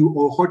offend you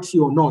or hurt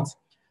you or not.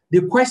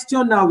 The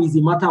question now is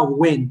a matter of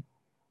when.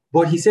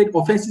 But he said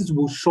offenses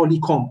will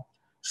surely come.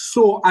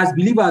 So as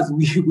believers,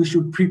 we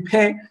should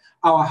prepare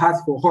our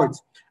hearts for hurt.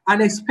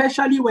 And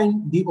especially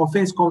when the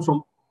offense comes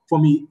from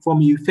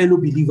a fellow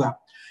believer.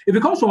 If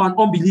it comes from an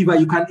unbeliever,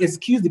 you can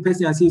excuse the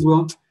person and say,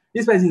 well,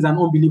 this person is an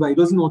unbeliever. He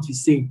doesn't know what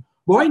he's saying.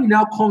 But when it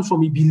now comes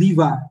from a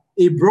believer,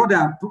 a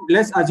brother,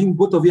 let's assume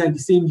both of you are in the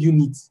same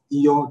unit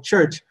in your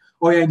church,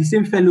 or you're in the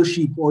same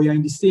fellowship, or you're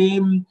in the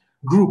same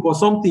group or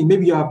something.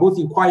 Maybe you are both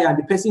in choir and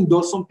the person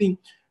does something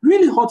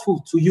really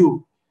hurtful to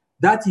you.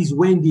 That is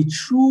when the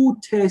true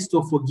test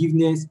of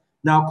forgiveness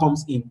now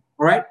comes in.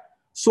 All right.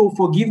 So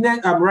forgiveness,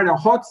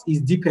 hurt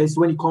is deepest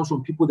when it comes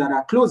from people that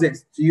are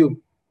closest to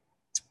you.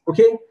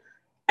 Okay.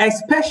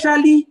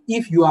 Especially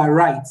if you are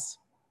right.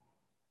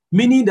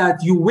 Meaning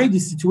that you weigh the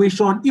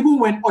situation, even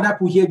when other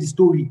people hear the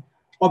story,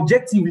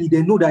 objectively,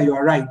 they know that you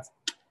are right.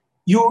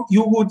 you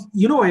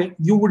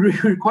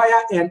would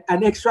require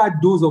an extra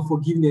dose of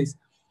forgiveness.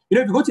 You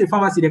know, if you go to a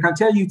pharmacy, they can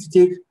tell you to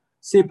take,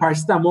 say,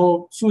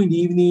 paracetamol 2 in the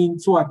evening,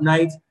 2 at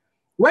night.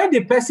 When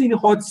the person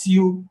hurts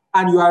you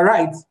and you are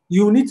right,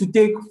 you need to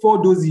take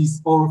 4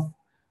 doses of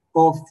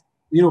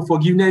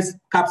forgiveness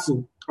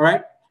capsule. All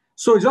right.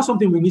 So it's just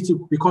something we need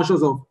to be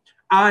conscious of.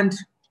 And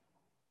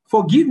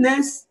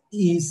forgiveness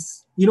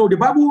is,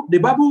 the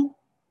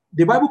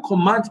Bible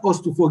commands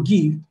us to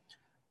forgive,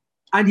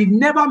 and it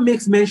never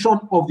makes mention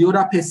of the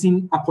other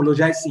person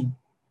apologizing.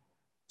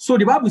 So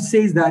the Bible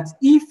says that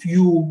if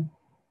you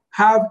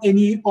have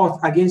any oath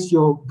against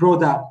your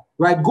brother,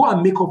 right, go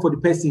and make up for the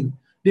person.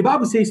 The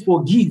Bible says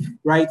forgive,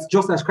 right,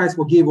 just as Christ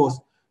forgave us.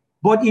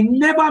 But it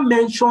never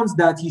mentions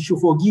that you should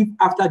forgive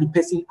after the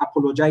person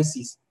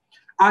apologizes.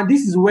 And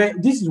this is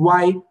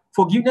why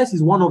forgiveness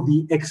is one of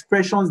the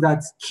expressions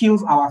that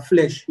kills our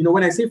flesh.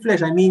 When I say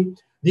flesh, I mean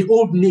the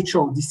old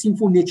nature, the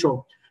sinful nature.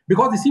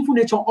 Because the sinful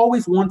nature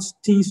always wants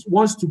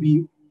to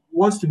be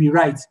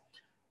right.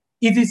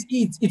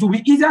 It will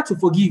be easier to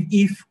forgive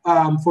if,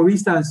 for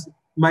instance,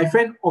 my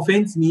friend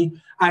offends me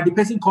and the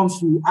person comes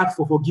to ask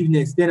for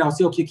forgiveness. Then I'll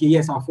say, okay,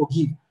 yes, I'll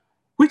forgive,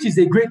 which is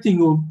a great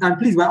thing. And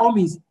please, by all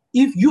means,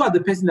 if you are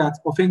the person that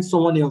offends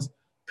someone else,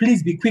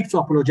 please be quick to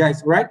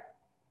apologize, right?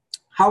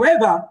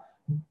 However,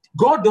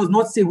 God does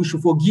not say we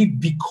should forgive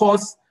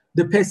because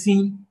the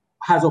person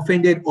has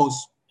offended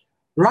us.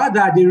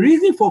 Rather, the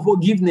reason for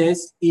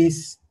forgiveness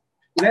is,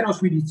 let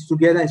us read it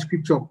together in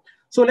scripture.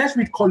 So let's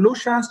read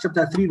Colossians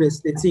chapter 3,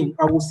 verse 13.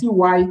 I will see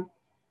why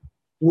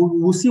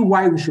we'll see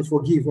why we should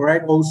forgive, all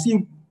right? Or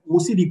we'll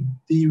see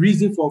the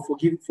reason for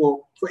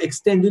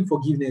extending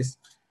forgiveness.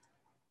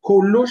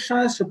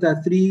 Colossians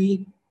chapter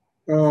 3,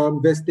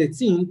 verse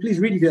 13. Please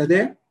read if you're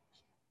there.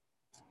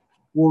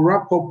 We'll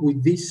wrap up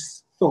with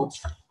this thought.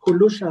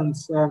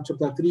 Colossians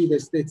chapter 3,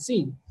 verse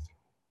 13.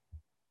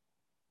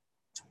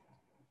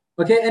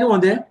 Okay, anyone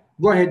there?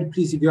 Go ahead,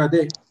 please, if you are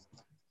there.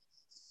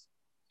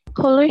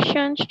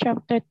 Colossians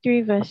chapter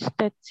 3, verse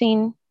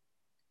 13.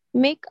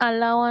 Make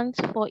allowance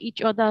for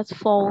each other's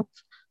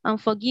faults and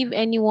forgive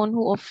anyone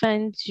who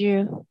offends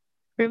you.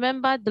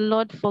 Remember, the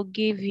Lord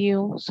forgave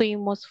you, so you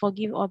must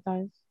forgive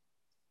others.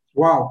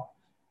 Wow.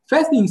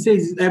 First thing he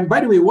says, by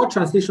the way, what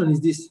translation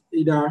is this,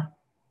 Ida?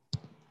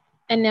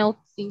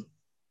 NLT.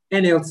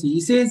 NLT.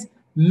 He says,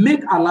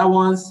 make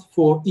allowance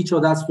for each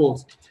other's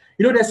faults.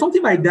 There's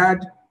something my dad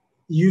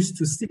used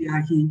to say,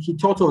 and he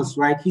taught us,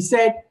 right? He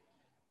said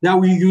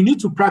that you need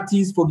to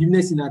practice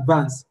forgiveness in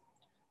advance.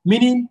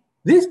 Meaning,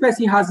 this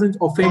person hasn't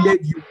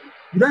offended you.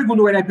 You don't even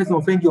know whether that person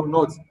offended you or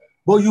not.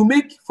 But you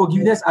make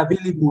forgiveness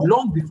available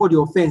long before the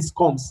offense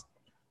comes.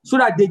 So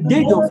that the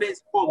day the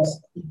offense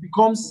comes, it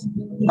becomes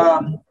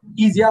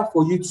easier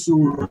for you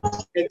to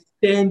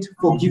extend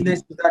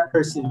forgiveness to that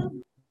person.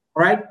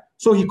 All right?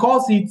 So he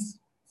calls it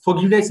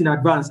forgiveness in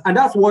advance. And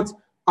that's what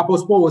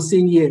Apostle Paul was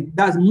saying here.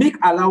 That's make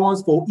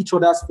allowance for each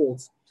other's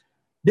faults.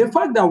 The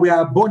fact that we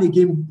are born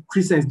again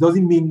Christians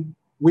doesn't mean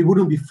we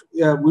wouldn't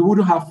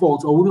have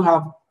faults or wouldn't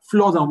have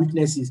flaws and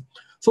weaknesses.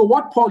 So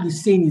what Paul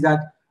is saying is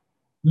that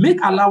make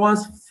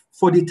allowance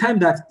for the time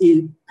that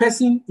a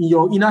person in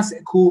your inner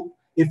circle,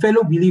 a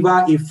fellow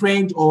believer, a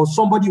friend, or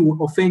somebody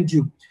will offend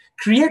you.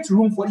 Create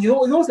room for, it's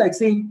almost like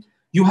saying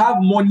you have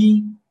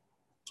money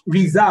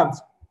reserved,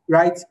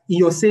 right, in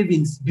your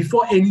savings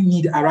before any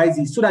need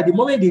arises. So that the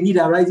moment the need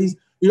arises,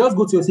 you just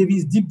go to your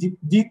savings, deep,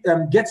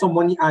 get some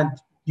money and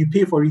you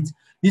pay for it.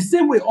 The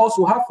same way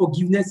also have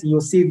forgiveness in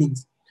your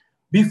savings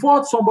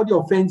before somebody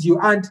offends you.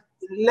 And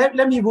let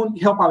me even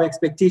help our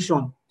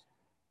expectation.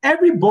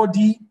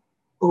 Everybody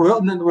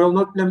that,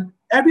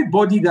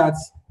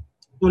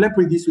 let's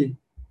put it this way.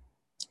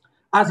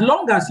 As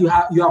long as you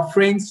are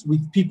friends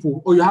with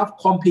people or you have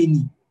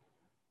company,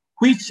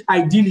 which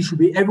ideally should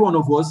be every one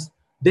of us,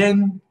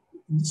 then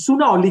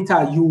sooner or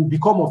later you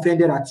become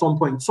offended at some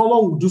point.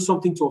 Someone will do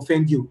something to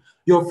offend you.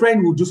 Your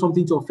friend will do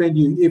something to offend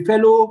you. A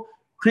fellow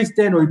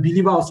Christian or a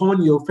believer or someone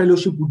in your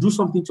fellowship will do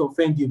something to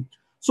offend you.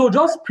 So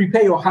just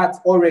prepare your heart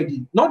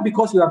already, not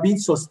because you are being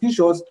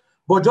suspicious,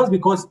 but just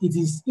because it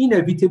is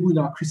inevitable in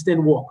our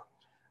Christian walk.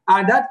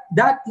 And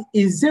that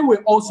is the same way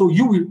also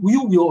you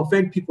will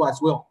offend people as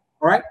well.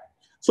 All right.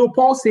 So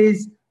Paul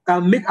says,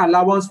 make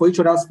allowance for each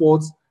other's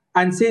faults,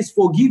 and says,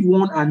 forgive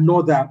one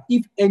another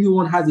if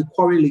anyone has a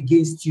quarrel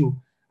against you.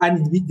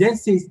 And it then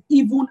says,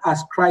 even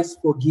as Christ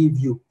forgave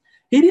you.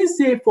 He didn't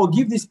say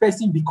forgive this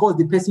person because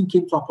the person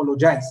came to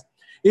apologize.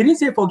 He didn't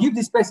say forgive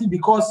this person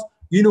because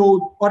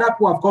other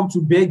people have come to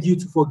beg you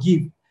to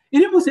forgive. He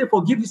didn't even say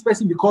forgive this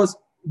person because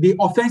the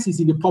offense is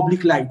in the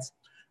public light.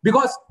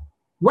 Because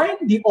when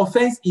the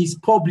offense is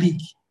public,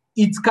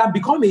 it can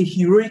become a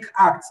heroic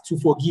act to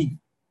forgive.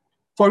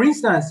 For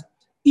instance,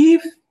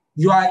 if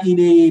you are in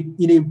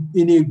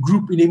a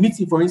group, in a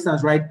meeting, for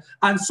instance, right,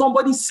 and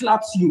somebody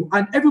slaps you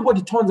and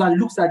everybody turns and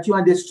looks at you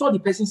and they saw the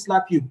person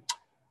slap you,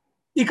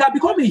 it can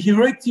become a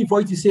heroic thing for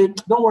you to say,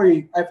 don't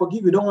worry, I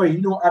forgive you, don't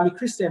worry, I'm a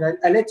Christian,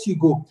 I let you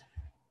go.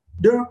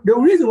 The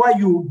reason why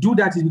you do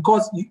that is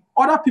because you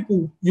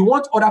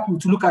want other people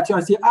to look at you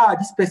and say,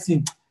 this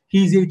person,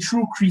 he's a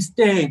true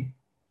Christian.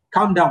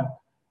 Calm down.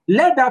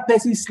 Let that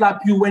person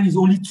slap you when it's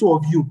only two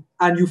of you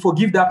and you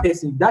forgive that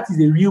person. That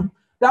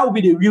will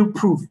be the real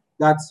proof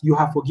that you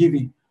have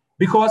forgiven.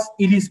 Because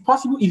it is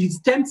possible, it is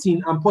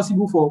tempting and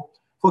possible for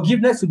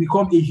forgiveness to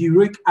become a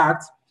heroic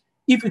act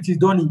if it is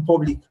done in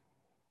public.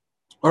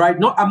 All right.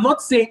 No, I'm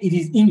not saying it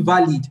is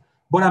invalid,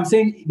 but I'm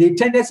saying the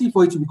tendency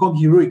for it to become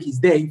heroic is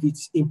there if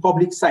it's in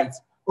public sight.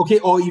 Okay.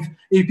 Or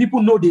if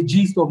people know the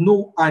gist of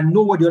know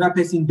what the other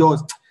person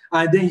does,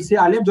 and then you say,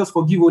 let me just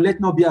forgive, or let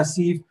not be as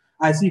if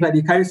I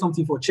they carry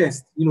something for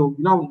chest.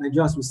 Now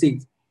Nigerians will say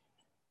it.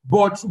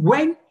 But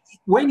when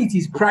it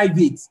is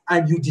private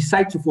and you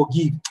decide to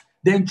forgive,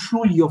 then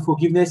truly your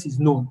forgiveness is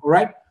known. All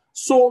right.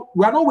 So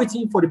we are not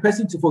waiting for the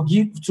person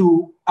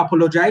to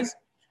apologize.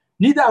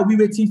 Neither are we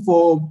waiting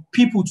for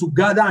people to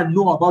gather and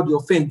know about the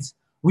offense.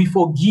 We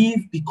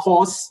forgive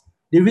because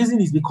the reason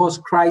is because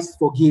Christ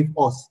forgave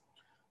us.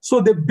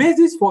 So the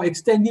basis for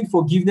extending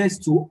forgiveness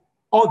to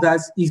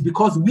others is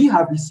because we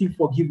have received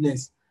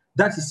forgiveness.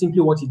 That is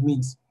simply what it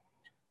means.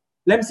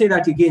 Let me say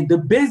that again. The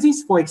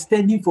basis for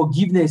extending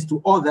forgiveness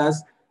to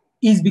others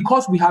is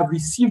because we have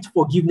received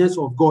forgiveness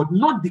of God,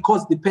 not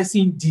because the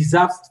person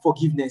deserves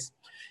forgiveness.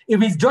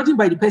 If it's judging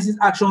by the person's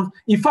actions,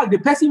 in fact, the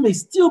person may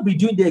still be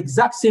doing the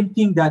exact same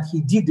thing that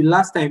he did the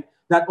last time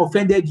that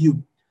offended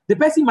you. The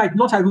person might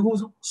not have even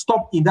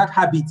stopped in that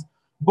habit,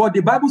 but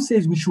the Bible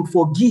says we should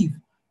forgive,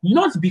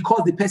 not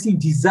because the person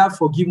deserves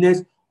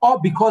forgiveness or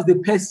because the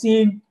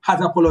person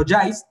has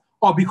apologized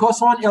or because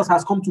someone else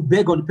has come to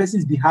beg on the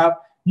person's behalf.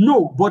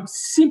 No, but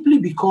simply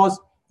because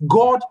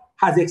God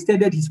has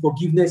extended his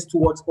forgiveness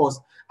towards us.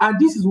 And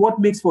this is what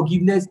makes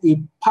forgiveness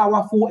a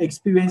powerful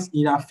experience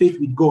in our faith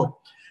with God.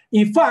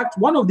 In fact,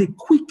 one of the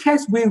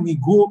quickest way we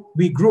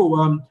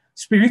grow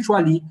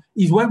spiritually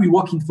is when we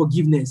walk in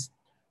forgiveness.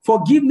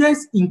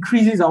 Forgiveness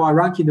increases our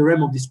rank in the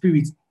realm of the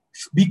spirit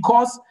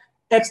because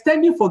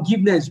extending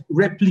forgiveness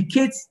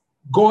replicates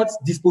God's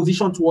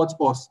disposition towards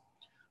us.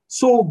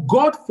 So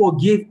God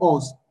forgave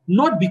us,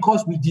 not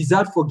because we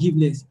deserve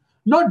forgiveness,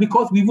 not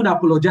because we even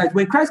apologized.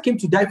 When Christ came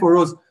to die for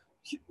us,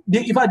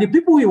 in fact, the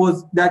people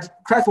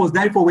that Christ was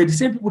dying for were the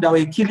same people that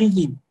were killing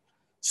him.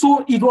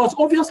 So it was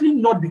obviously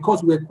not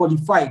because we were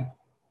qualified.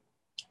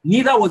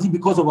 Neither was it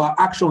because of our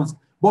actions,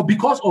 but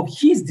because of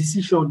his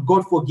decision,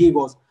 God forgave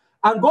us.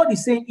 And God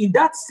is saying, in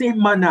that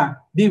same manner,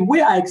 the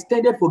way I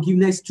extended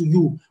forgiveness to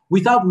you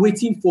without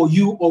waiting for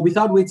you or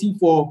without waiting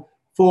for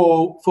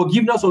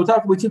forgiveness or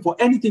without waiting for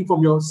anything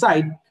from your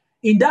side,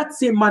 in that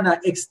same manner,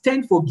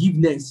 extend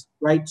forgiveness,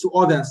 right, to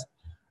others.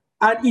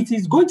 And it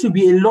is going to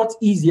be a lot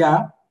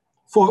easier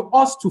for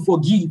us to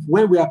forgive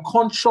when we are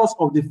conscious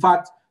of the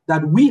fact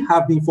that we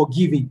have been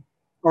forgiven.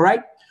 All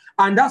right.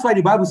 And that's why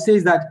the Bible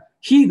says that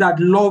he that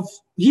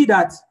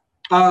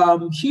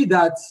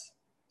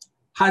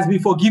has been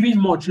forgiven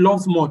much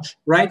loves much,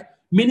 right?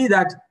 Meaning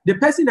that the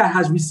person that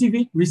has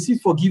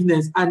received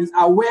forgiveness and is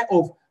aware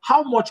of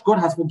how much God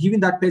has forgiven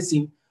that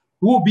person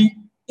will be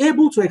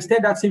able to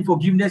extend that same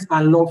forgiveness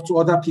and love to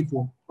other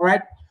people. All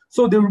right.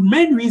 So the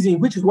main reason,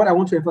 which is what I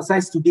want to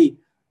emphasize today,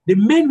 the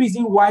main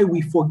reason why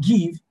we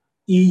forgive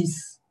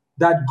is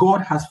that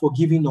God has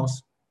forgiven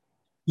us.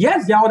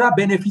 Yes, there are other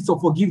benefits of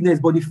forgiveness,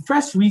 but the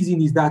first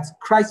reason is that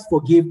Christ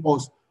forgave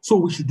us, so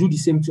we should do the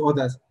same to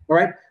others. All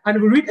right. And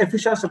if we read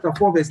Ephesians chapter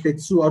 4, verse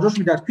 32, I'll just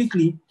read that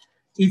quickly.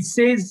 It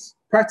says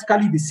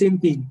practically the same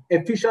thing.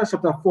 Ephesians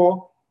chapter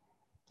 4,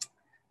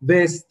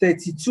 verse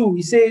 32,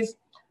 it says,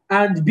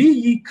 "And be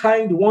ye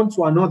kind one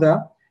to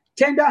another,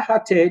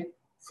 tender-hearted,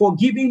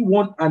 forgiving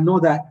one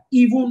another,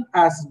 even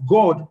as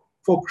God,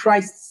 for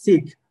Christ's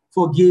sake,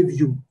 forgave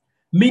you."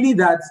 Meaning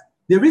that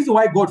the reason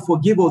why God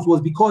forgave us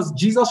was because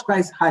Jesus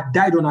Christ had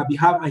died on our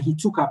behalf and he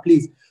took our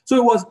place. So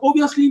it was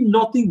obviously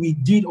nothing we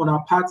did on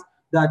our part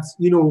that,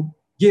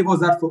 gave us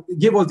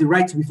the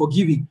right to be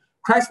forgiven.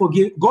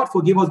 God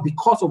forgave us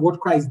because of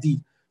what Christ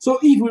did. So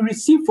if we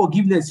receive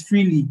forgiveness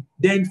freely,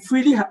 then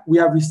freely we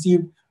have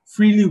received,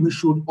 freely we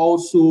should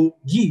also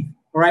give.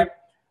 All right.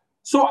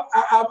 So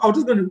I'm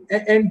just going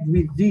to end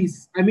with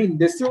this. I mean,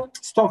 there's still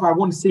stuff I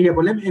want to say here,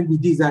 but let me end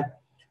with this,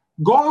 that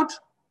God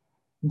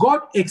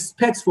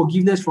expects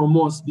forgiveness from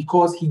us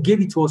because he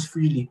gave it to us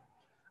freely.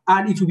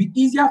 And it will be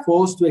easier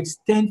for us to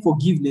extend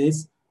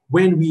forgiveness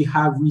when we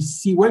have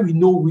received, when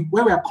we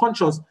are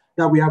conscious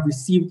that we have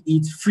received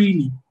it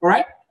freely. All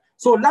right.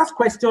 So last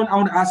question I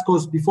want to ask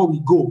us before we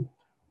go.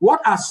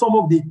 What are some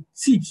of the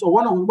tips, or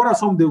what are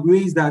some of the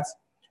ways that,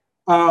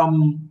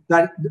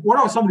 what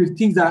are some of the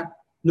things that,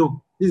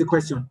 no, this is a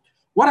question.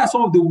 What are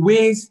some of the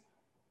ways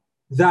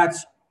that,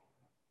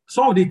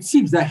 some of the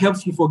tips that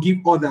helps you forgive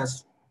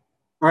others?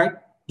 All right.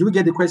 Do we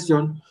get the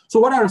question? So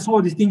what are some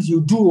of the things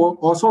you do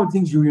or some of the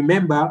things you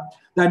remember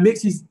that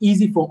makes it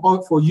easy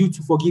for you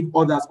to forgive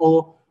others?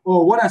 Or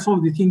what are some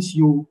of the things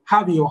you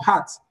have in your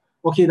heart,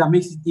 okay, that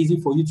makes it easy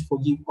for you to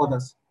forgive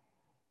others?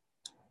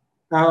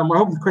 I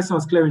hope the question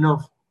was clear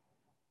enough.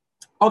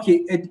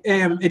 Okay,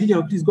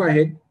 Edidion, please go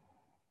ahead.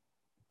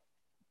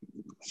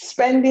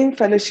 Spending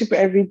fellowship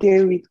every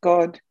day with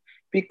God,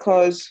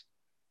 because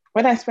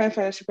when I spend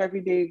fellowship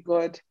every day with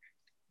God,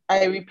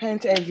 I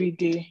repent every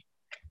day.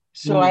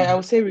 So I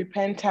would say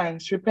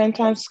repentance.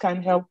 Repentance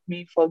can help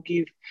me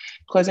forgive,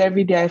 because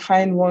every day I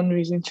find one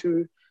reason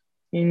to,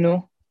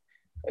 making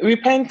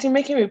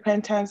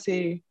repentance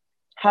a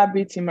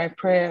habit in my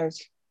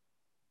prayers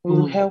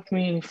will help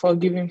me in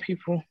forgiving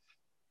people.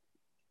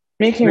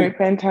 Making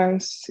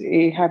repentance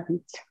a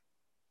habit.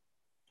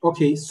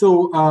 Okay,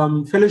 so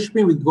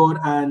fellowshipping with God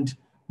and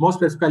more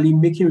specifically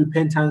making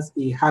repentance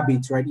a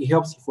habit, right? It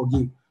helps you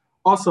forgive.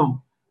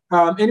 Awesome.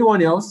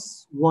 Anyone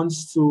else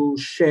wants to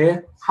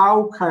share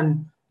how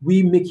can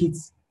we make it,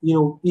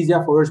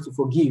 easier for us to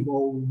forgive,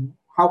 or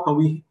how can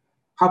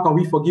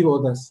we forgive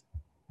others?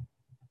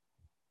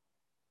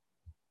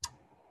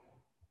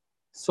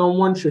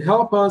 Someone should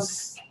help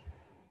us.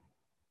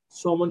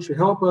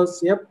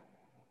 Yep.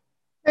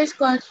 Praise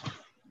God.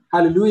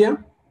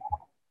 Hallelujah.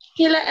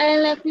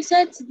 Like we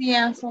said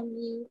today, from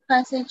the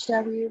passage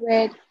that we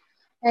read,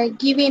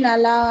 giving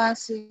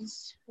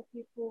allowances for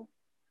people,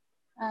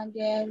 and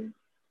then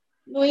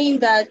knowing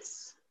that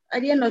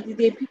at the end of the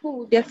day, people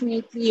will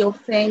definitely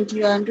offend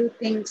you and do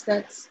things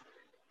that,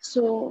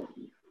 so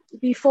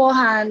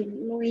beforehand,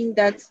 knowing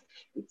that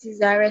it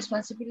is our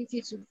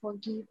responsibility to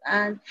forgive.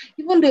 And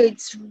even though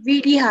it's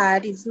really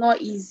hard, it's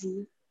not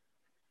easy,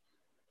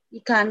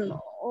 you can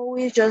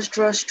always just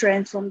draw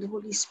strength from the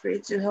Holy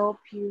Spirit to help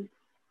you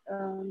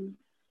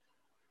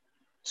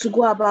to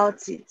go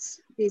about it,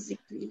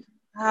 basically.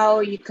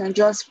 How you can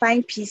just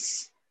find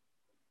peace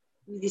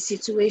with the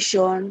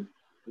situation,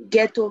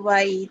 get over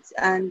it,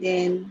 and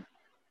then,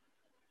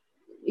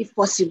 if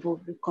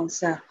possible,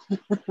 reconcile.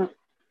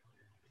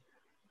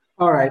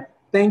 All right.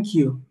 Thank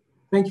you.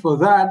 Thank you for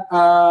that.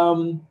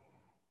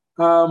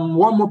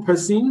 One more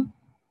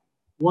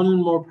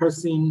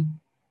person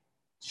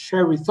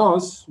share with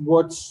us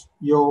what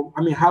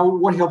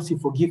helps you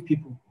forgive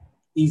people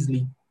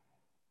easily.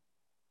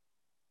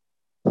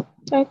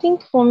 I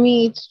think for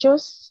me, it's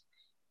just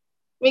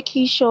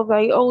making sure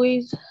that you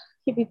always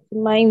keep it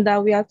in mind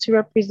that we are to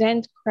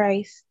represent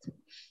Christ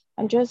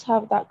and just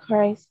have that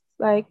Christ,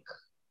 like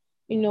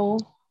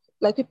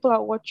people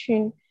are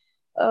watching.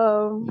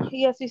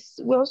 Yes,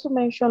 we also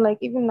mentioned, like,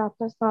 even in our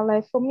personal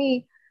life. For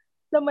me,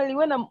 normally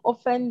when I'm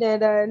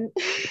offended and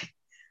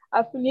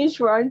I finish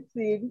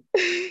ranting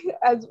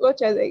as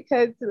much as I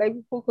can to, like,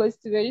 people close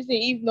to me, I just say,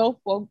 if not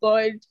for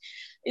God,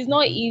 it's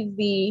not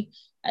easy.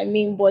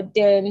 But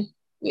then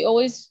we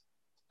always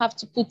have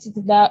to put it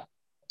in that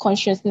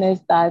consciousness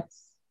that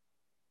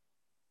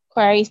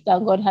Christ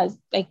and God has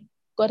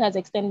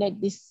extended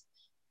this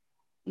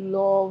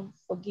love,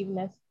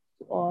 forgiveness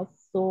to us,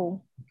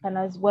 so can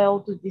as well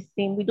do the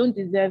same. We don't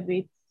deserve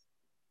it,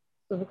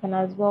 so we can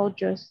as well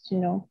just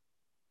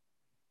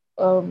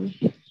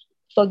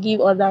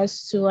forgive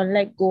others too and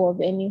let go of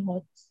any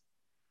hurt.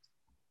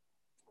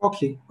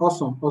 Okay,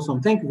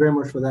 awesome. Thank you very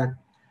much for that.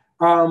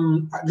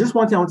 Just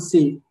one thing I want to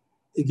say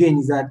again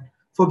is that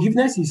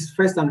forgiveness is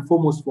first and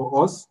foremost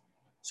for us.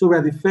 So we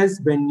are the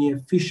first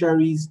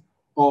beneficiaries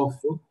of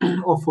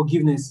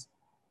forgiveness.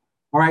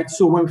 All right.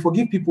 So when we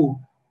forgive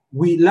people,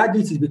 we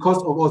largely it is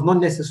because of us, not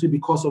necessarily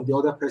because of the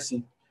other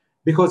person.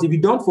 Because if you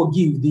don't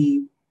forgive,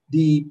 the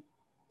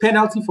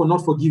penalty for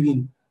not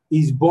forgiving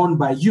is borne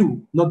by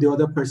you, not the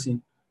other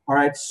person. All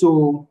right.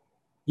 So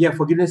yeah,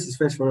 forgiveness is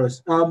first for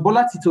us.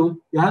 Bola Tito,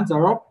 your hands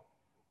are up.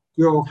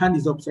 Your hand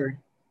is up, sorry.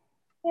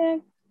 Yeah,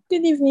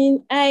 good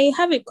evening. I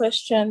have a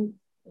question.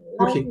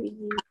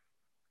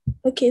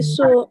 Okay,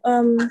 so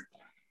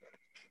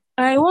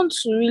I want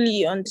to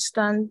really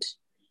understand,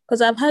 because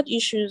I've had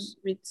issues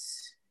with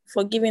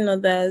forgiving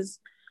others,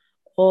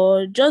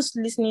 or just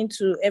listening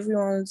to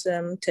everyone's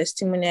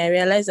testimony. I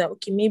realized that,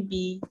 okay,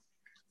 maybe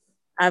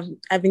I've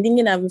been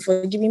thinking I've been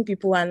forgiving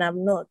people and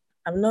I'm not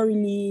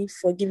really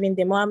forgiving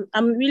them. Or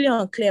I'm really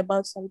unclear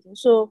about something.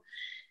 So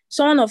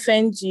someone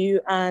offends you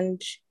and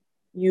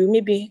you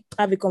maybe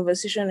have a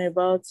conversation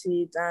about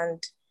it,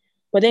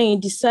 but then you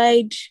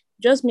decide,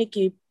 just make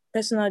a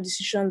personal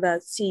decision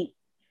that, see,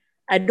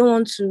 I don't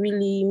want to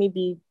really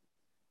maybe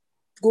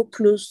go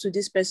close to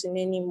this person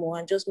anymore,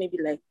 and just maybe,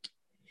 like,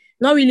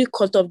 not really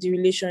cut off the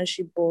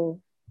relationship, but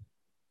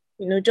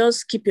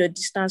just keep your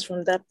distance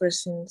from that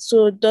person.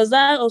 So does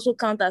that also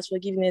count as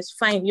forgiveness?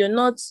 Fine, you're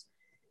not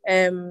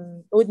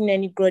holding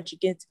any grudge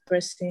against the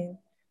person,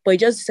 but you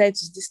just decide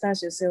to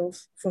distance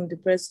yourself from the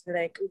person,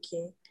 like,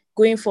 okay,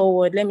 going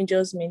forward, let me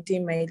just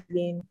maintain my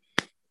lane.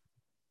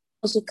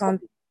 Also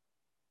count.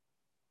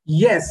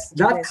 Yes,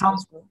 that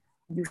counts.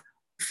 You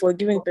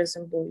forgiving the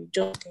person, but you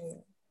just.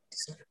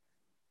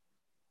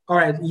 All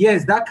right.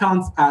 Yes, that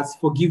counts as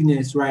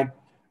forgiveness, right?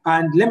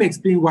 And let me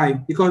explain why.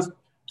 Because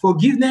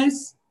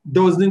forgiveness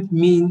doesn't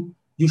mean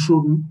you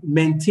should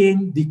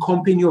maintain the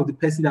company of the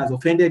person that has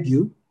offended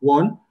you.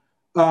 One.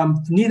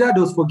 Neither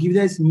does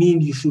forgiveness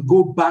mean you should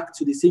go back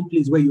to the same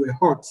place where you were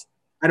hurt.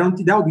 I don't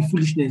think that would be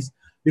foolishness,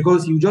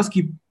 because you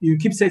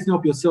keep setting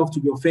up yourself to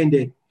be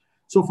offended.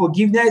 So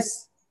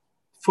forgiveness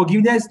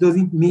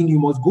doesn't mean you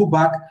must go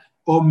back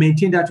or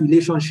maintain that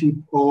relationship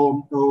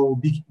or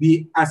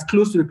be as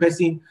close to the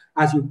person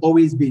as you've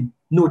always been.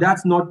 No,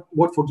 that's not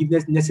what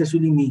forgiveness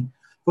necessarily means.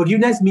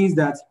 Forgiveness means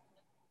that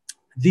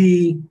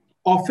the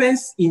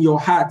offense in your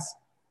heart,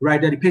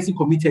 right, that the person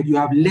committed, you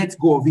have let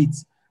go of it.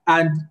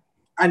 And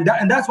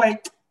that's why,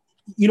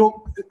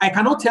 I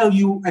cannot tell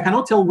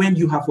when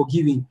you have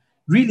forgiven.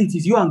 Really, it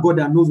is you and God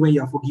that knows when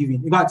you are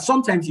forgiving. But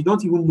sometimes you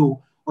don't even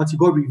know until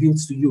God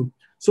reveals to you.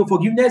 So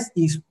forgiveness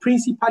is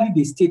principally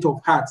the state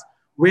of heart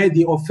where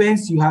the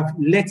offense, you have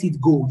let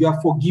it go. You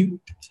have forgiven.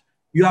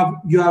 You have.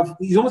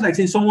 It's almost like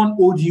saying someone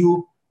owed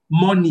you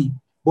money,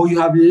 but you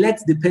have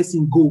let the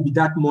person go with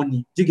that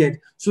money. Do you get?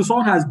 So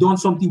someone has done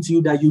something to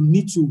you that you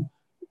need to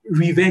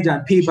revenge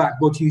and pay back,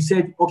 but you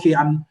said, okay,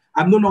 I'm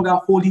no longer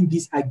holding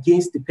this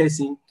against the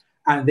person,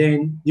 and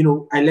then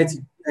you let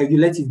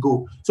it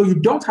go. So you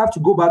don't have to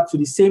go back to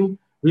the same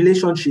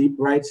relationship,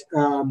 right?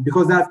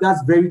 Because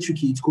that's very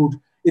tricky.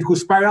 It could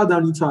spiral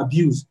down into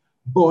abuse.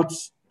 But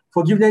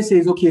forgiveness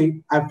says,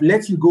 okay, I've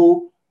let you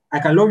go. I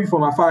can love you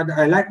from afar.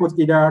 I like what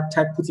Ada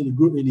type put in the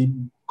group in the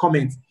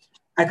comments.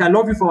 I can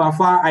love you from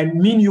afar. I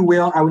mean you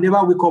well. I will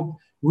never wake up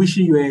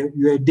wishing you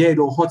were dead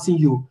or hurting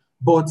you.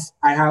 But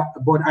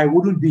I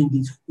wouldn't be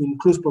in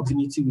close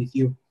proximity with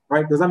you.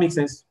 Right? Does that make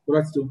sense?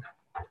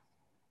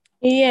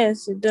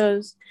 Yes, it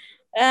does.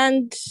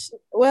 And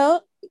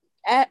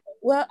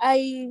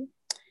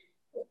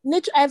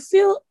I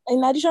feel,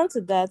 in addition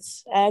to that,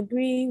 I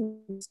agree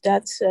with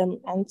that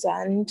answer.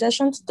 And in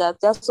addition to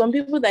that, there are some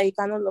people that you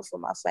cannot love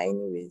from afar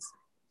anyways.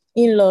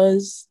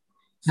 In-laws,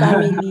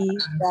 family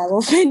that have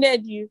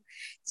offended you.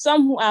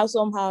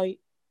 Somehow,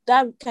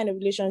 that kind of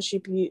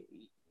relationship,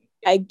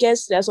 I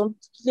guess there are some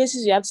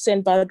places you have to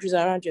send boundaries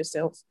around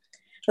yourself.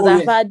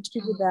 Because I've had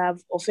people that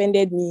have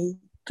offended me,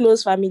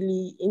 close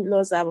family,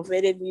 in-laws that have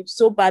offended me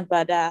so bad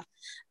that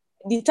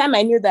the time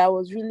I knew that I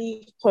was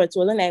really hurt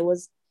was when I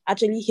was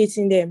actually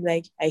hating them.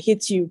 Like, I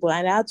hate you, but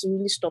I had to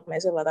really stop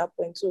myself at that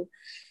point. So,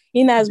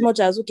 in as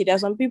much as, okay, there are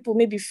some people,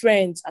 maybe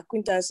friends,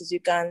 acquaintances, you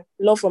can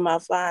love from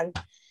afar, and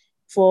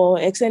for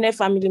extended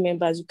family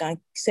members, you can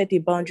set a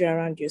boundary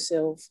around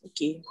yourself.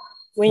 Okay,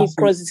 when you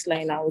cross this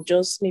line, I will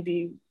just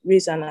maybe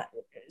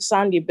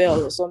sound a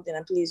bell or something,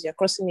 and please, you're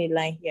crossing a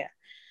line here.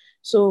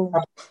 So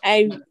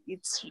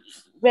it's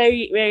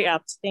very, very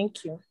apt.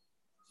 Thank you.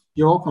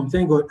 You're welcome.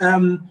 Thank God.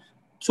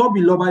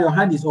 Toby Loba, your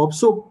hand is up.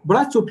 So,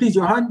 Bolacho, please,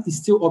 your hand is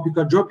still up. You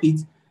can drop it.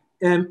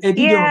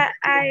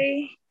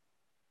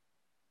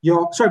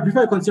 Sorry,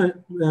 before I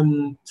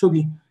continue,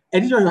 Toby,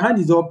 Editor, your hand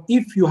is up.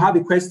 If you have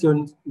a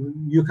question,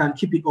 you can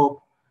keep it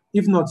up.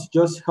 If not,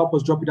 just help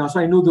us drop it down.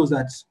 So I know those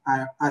that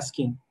are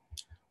asking.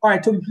 All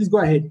right, Toby, please go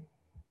ahead.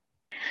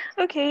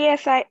 Okay,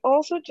 yes, I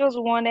also just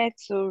wanted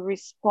to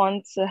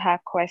respond to her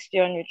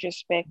question with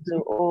respect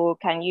to,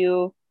 can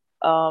you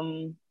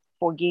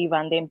forgive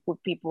and then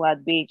put people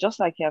at bay? Just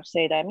like you have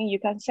said, I mean, you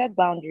can set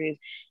boundaries.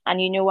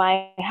 And,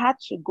 I had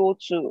to go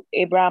to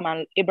Abraham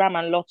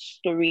and Lot's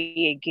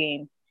story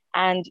again.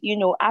 And,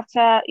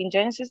 after in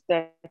Genesis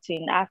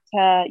 13,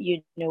 after,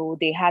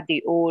 they had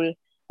the old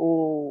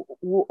who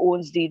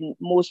owns the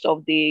most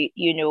of the,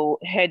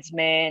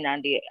 herdsmen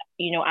and the,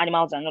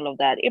 animals and all of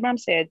that,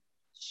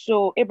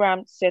 So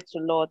Abraham said to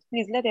Lot,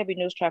 please let there be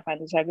no strife and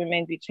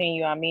disagreement between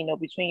you and me, nor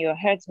between your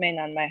herdsmen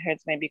and my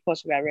herdsmen,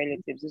 because we are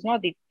relatives. It's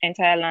not the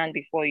entire land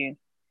before you.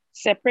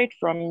 Separate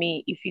from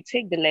me. If you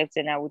take the left,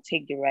 then I will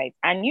take the right.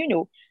 And,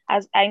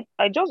 as I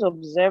just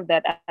observed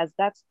that as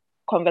that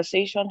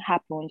conversation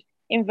happened,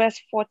 in verse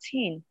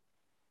 14,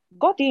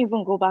 God didn't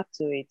even go back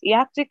to it. He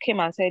actually came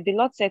and said, the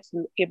Lord said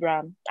to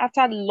Abraham,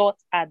 after Lot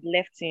had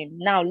left him,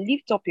 now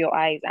lift up your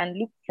eyes and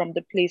look from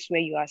the place where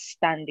you are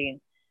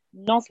standing,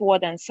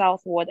 northward and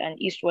southward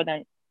and eastward,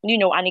 and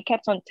and he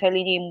kept on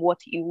telling him what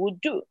he would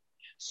do.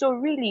 So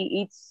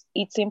really,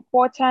 it's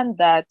important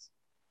that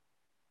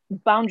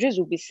boundaries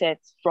will be set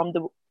from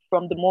the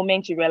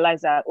moment you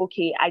realize that,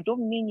 okay, I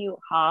don't mean you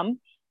harm.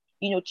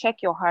 Check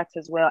your heart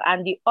as well.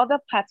 And the other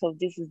part of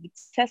this is the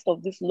test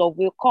of this love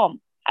will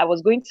come. I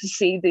was going to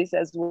say this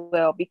as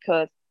well,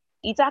 because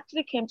it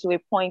actually came to a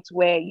point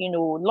where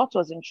Lot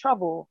was in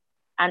trouble.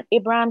 And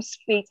Abraham's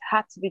faith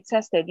had to be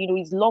tested.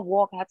 His love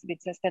walk had to be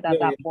tested at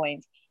that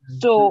point.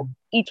 So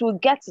it will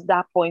get to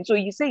that point. So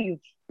you say you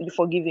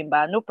forgive him,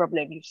 but no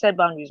problem. You've set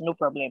boundaries, no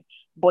problem.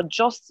 But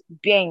just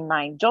bear in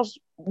mind, just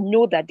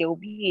know that there will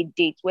be a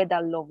date where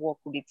that love walk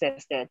will be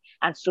tested.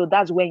 And so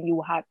that's when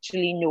you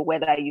actually know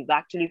whether you've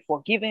actually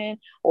forgiven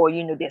or,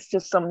 there's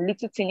still some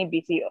little teeny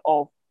bitty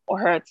of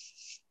hurt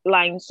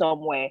lying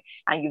somewhere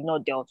and you've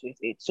not dealt with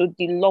it. So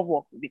the love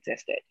walk will be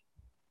tested.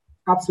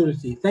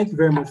 Absolutely. Thank you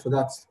very much for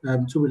that,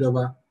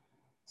 Tubilova.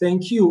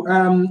 Thank you.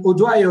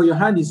 Oduayo, your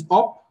hand is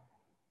up.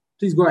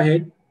 Please go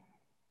ahead.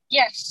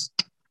 Yes.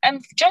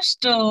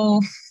 Just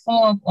to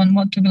follow up on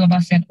what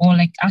Tubilova said, or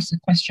ask a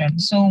question.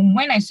 So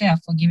when I say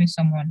I've forgiven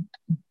someone,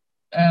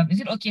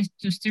 is it okay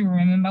to still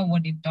remember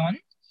what they've done?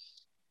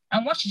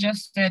 And what you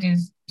just said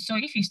is, so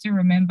if you still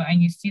remember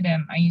and you see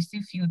them and you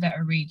still feel that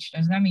rage,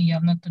 does that mean you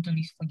have not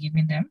totally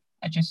forgiven them?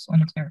 I just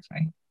want to clarify.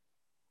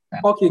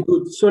 Okay,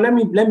 good. So let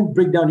me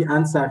break down the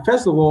answer.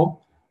 First of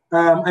all,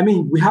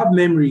 we have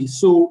memory,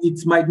 so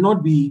it might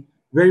not be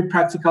very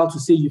practical to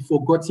say you've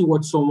forgotten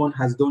what someone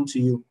has done to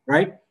you,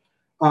 right?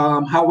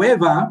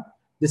 However,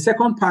 the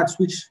second part,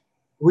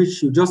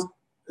 which you just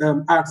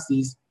asked,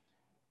 is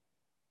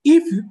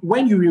if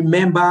when you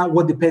remember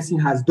what the person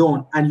has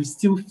done and you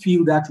still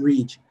feel that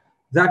rage,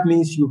 that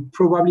means you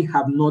probably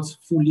have not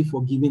fully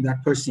forgiven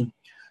that person.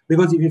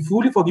 Because if you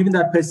fully forgiven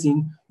that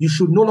person, you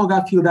should no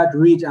longer feel that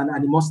rage and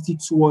animosity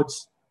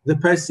towards the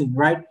person,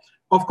 right?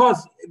 Of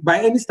course, by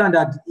any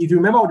standard, if you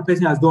remember what the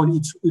person has done,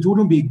 it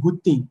wouldn't be a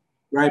good thing,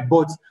 right?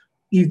 But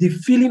if the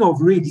feeling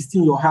of rage is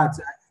still in your heart,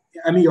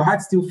 I mean, your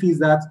heart still feels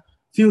that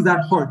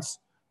hurt,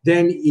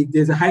 then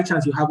there's a high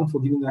chance you haven't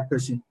forgiven that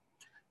person.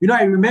 You know,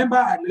 I remember,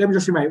 let me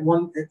just share my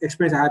one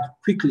experience I had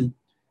quickly.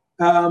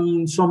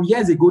 Some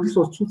years ago, this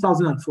was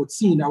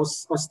 2014, I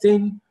was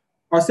staying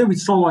with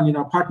someone in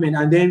an apartment,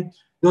 and then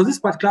there was this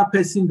particular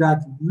person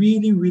that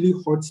really, really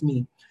hurt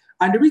me.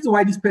 And the reason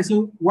why this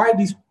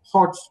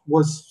hurt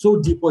was so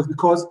deep was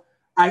because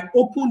I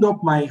opened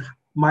up my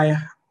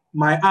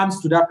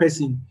arms to that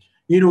person.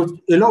 You know,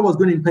 a lot was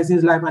going in the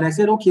person's life, and I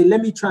said, okay,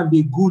 let me try and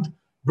be a good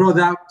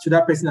brother to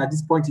that person at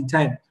this point in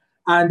time.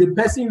 And the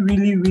person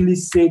really, really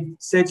said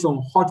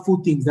some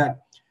hurtful things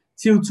that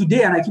till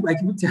today, and I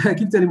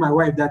keep telling my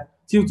wife that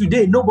till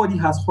today, nobody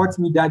has hurt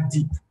me that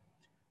deep.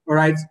 All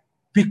right,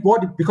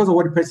 because of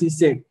what the person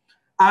said.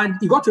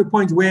 And it got to a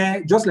point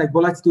where, just like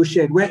Bola Tito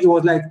shared, where it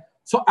was like,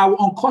 so I will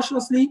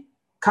unconsciously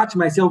catch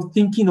myself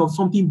thinking of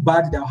something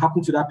bad that will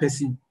happen to that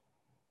person.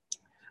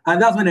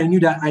 And that's when I knew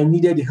that I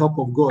needed the help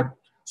of God.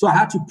 So I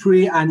had to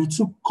pray, and it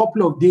took a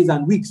couple of days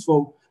and weeks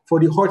for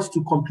the hurt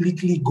to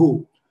completely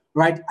go,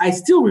 right? I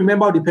still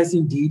remember what the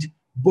person did,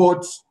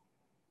 but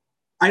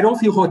I don't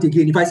feel hurt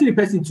again. If I see the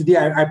person today,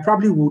 I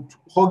probably would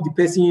hug the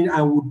person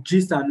and would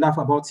gist and laugh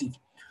about it.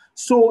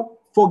 So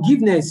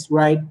forgiveness,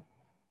 right,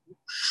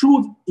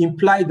 should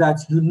imply that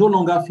you no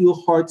longer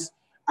feel hurt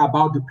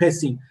about the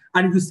person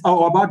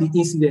or about the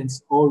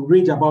incidents or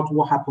rage about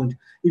what happened.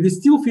 If you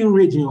still feel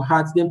rage in your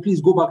heart, then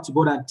please go back to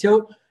God and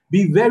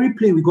be very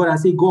plain with God and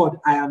say, God,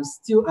 I am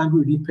still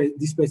angry with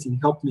this person,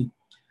 help me.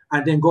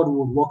 And then God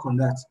will work on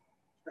that.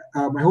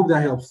 I hope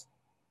that helps.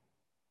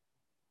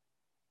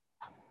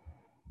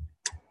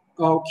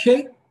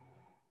 Okay.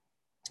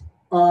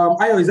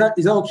 Ayo, is that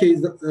okay?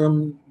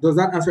 Does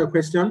that answer your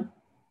question?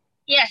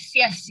 Yes,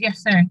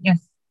 sir.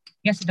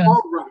 Yes, it does.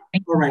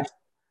 All right.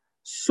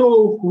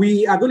 So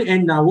we are going to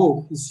end now.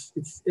 Whoa, it's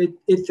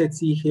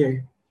 8:30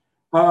 here.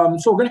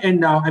 So we're going to end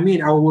now. I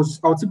mean,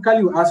 I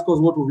typically ask us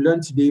what we've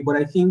learned today, but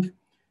I think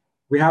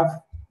we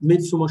have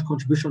made so much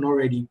contribution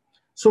already.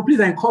 So please,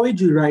 I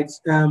encourage you, right?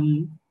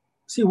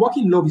 See,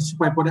 walking in love is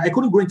super important. I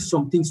couldn't go into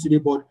some things today,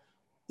 but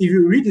if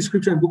you read the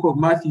scripture in the book of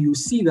Matthew, you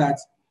see that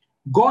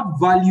God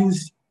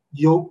values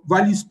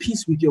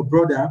peace with your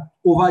brother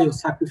over your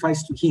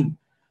sacrifice to him.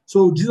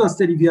 So Jesus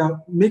said, if you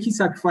are making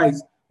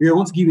sacrifice, you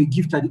want to give a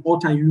gift at the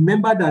altar, and you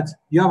remember that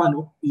you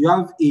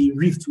have a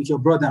rift with your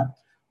brother,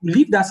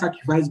 leave that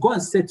sacrifice, go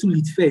and settle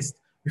it first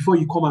before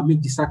you come and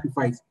make the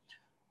sacrifice.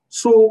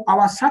 So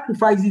our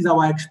sacrifices,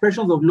 our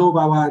expressions of love,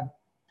 our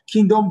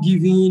kingdom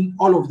giving,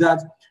 all of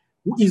that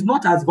is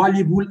not as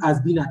valuable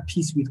as being at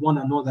peace with one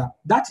another.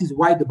 That is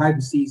why the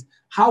Bible says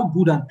how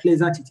good and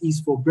pleasant it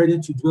is for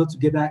brethren to dwell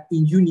together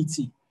in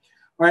unity.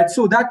 All right,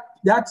 so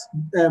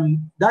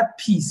that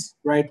peace,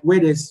 right, where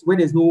there's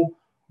no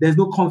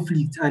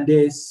conflict and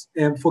there's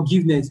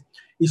forgiveness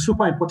is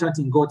super important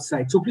in God's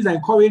sight. So please, I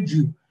encourage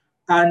you.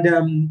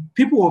 And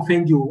people will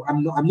offend you.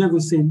 I'm not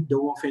even saying they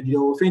will offend you. They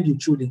will offend you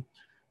truly.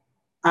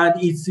 And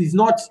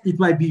it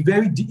might be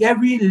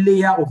every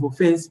layer of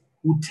offense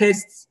will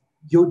test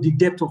the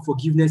depth of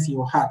forgiveness in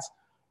your heart.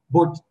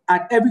 But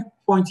at every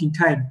point in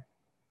time,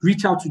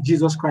 reach out to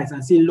Jesus Christ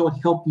and say, Lord,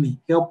 help me.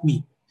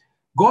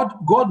 God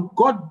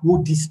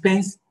will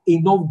dispense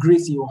enough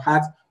grace in your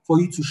heart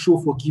for you to show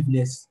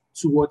forgiveness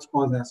towards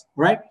others,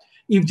 right?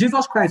 If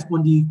Jesus Christ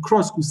on the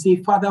cross could say,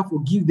 Father,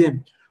 forgive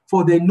them,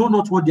 for they know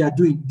not what they are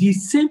doing, the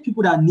same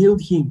people that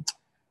nailed him,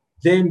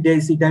 then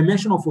there's a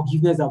dimension of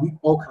forgiveness that we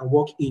all can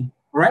walk in,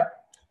 all right?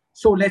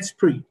 So let's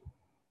pray.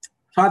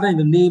 Father, in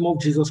the name of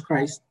Jesus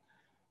Christ,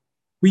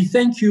 we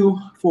thank you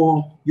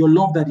for your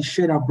love that is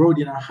shed abroad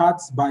in our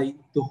hearts by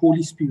the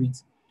Holy Spirit.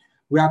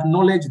 We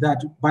acknowledge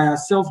that by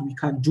ourselves we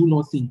can do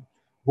nothing,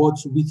 but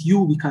with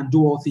you we can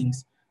do all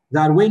things.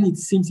 That when it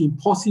seems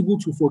impossible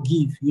to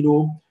forgive,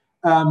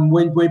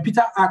 when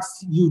Peter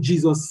asked you,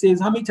 Jesus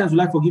says, how many times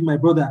will I forgive my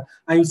brother?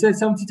 And you said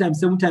 70 times,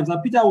 7 times.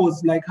 And Peter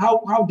was like,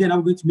 how then are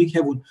we going to make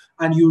heaven?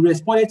 And you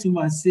responded to him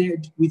and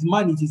said, with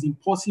man it is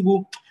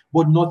impossible,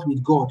 but not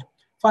with God.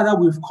 Father,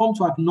 we've come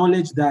to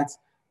acknowledge that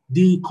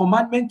the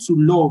commandment to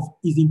love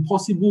is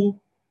impossible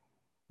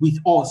with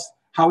us.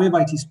 However,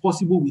 it is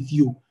possible with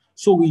you.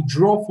 So we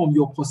draw from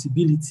your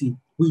possibility.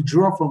 We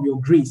draw from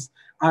your grace.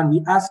 And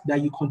we ask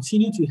that you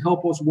continue to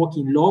help us walk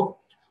in love,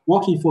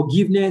 walk in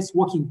forgiveness,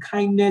 walk in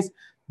kindness,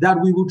 that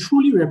we will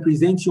truly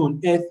represent you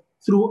on earth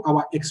through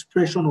our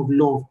expression of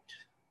love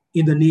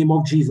in the name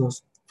of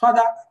Jesus.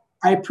 Father,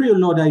 I pray,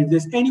 Lord, that if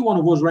there's any one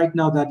of us right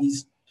now that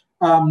is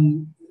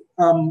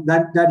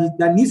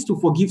that needs to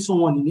forgive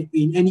someone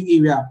in any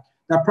area,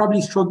 that probably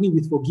is struggling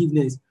with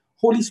forgiveness,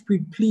 Holy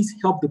Spirit, please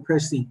help the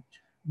person.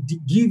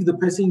 give the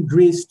person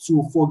grace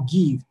to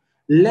forgive.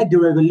 Let the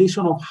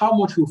revelation of how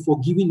much you've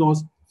forgiven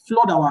us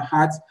flood our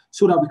hearts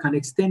so that we can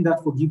extend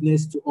that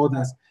forgiveness to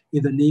others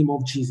in the name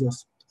of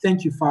Jesus.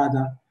 Thank you,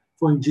 Father,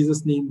 for in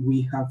Jesus' name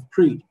we have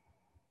prayed.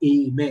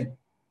 Amen.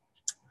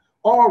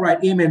 All right,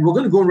 amen. We're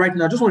going to go right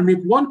now. I just want to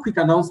make one quick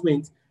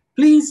announcement.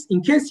 Please,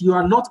 in case you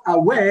are not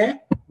aware,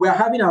 we're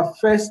having our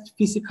first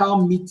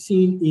physical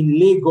meeting in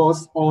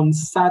Lagos on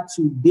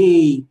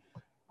Saturday.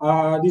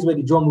 This is where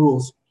the drum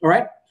rolls. All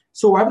right.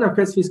 So we're having our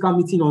first physical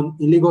meeting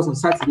in Lagos on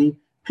Saturday.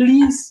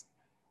 Please,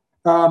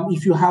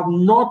 if you have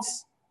not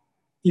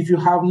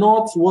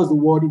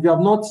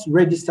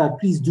registered,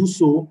 please do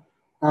so.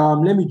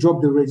 Let me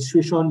drop the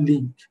registration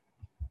link.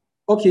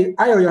 Okay,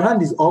 Ayo, your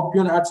hand is up.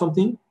 You want to add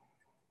something?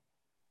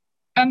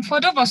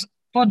 For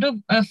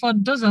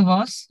those of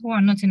us who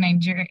are not in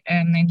Nigeria,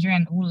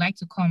 Nigerian who would like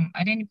to come,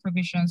 are there any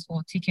provisions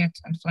for ticket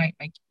and flight?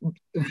 Like, you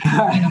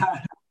know.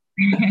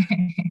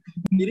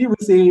 You didn't even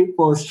say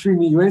for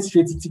streaming, you went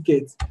straight to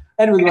tickets.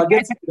 Anyway, we'll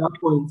get to that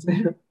point.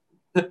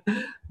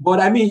 But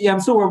I mean, yeah,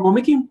 so we're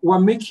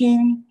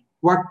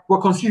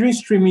considering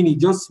streaming it,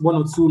 just one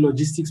or two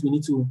logistics we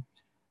need to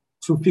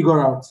figure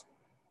out.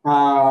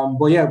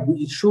 But yeah,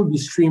 it should be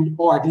streamed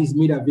or at least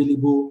made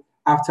available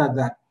after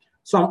that.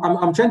 So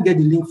I'm trying to get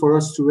the link for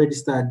us to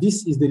register.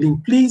 This is the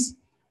link. Please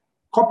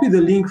copy the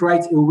link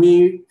right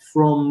away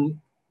from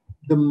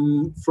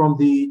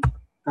the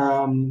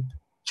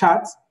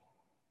chat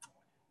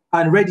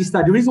and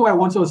register. The reason why I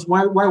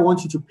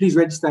want you to please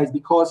register is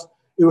because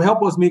it will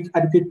help us make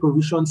adequate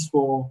provisions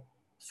for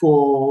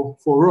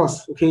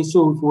us. Okay,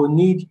 so if we'll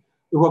need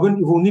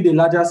a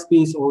larger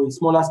space or a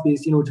smaller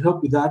space, to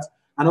help with that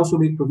and also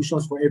make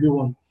provisions for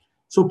everyone.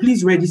 So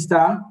please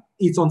register.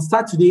 It's on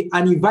Saturday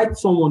and invite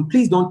someone.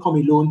 Please don't come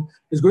alone.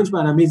 It's going to be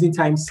an amazing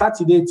time.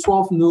 Saturday,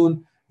 12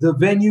 noon. The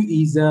venue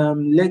is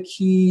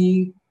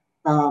Lekki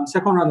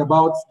second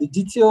roundabout. The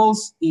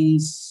details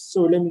is,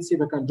 so let me see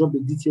if I can drop the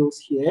details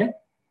here.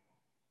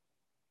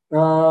 I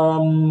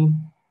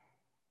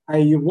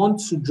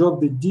want to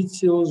drop the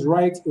details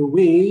right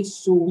away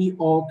so we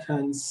all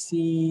can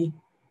see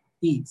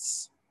it.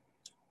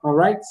 All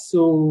right,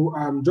 so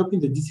I'm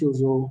dropping the details,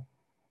 so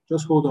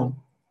just hold on.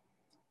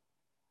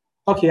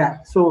 Okay,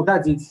 yeah, so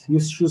that's it. You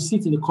should see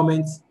it in the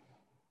comments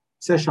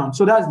section.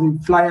 So that's the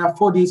flyer,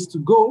 4 days to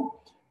go.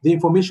 The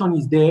information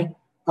is there.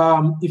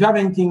 If you have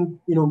anything,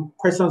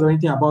 questions or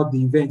anything about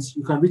the events,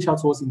 you can reach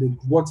out to us in the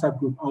WhatsApp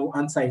group. I'll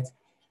answer it.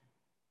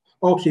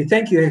 Okay,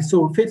 thank you.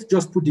 So Faith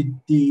just put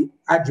the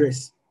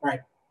address,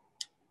 right?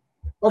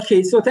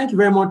 Okay, so thank you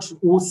very much.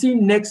 We'll see you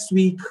next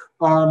week,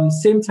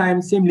 same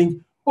time, same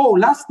link. Oh,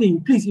 last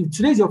thing, please, if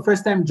today's your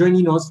first time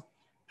joining us,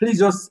 please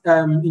just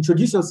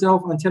introduce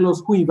yourself and tell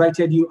us who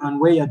invited you and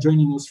where you're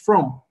joining us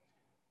from.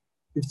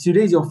 If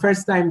today is your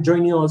first time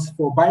joining us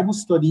for Bible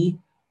study,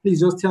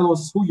 please just tell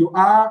us who you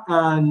are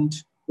and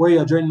where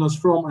you're joining us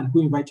from and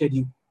who invited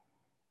you.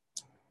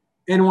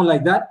 Anyone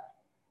like that?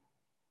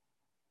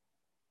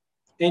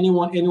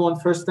 Anyone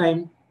first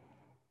time?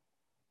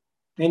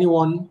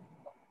 Anyone?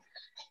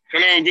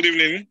 Hello, good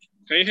evening.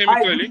 Can you hear me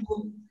clearly?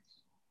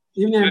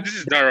 Evening. Yeah, this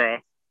is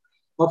Dara.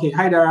 Okay,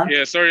 hi Dara.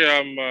 Yeah, sorry,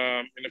 I'm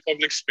in a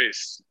public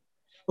space.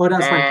 Oh,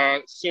 that's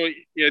fine. So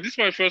yeah, this is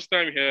my first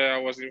time here. I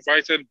was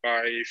invited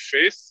by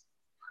Faith.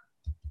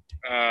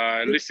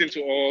 Listened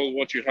to all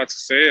what you had to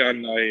say,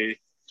 and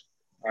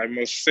I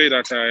must say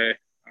that I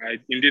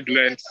indeed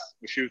learned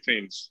a few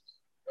things.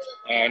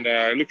 And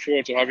I look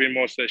forward to having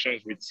more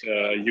sessions with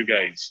you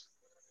guys.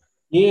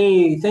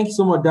 Yay, thank you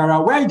so much, Dara.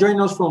 Where are you joining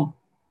us from?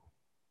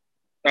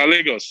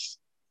 Lagos.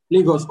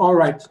 Lagos, all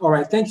right.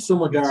 Thank you so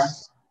much, Dara,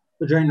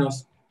 for joining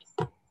us.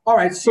 All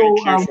right, so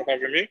thank you for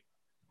having me.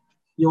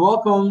 You're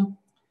welcome.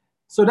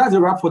 So that's a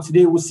wrap for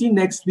today. We'll see you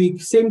next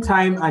week, same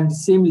time and the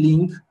same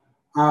link.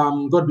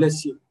 God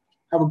bless you.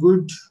 Have a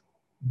good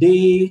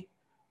day,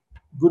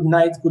 good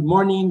night, good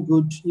morning,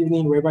 good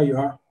evening, wherever you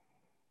are.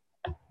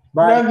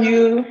 Bye. Love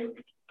you.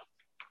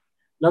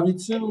 Love you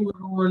too,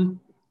 everyone.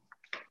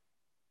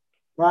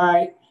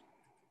 Bye.